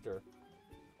after.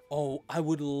 Oh, I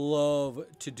would love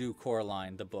to do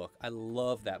Coraline, the book. I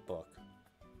love that book.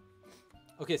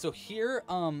 Okay, so here,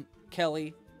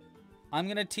 Kelly, I'm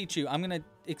going to teach you. I'm going to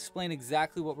explain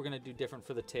exactly what we're going to do different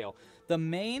for the tail. The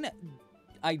main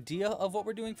idea of what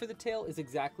we're doing for the tail is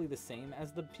exactly the same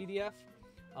as the PDF.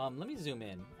 Let me zoom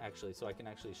in, actually, so I can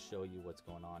actually show you what's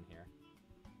going on here.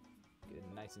 Get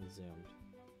it nice and zoomed.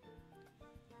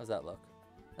 How's that look?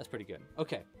 That's pretty good.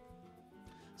 Okay.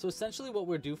 So essentially what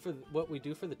we do for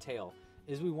the tail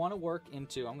is we want to work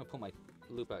into, I'm going to pull my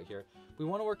loop out here. We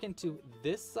want to work into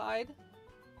this side,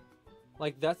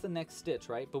 like that's the next stitch,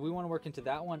 right? But we want to work into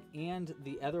that one and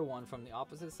the other one from the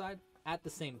opposite side at the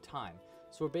same time.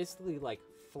 So we're basically like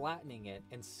flattening it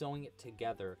and sewing it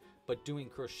together, but doing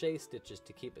crochet stitches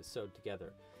to keep it sewed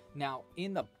together. Now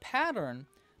in the pattern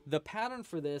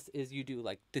for this is you do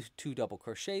like the 2 double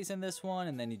crochets in this one,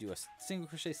 and then you do a single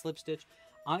crochet slip stitch.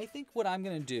 I think what I'm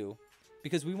going to do,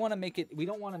 because we want to make it, we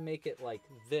don't want to make it like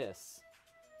this,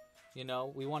 you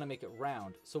know, we want to make it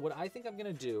round. So what I think I'm going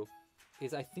to do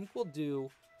is I think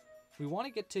we want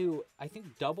to get to, I think,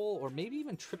 double or maybe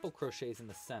even triple crochets in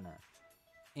the center.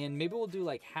 And maybe we'll do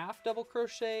like half double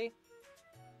crochet.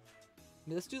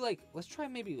 Let's try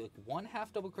maybe like 1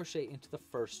 half double crochet into the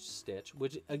first stitch,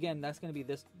 which again, that's going to be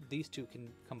these two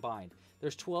combined.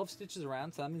 There's 12 stitches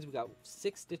around, so that means we got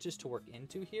 6 stitches to work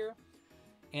into here.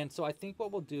 And so I think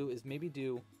what we'll do is maybe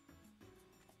do,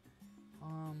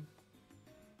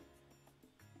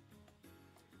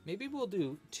 maybe we'll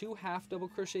do 2 half double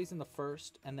crochets in the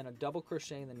first, and then a double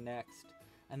crochet in the next,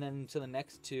 and then to the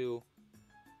next 2,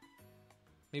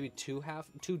 maybe 2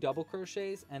 double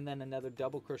crochets, and then another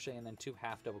double crochet, and then 2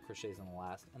 half double crochets in the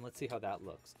last. And let's see how that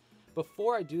looks.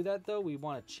 Before I do that though, we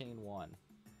want to chain 1.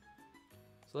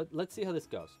 So let's see how this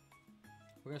goes.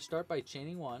 We're going to start by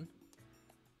chaining 1.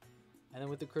 And then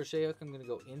with the crochet hook, I'm going to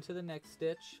go into the next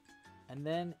stitch and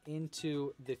then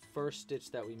into the first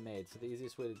stitch that we made. So the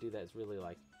easiest way to do that is really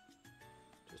like,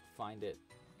 just find it,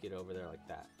 get over there like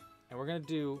that. And we're going to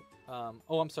do,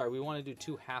 oh, I'm sorry, we want to do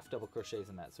 2 half double crochets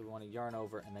in that. So we want to yarn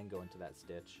over and then go into that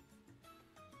stitch.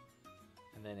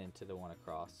 And then into the one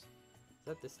across. Is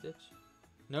that this stitch?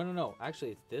 No.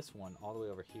 Actually, it's this one all the way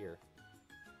over here.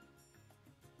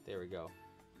 There we go.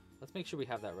 Let's make sure we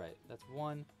have that right. That's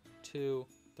 1, 2,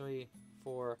 3,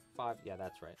 4, 5. Yeah,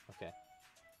 that's right. Okay.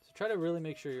 So try to really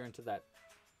make sure you're into that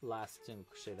last single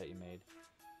crochet that you made.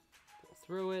 Pull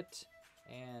through it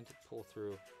and pull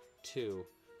through 2.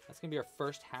 That's going to be our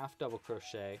first half double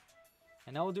crochet.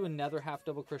 And now we'll do another half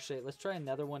double crochet. Let's try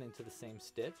another one into the same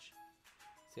stitch.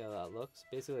 See how that looks?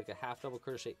 Basically like a half double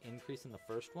crochet increase in the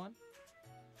first one.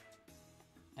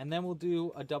 And then we'll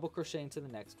do a double crochet into the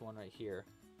next one right here.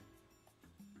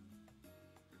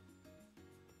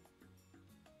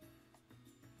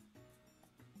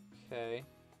 Okay.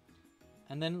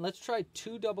 And then let's try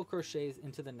 2 double crochets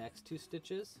into the next 2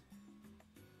 stitches.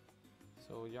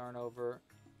 So we'll yarn over.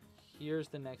 Here's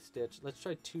the next stitch. Let's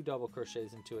try 2 double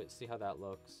crochets into it, see how that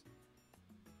looks.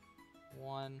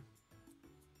 1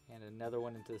 and another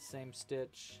one into the same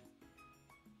stitch.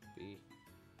 Be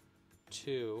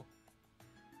 2.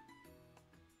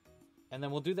 And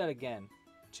then we'll do that again.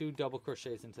 2 double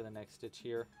crochets into the next stitch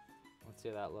here. Let's see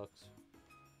how that looks.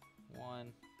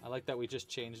 1. I like that we just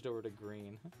changed over to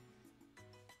green.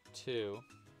 2.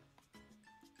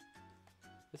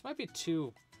 This might be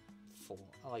too full,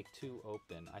 like too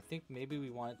open. I think maybe we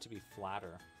want it to be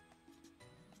flatter.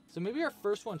 So maybe our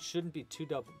first one shouldn't be 2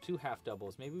 half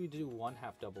doubles. Maybe we do 1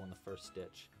 half double in the first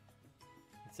stitch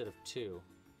instead of 2.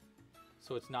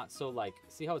 So it's not so like,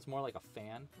 see how it's more like a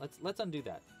fan? Let's undo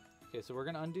that. Okay, so we're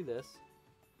gonna undo this.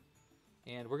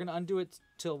 And we're gonna undo it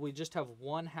till we just have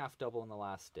 1 half double in the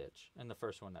last stitch, in the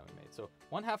first one that we made. So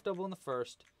 1 half double in the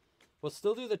first. We'll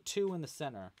still do the 2 in the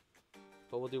center,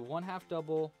 but we'll do 1 half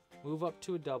double, move up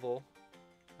to a double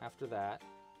after that.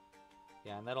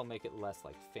 Yeah, and that'll make it less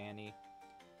like fanny.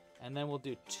 And then we'll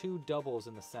do 2 doubles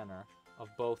in the center of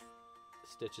both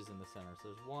stitches in the center. So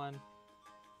there's 1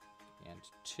 and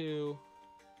 2.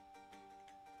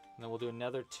 And then we'll do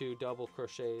another 2 double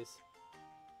crochets.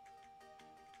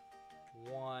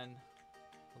 1.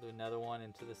 We'll do another one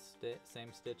into the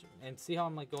same stitch. And see how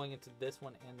I'm like going into this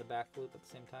one and the back loop at the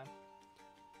same time?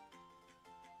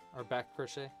 Or back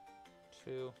crochet.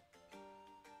 2.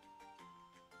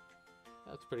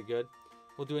 That looks pretty good.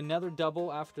 We'll do another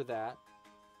double after that.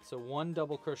 So 1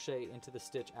 double crochet into the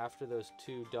stitch after those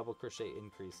 2 double crochet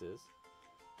increases.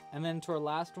 And then to our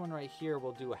last one right here,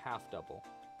 we'll do a half double.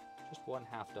 Just 1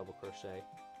 half double crochet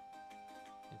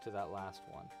into that last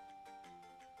one.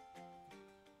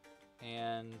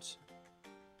 And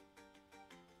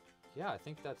yeah, I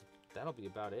think that'll be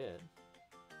about it.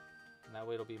 And that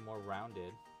way it'll be more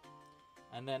rounded.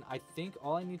 And then I think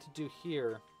all I need to do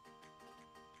here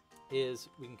is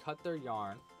we can cut their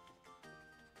yarn.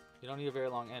 You don't need a very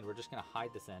long end. We're just going to hide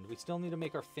this end. We still need to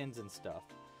make our fins and stuff.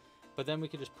 But then we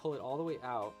could just pull it all the way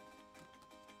out.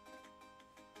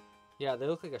 Yeah, they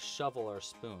look like a shovel or a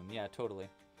spoon. Yeah, totally.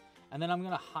 And then I'm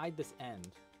going to hide this end.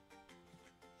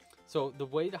 So the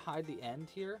way to hide the end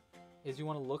here is you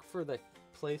want to look for the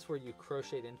place where you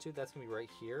crocheted into. That's going to be right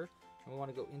here. And we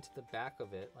want to go into the back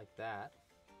of it like that.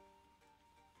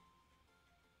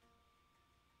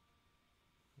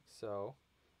 Like so.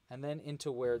 And then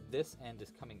into where this end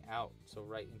is coming out. So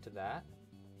right into that.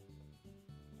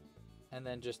 And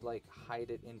then just like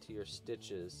hide it into your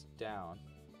stitches down.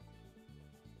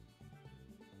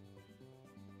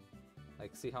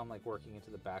 Like, see how I'm like working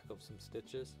into the back of some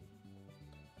stitches?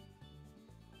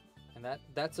 And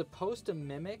that's supposed to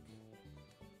mimic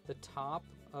the top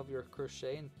of your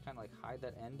crochet and kind of like hide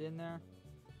that end in there.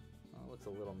 Well, it looks a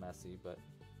little messy, but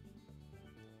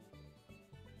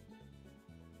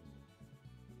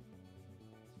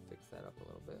fix that up a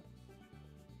little bit.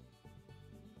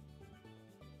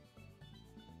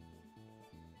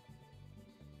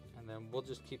 And then we'll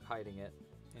just keep hiding it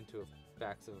into the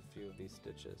backs of a few of these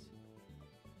stitches.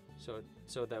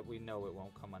 So that we know it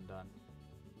won't come undone.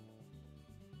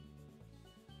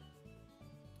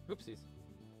 Oopsies.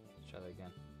 Let's try that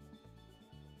again.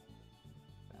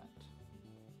 That.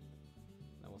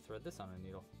 Then we'll thread this on a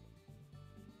needle.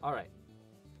 Alright.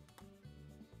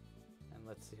 And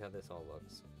let's see how this all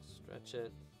looks. Stretch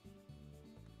it.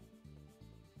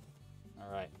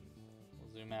 Alright.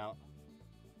 We'll zoom out.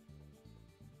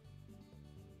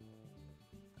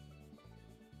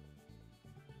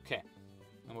 Okay.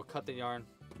 And we'll cut the yarn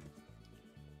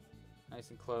nice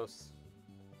and close.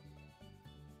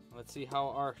 Let's see how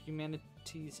our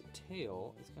humanity's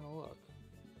tail is going to look.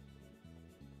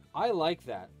 I like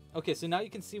that. Okay, so now you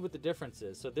can see what the difference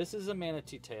is. So this is a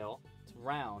manatee tail. It's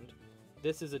round.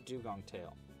 This is a dugong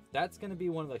tail. That's going to be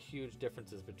one of the huge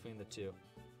differences between the two.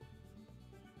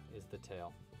 Is the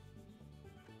tail.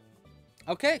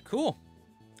 Okay, cool.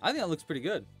 I think that looks pretty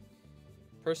good.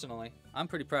 Personally, I'm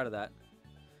pretty proud of that.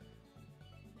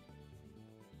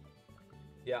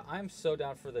 Yeah, I'm so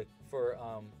down for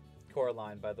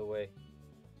Coraline, by the way,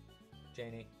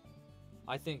 Janie.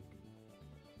 I think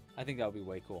that would be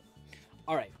way cool.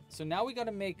 All right, so now we got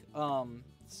to make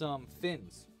some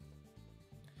fins.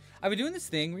 I've been doing this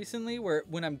thing recently where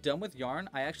when I'm done with yarn,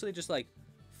 I actually just like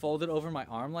fold it over my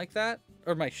arm like that,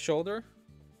 or my shoulder.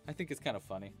 I think it's kind of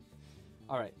funny.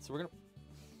 All right, so we're gonna,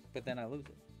 but then I lose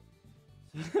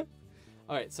it.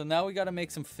 All right, so now we got to make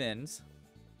some fins.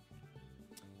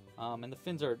 And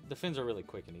the fins are really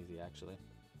quick and easy, actually.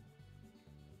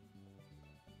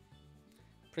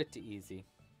 Pretty easy.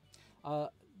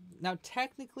 Now,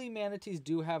 technically, manatees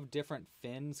do have different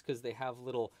fins because they have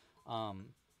little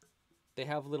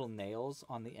nails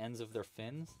on the ends of their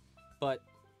fins. But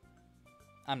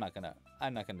I'm not gonna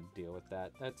deal with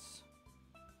that. That's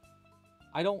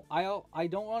I don't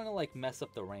want to like mess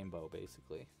up the rainbow,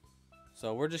 basically.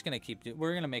 So we're just gonna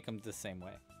we're gonna make them the same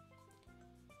way.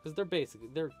 Because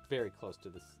they're very close to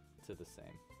the same.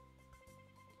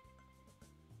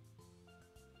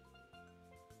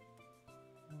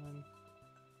 One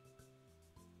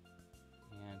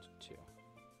and two.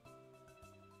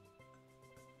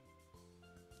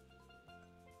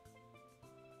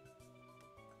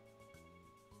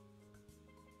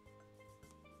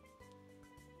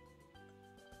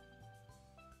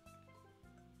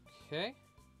 Okay.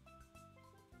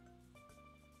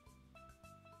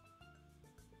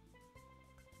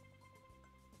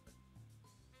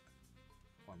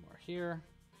 One more here.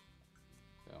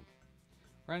 So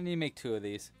we're gonna need to make 2 of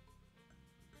these,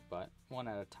 but one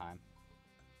at a time.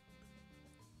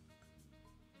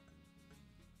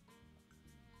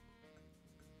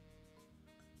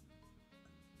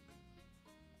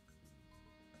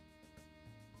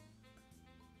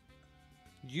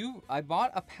 I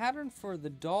bought a pattern for the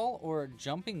doll or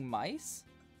jumping mice?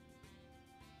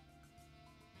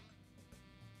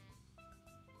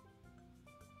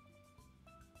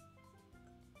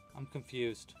 I'm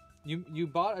confused. You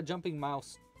bought a jumping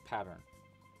mouse pattern.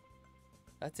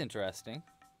 That's interesting.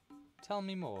 Tell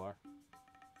me more.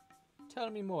 Tell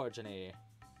me more, Jenny.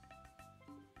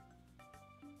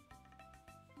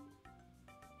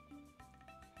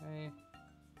 Okay.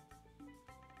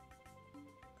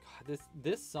 God,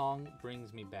 this song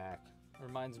brings me back.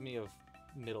 Reminds me of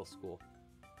middle school.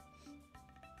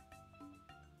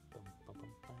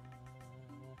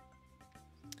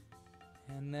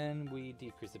 And then we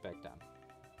decrease it back down.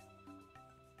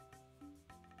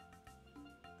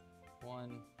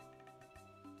 1,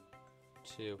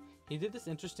 2. He did this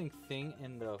interesting thing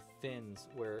in the fins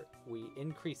where we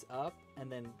increase up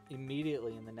and then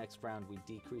immediately in the next round we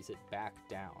decrease it back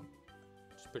down.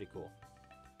 Which is pretty cool.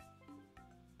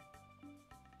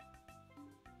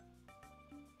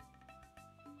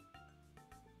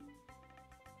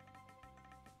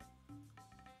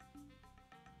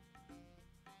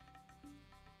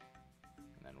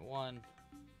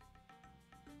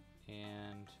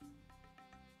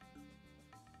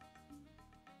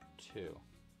 2.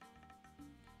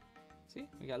 See,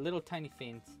 we got little tiny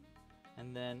fins,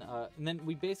 and then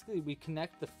we basically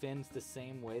connect the fins the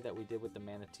same way that we did with the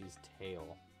manatee's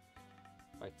tail,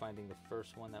 by finding the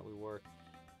first one that we work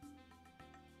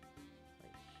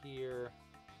right here,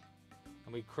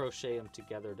 and we crochet them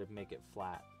together to make it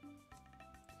flat.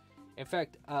 In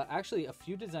fact, actually, a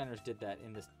few designers did that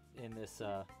in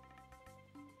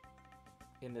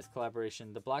this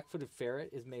collaboration. The black-footed ferret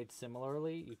is made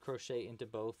similarly. You crochet into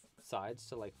both sides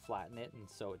to like flatten it and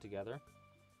sew it together.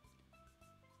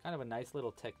 Kind of a nice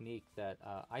little technique that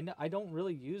I don't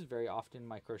really use very often in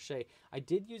my crochet. I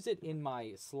did use it in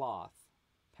my sloth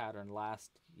pattern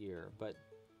last year, but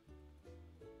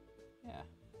yeah,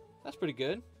 that's pretty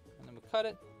good. And then we cut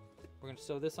it. We're going to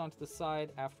sew this onto the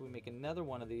side after we make another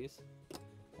one of these.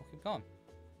 We'll keep going.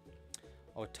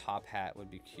 Oh, a top hat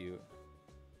would be cute.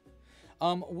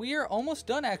 We're almost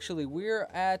done, actually. We're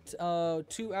at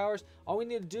 2 hours. All we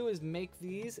need to do is make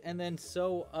these and then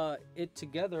sew it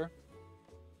together.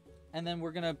 And then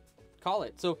we're going to call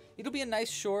it. So it'll be a nice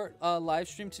short live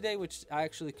stream today, which I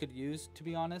actually could use, to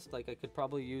be honest. Like, I could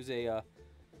probably use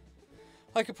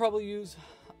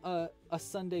a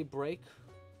Sunday break.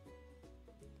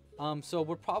 So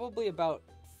we're probably about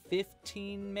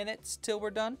 15 minutes till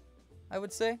we're done, I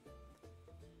would say.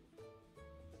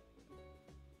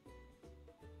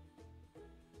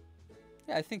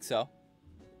 Yeah, I think so.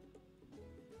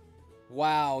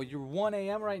 Wow, you're 1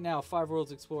 a.m. right now, 5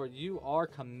 Worlds Explored. You are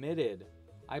committed.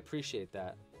 I appreciate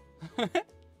that.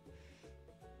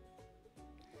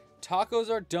 Tacos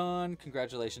are done.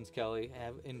 Congratulations, Kelly.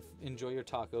 Enjoy your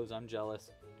tacos. I'm jealous.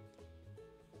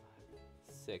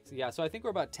 6. Yeah, so I think we're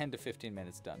about 10 to 15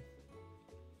 minutes done.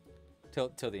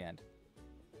 Till the end.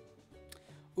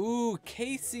 Ooh,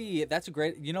 Casey. That's a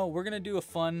great... You know, we're going to do a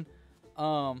fun...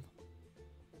 we're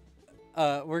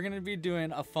going to be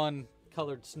doing a fun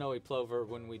colored snowy plover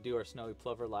when we do our snowy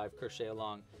plover live crochet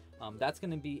along. That's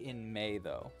going to be in May,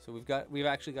 though. So we've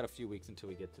actually got a few weeks until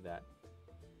we get to that.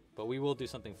 But we will do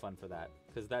something fun for that,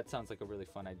 because that sounds like a really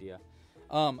fun idea.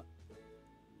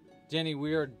 Jenny,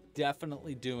 we are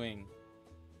definitely doing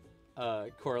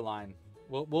Coraline.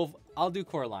 I'll do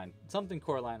Coraline, something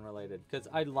Coraline related, because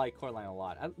I like Coraline a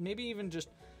lot. Maybe even just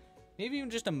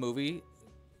a movie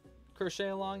crochet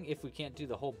along if we can't do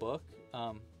the whole book.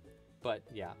 But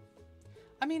yeah,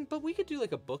 I mean, but we could do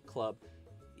like a book club.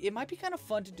 It might be kind of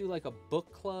fun to do like a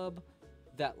book club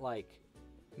that like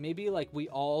maybe like we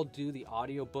all do the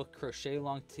audiobook crochet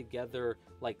along together,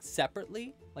 like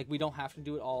separately. Like we don't have to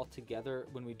do it all together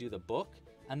when we do the book,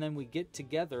 and then we get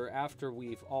together after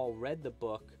we've all read the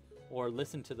book or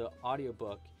listened to the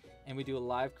audiobook, and we do a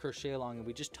live crochet along and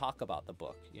we just talk about the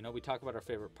book. You know, we talk about our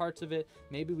favorite parts of it.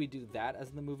 Maybe we do that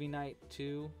as the movie night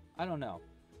too. I don't know.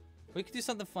 We could do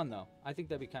something fun though. I think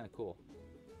that'd be kind of cool.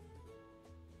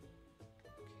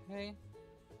 Okay.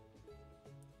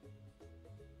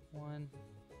 1,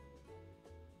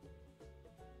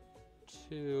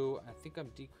 2. I think I'm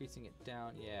decreasing it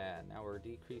down. Yeah, now we're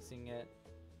decreasing it.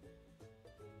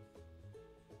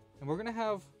 And we're gonna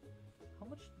have, how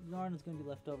much yarn is gonna be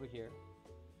left over here?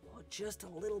 Oh, just a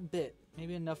little bit.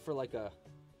 Maybe enough for like an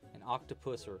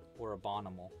octopus or a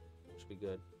bonimal, which would be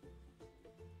good.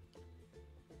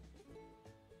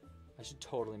 I should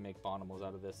totally make bonimals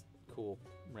out of this cool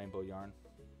rainbow yarn.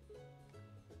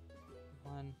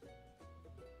 1,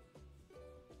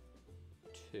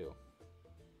 2.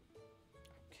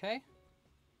 Okay.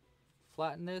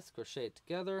 Flatten this, crochet it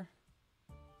together.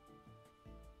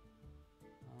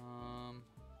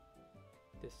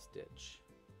 This stitch.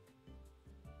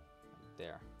 Right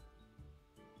there.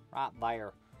 Right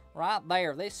there. Right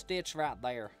there. This stitch right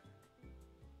there.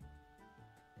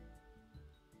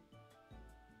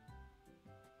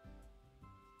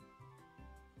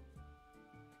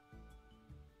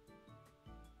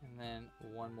 And then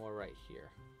one more right here.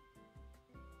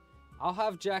 I'll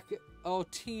have Jack... Oh,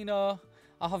 Tina.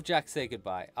 I'll have Jack say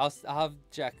goodbye. I'll have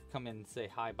Jack come in and say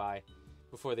hi-bye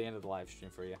before the end of the live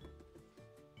stream for you.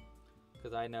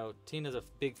 Because I know Tina's a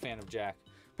big fan of Jack.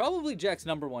 Probably Jack's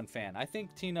 #1 fan. I think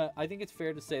it's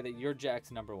fair to say that you're Jack's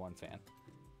 #1 fan.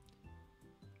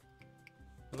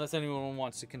 Unless anyone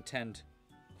wants to contend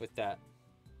with that.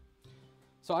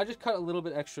 So I just cut a little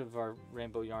bit extra of our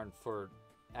rainbow yarn for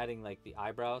adding like the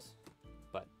eyebrows.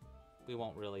 But we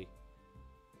won't really...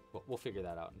 We'll figure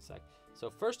that out in a sec. So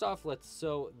first off, let's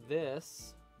sew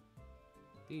these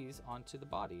onto the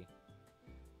body.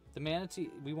 The manatee,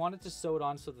 we wanted to sew it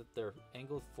on so that they're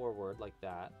angled forward like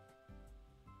that.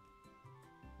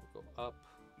 We'll go up.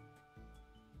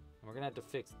 And we're going to have to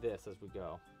fix this as we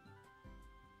go.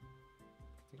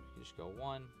 I think we just go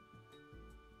 1.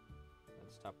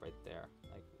 stop right there.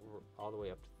 Like all the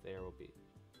way up to there will be.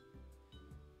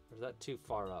 Or is that too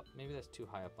far up? Maybe that's too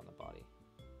high up on the body.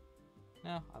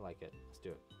 No, I like it. Let's do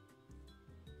it.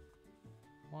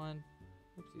 1.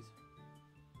 Oopsies.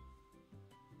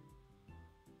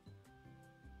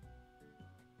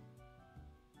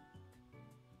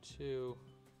 2.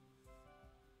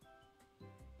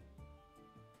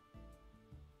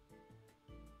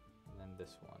 And then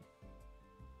this one.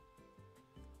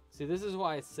 See, this is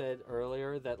why I said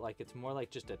earlier that like it's more like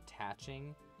just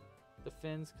attaching the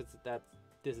fins, because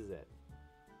this is it.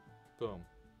 Boom.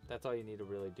 That's all you need to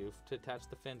really do to attach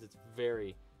the fins. It's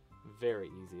very,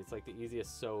 very easy. It's like the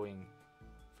easiest sewing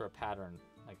for a pattern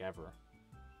like ever.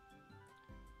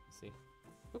 See?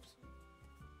 Oops.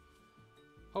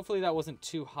 Hopefully that wasn't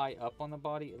too high up on the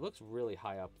body. It looks really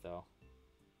high up though.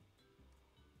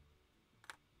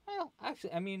 Well,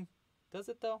 actually, I mean, does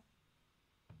it though?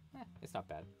 It's not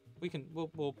bad. We're gonna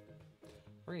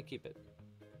keep it.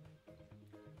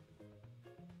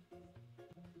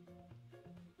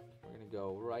 We're gonna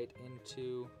go right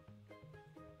into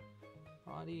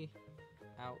body,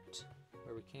 out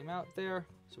where we came out there,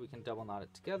 so we can double knot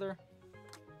it together.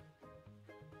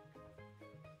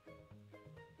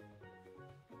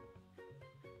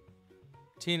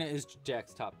 Tina is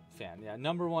Jack's top fan. Yeah,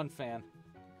 #1 fan.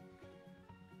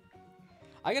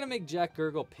 I gotta make Jack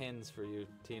Gurgle pins for you,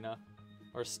 Tina.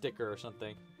 Or a sticker or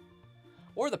something.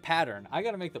 Or the pattern. I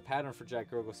gotta make the pattern for Jack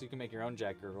Gurgle so you can make your own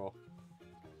Jack Gurgle.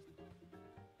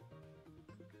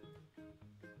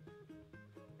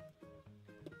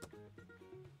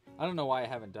 I don't know why I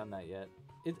haven't done that yet.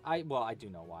 Well, I do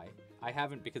know why. I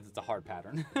haven't because it's a hard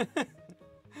pattern.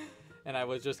 And I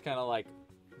was just kind of like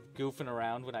goofing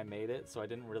around when I made it, so I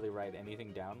didn't really write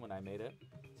anything down when I made it.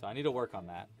 So I need to work on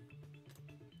that.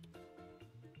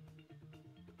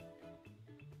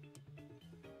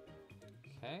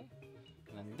 Okay,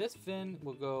 and then this fin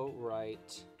will go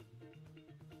right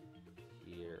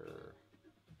here.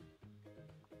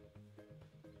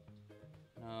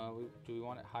 Do we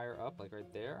want it higher up, like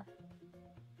right there?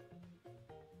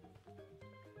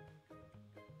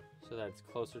 So that it's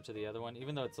closer to the other one,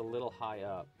 even though it's a little high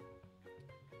up.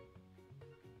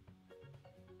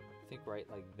 I think right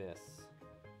like this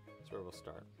is where we'll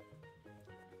start.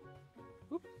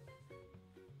 Whoop.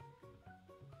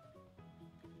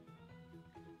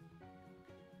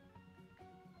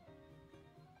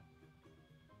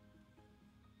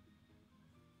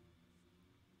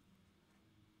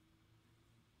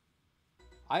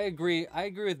 I agree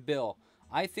with Bill.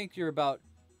 I think you're about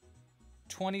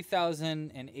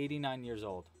 20,089 years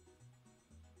old.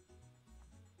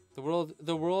 The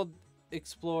world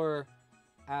explorer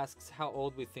asks how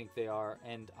old we think they are,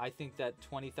 and I think that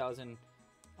 20,000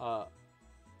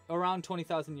 around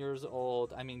 20,000 years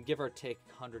old, I mean, give or take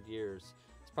 100 years.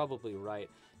 It's probably right.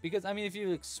 Because I mean, if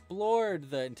you explored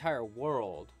the entire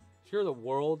world, if you're the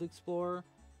world explorer,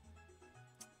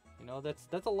 you know, that's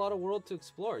a lot of world to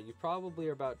explore. You probably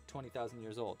are about 20,000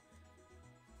 years old.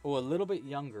 Oh, a little bit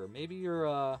younger. Maybe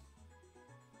you're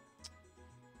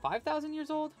 5,000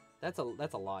 years old? That's a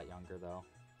lot younger though.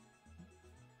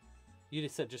 You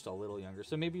just said just a little younger.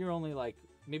 So maybe you're only like,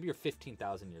 maybe you're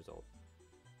 15,000 years old.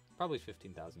 Probably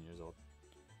 15,000 years old.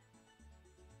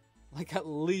 Like at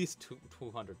least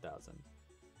 200,000.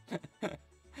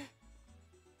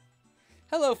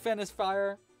 Hello, Fennis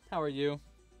Fire. How are you?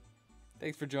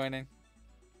 Thanks for joining.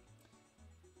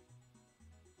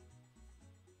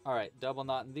 All right, double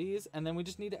knotting these, and then we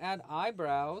just need to add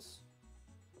eyebrows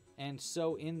and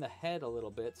sew in the head a little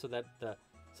bit so that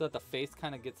the face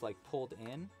kind of gets like pulled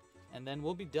in, and then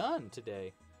we'll be done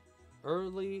today.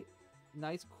 Early,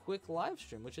 nice, quick live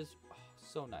stream, which is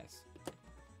so nice.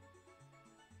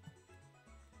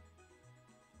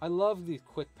 I love these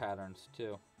quick patterns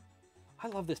too. I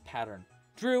love this pattern.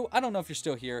 Drew, I don't know if you're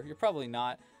still here. You're probably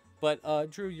not. But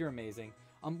Drew, you're amazing.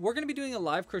 We're going to be doing a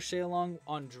live crochet along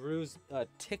on Drew's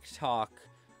TikTok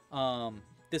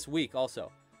this week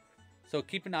also. So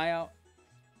keep an eye out.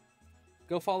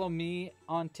 Go follow me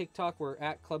on TikTok. We're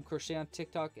at Club Crochet on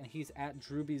TikTok, and he's at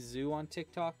DrewbyZoo on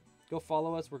TikTok. Go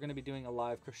follow us. We're going to be doing a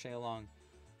live crochet along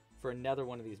for another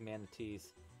one of these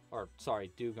manatees, or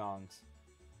sorry, dugongs,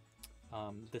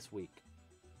 this week.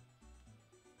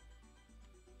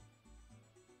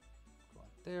 Go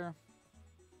right there.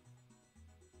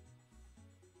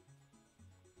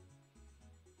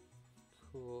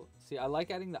 Cool. See, I like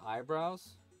adding the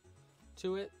eyebrows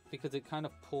to it because it kind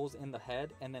of pulls in the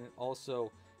head, and then it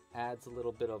also adds a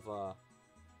little bit of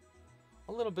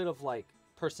like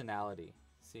personality.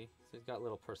 See, so he's got a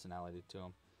little personality to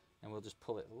him, and we'll just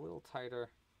pull it a little tighter,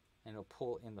 and it'll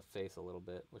pull in the face a little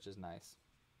bit, which is nice.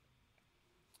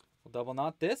 We'll double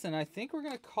knot this, and I think we're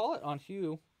going to call it on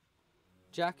Hugh.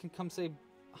 Jack can come say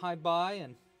hi-bye,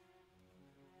 and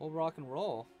we'll rock and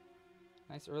roll.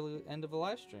 Nice early end of a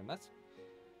live stream. That's,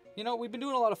 you know, we've been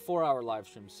doing a lot of 4-hour live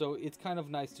streams, so it's kind of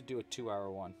nice to do a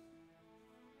 2-hour one.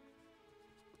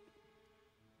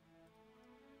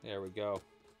 There we go.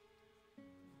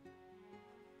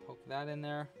 Poke that in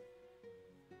there.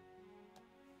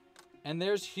 And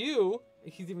there's Hugh.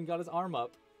 He's even got his arm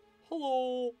up.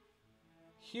 Hello.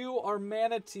 Hugh, our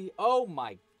manatee. Oh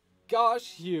my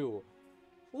gosh, Hugh.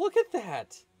 Look at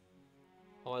that.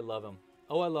 Oh, I love him.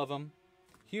 Oh, I love him.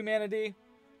 Hugh manatee.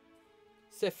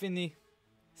 C'est fini.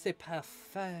 C'est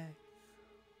parfait.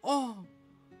 Oh.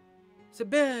 C'est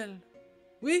belle.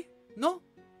 Oui? Non?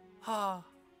 Ah.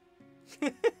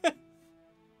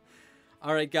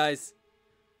 All right, guys.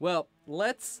 Well,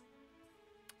 let's...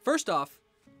 First off,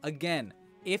 again,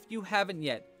 if you haven't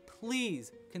yet,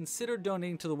 please consider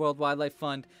donating to the World Wildlife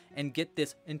Fund and get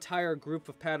this entire group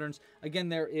of patterns. Again,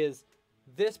 there is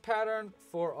this pattern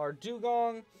for our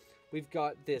dugong. We've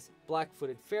got this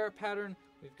black-footed ferret pattern.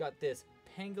 We've got this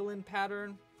pangolin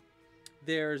pattern.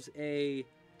 There's a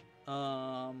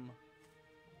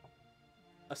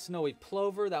snowy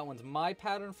plover. That one's my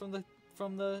pattern from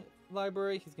the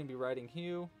library. He's gonna be riding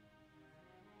Hugh.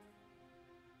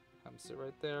 Have him sit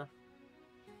right there.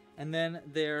 And then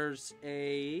there's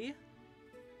a...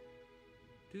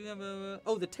 Do we have a...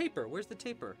 Oh, the taper. Where's the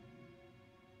taper?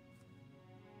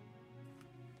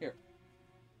 Here.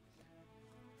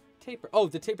 Taper. Oh,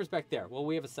 the taper's back there. Well,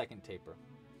 we have a second taper.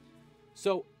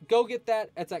 So go get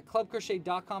that. It's at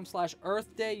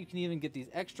clubcrochet.com/Earth Day. You can even get these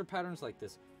extra patterns like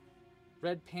this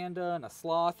red panda and a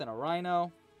sloth and a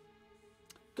rhino.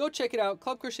 Go check it out.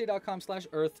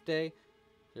 clubcrochet.com/Earth Day.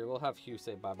 Here, we'll have Hugh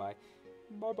say bye-bye.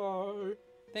 Bye-bye.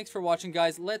 Thanks for watching,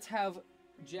 guys. Let's have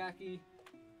Jackie.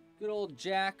 Good old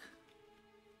Jack.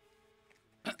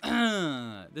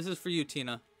 This is for you,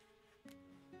 Tina.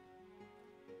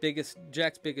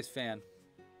 Jack's biggest fan.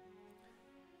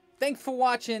 Thanks for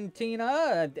watching,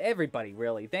 Tina. Everybody,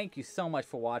 really. Thank you so much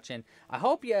for watching. I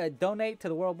hope you donate to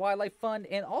the World Wildlife Fund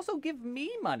and also give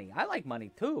me money. I like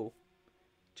money, too.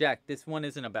 Jack, this one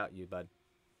isn't about you, bud.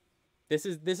 This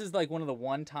is like one of the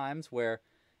one times where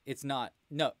it's not.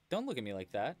 No, don't look at me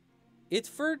like that. It's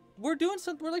for, we're doing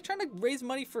something, we're like trying to raise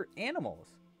money for animals.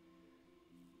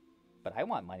 But I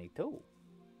want money too.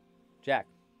 Jack,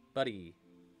 buddy,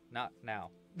 not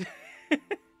now.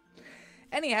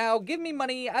 Anyhow, give me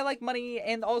money. I like money.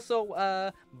 And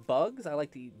also bugs. I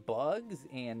like to eat bugs.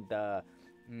 And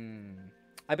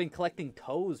I've been collecting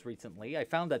toes recently. I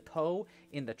found a toe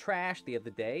in the trash the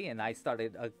other day, and I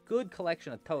started a good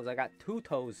collection of toes. I got 2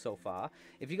 toes so far.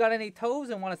 If you got any toes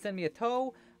and want to send me a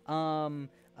toe,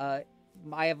 I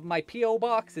have my P.O.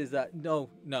 box is no,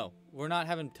 we're not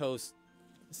having toes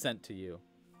sent to you.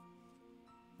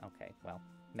 Okay, well,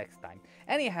 next time.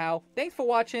 Anyhow, thanks for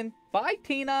watching. Bye,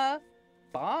 Tina.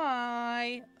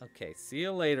 Bye. Okay, see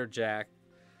you later, Jack.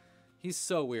 He's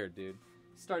so weird, dude.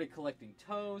 Started collecting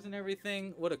toes and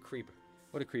everything. What a creeper.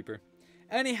 What a creeper.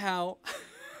 Anyhow,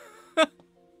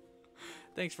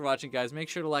 thanks for watching, guys. Make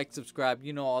sure to like, subscribe.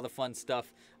 You know all the fun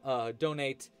stuff.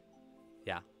 Donate.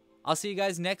 Yeah. I'll see you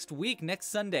guys next week, next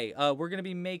Sunday. We're going to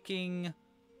be making...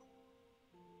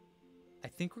 I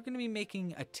think we're going to be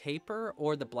making a taper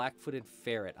or the black-footed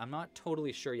ferret. I'm not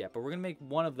totally sure yet, but we're going to make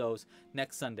one of those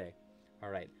next Sunday. All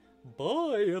right.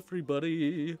 Bye,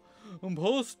 everybody.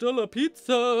 Posta la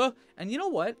pizza. And you know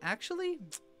what? Actually,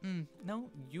 no,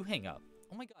 you hang up.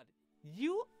 Oh, my God.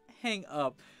 You hang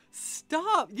up.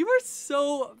 Stop. You are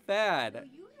so bad. No,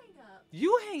 you hang up.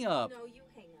 You hang up. No, you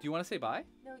hang up. Do you want to say bye?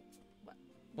 No.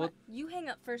 Well, you hang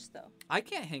up first, though. I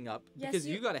can't hang up because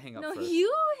you got to hang up no, first. No,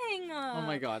 you hang up. Oh,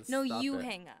 my God. No, stop you it.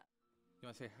 hang up. You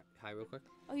want to say hi real quick?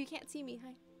 Oh, you can't see me.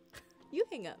 Hi. You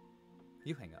hang up.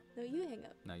 You hang up. No, you hang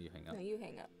up. No, you hang up. No, you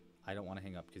hang up. I don't want to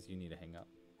hang up because you need to hang up.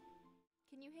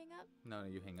 Can you hang up? No,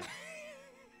 you hang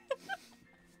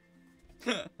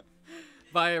up.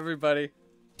 Bye, everybody.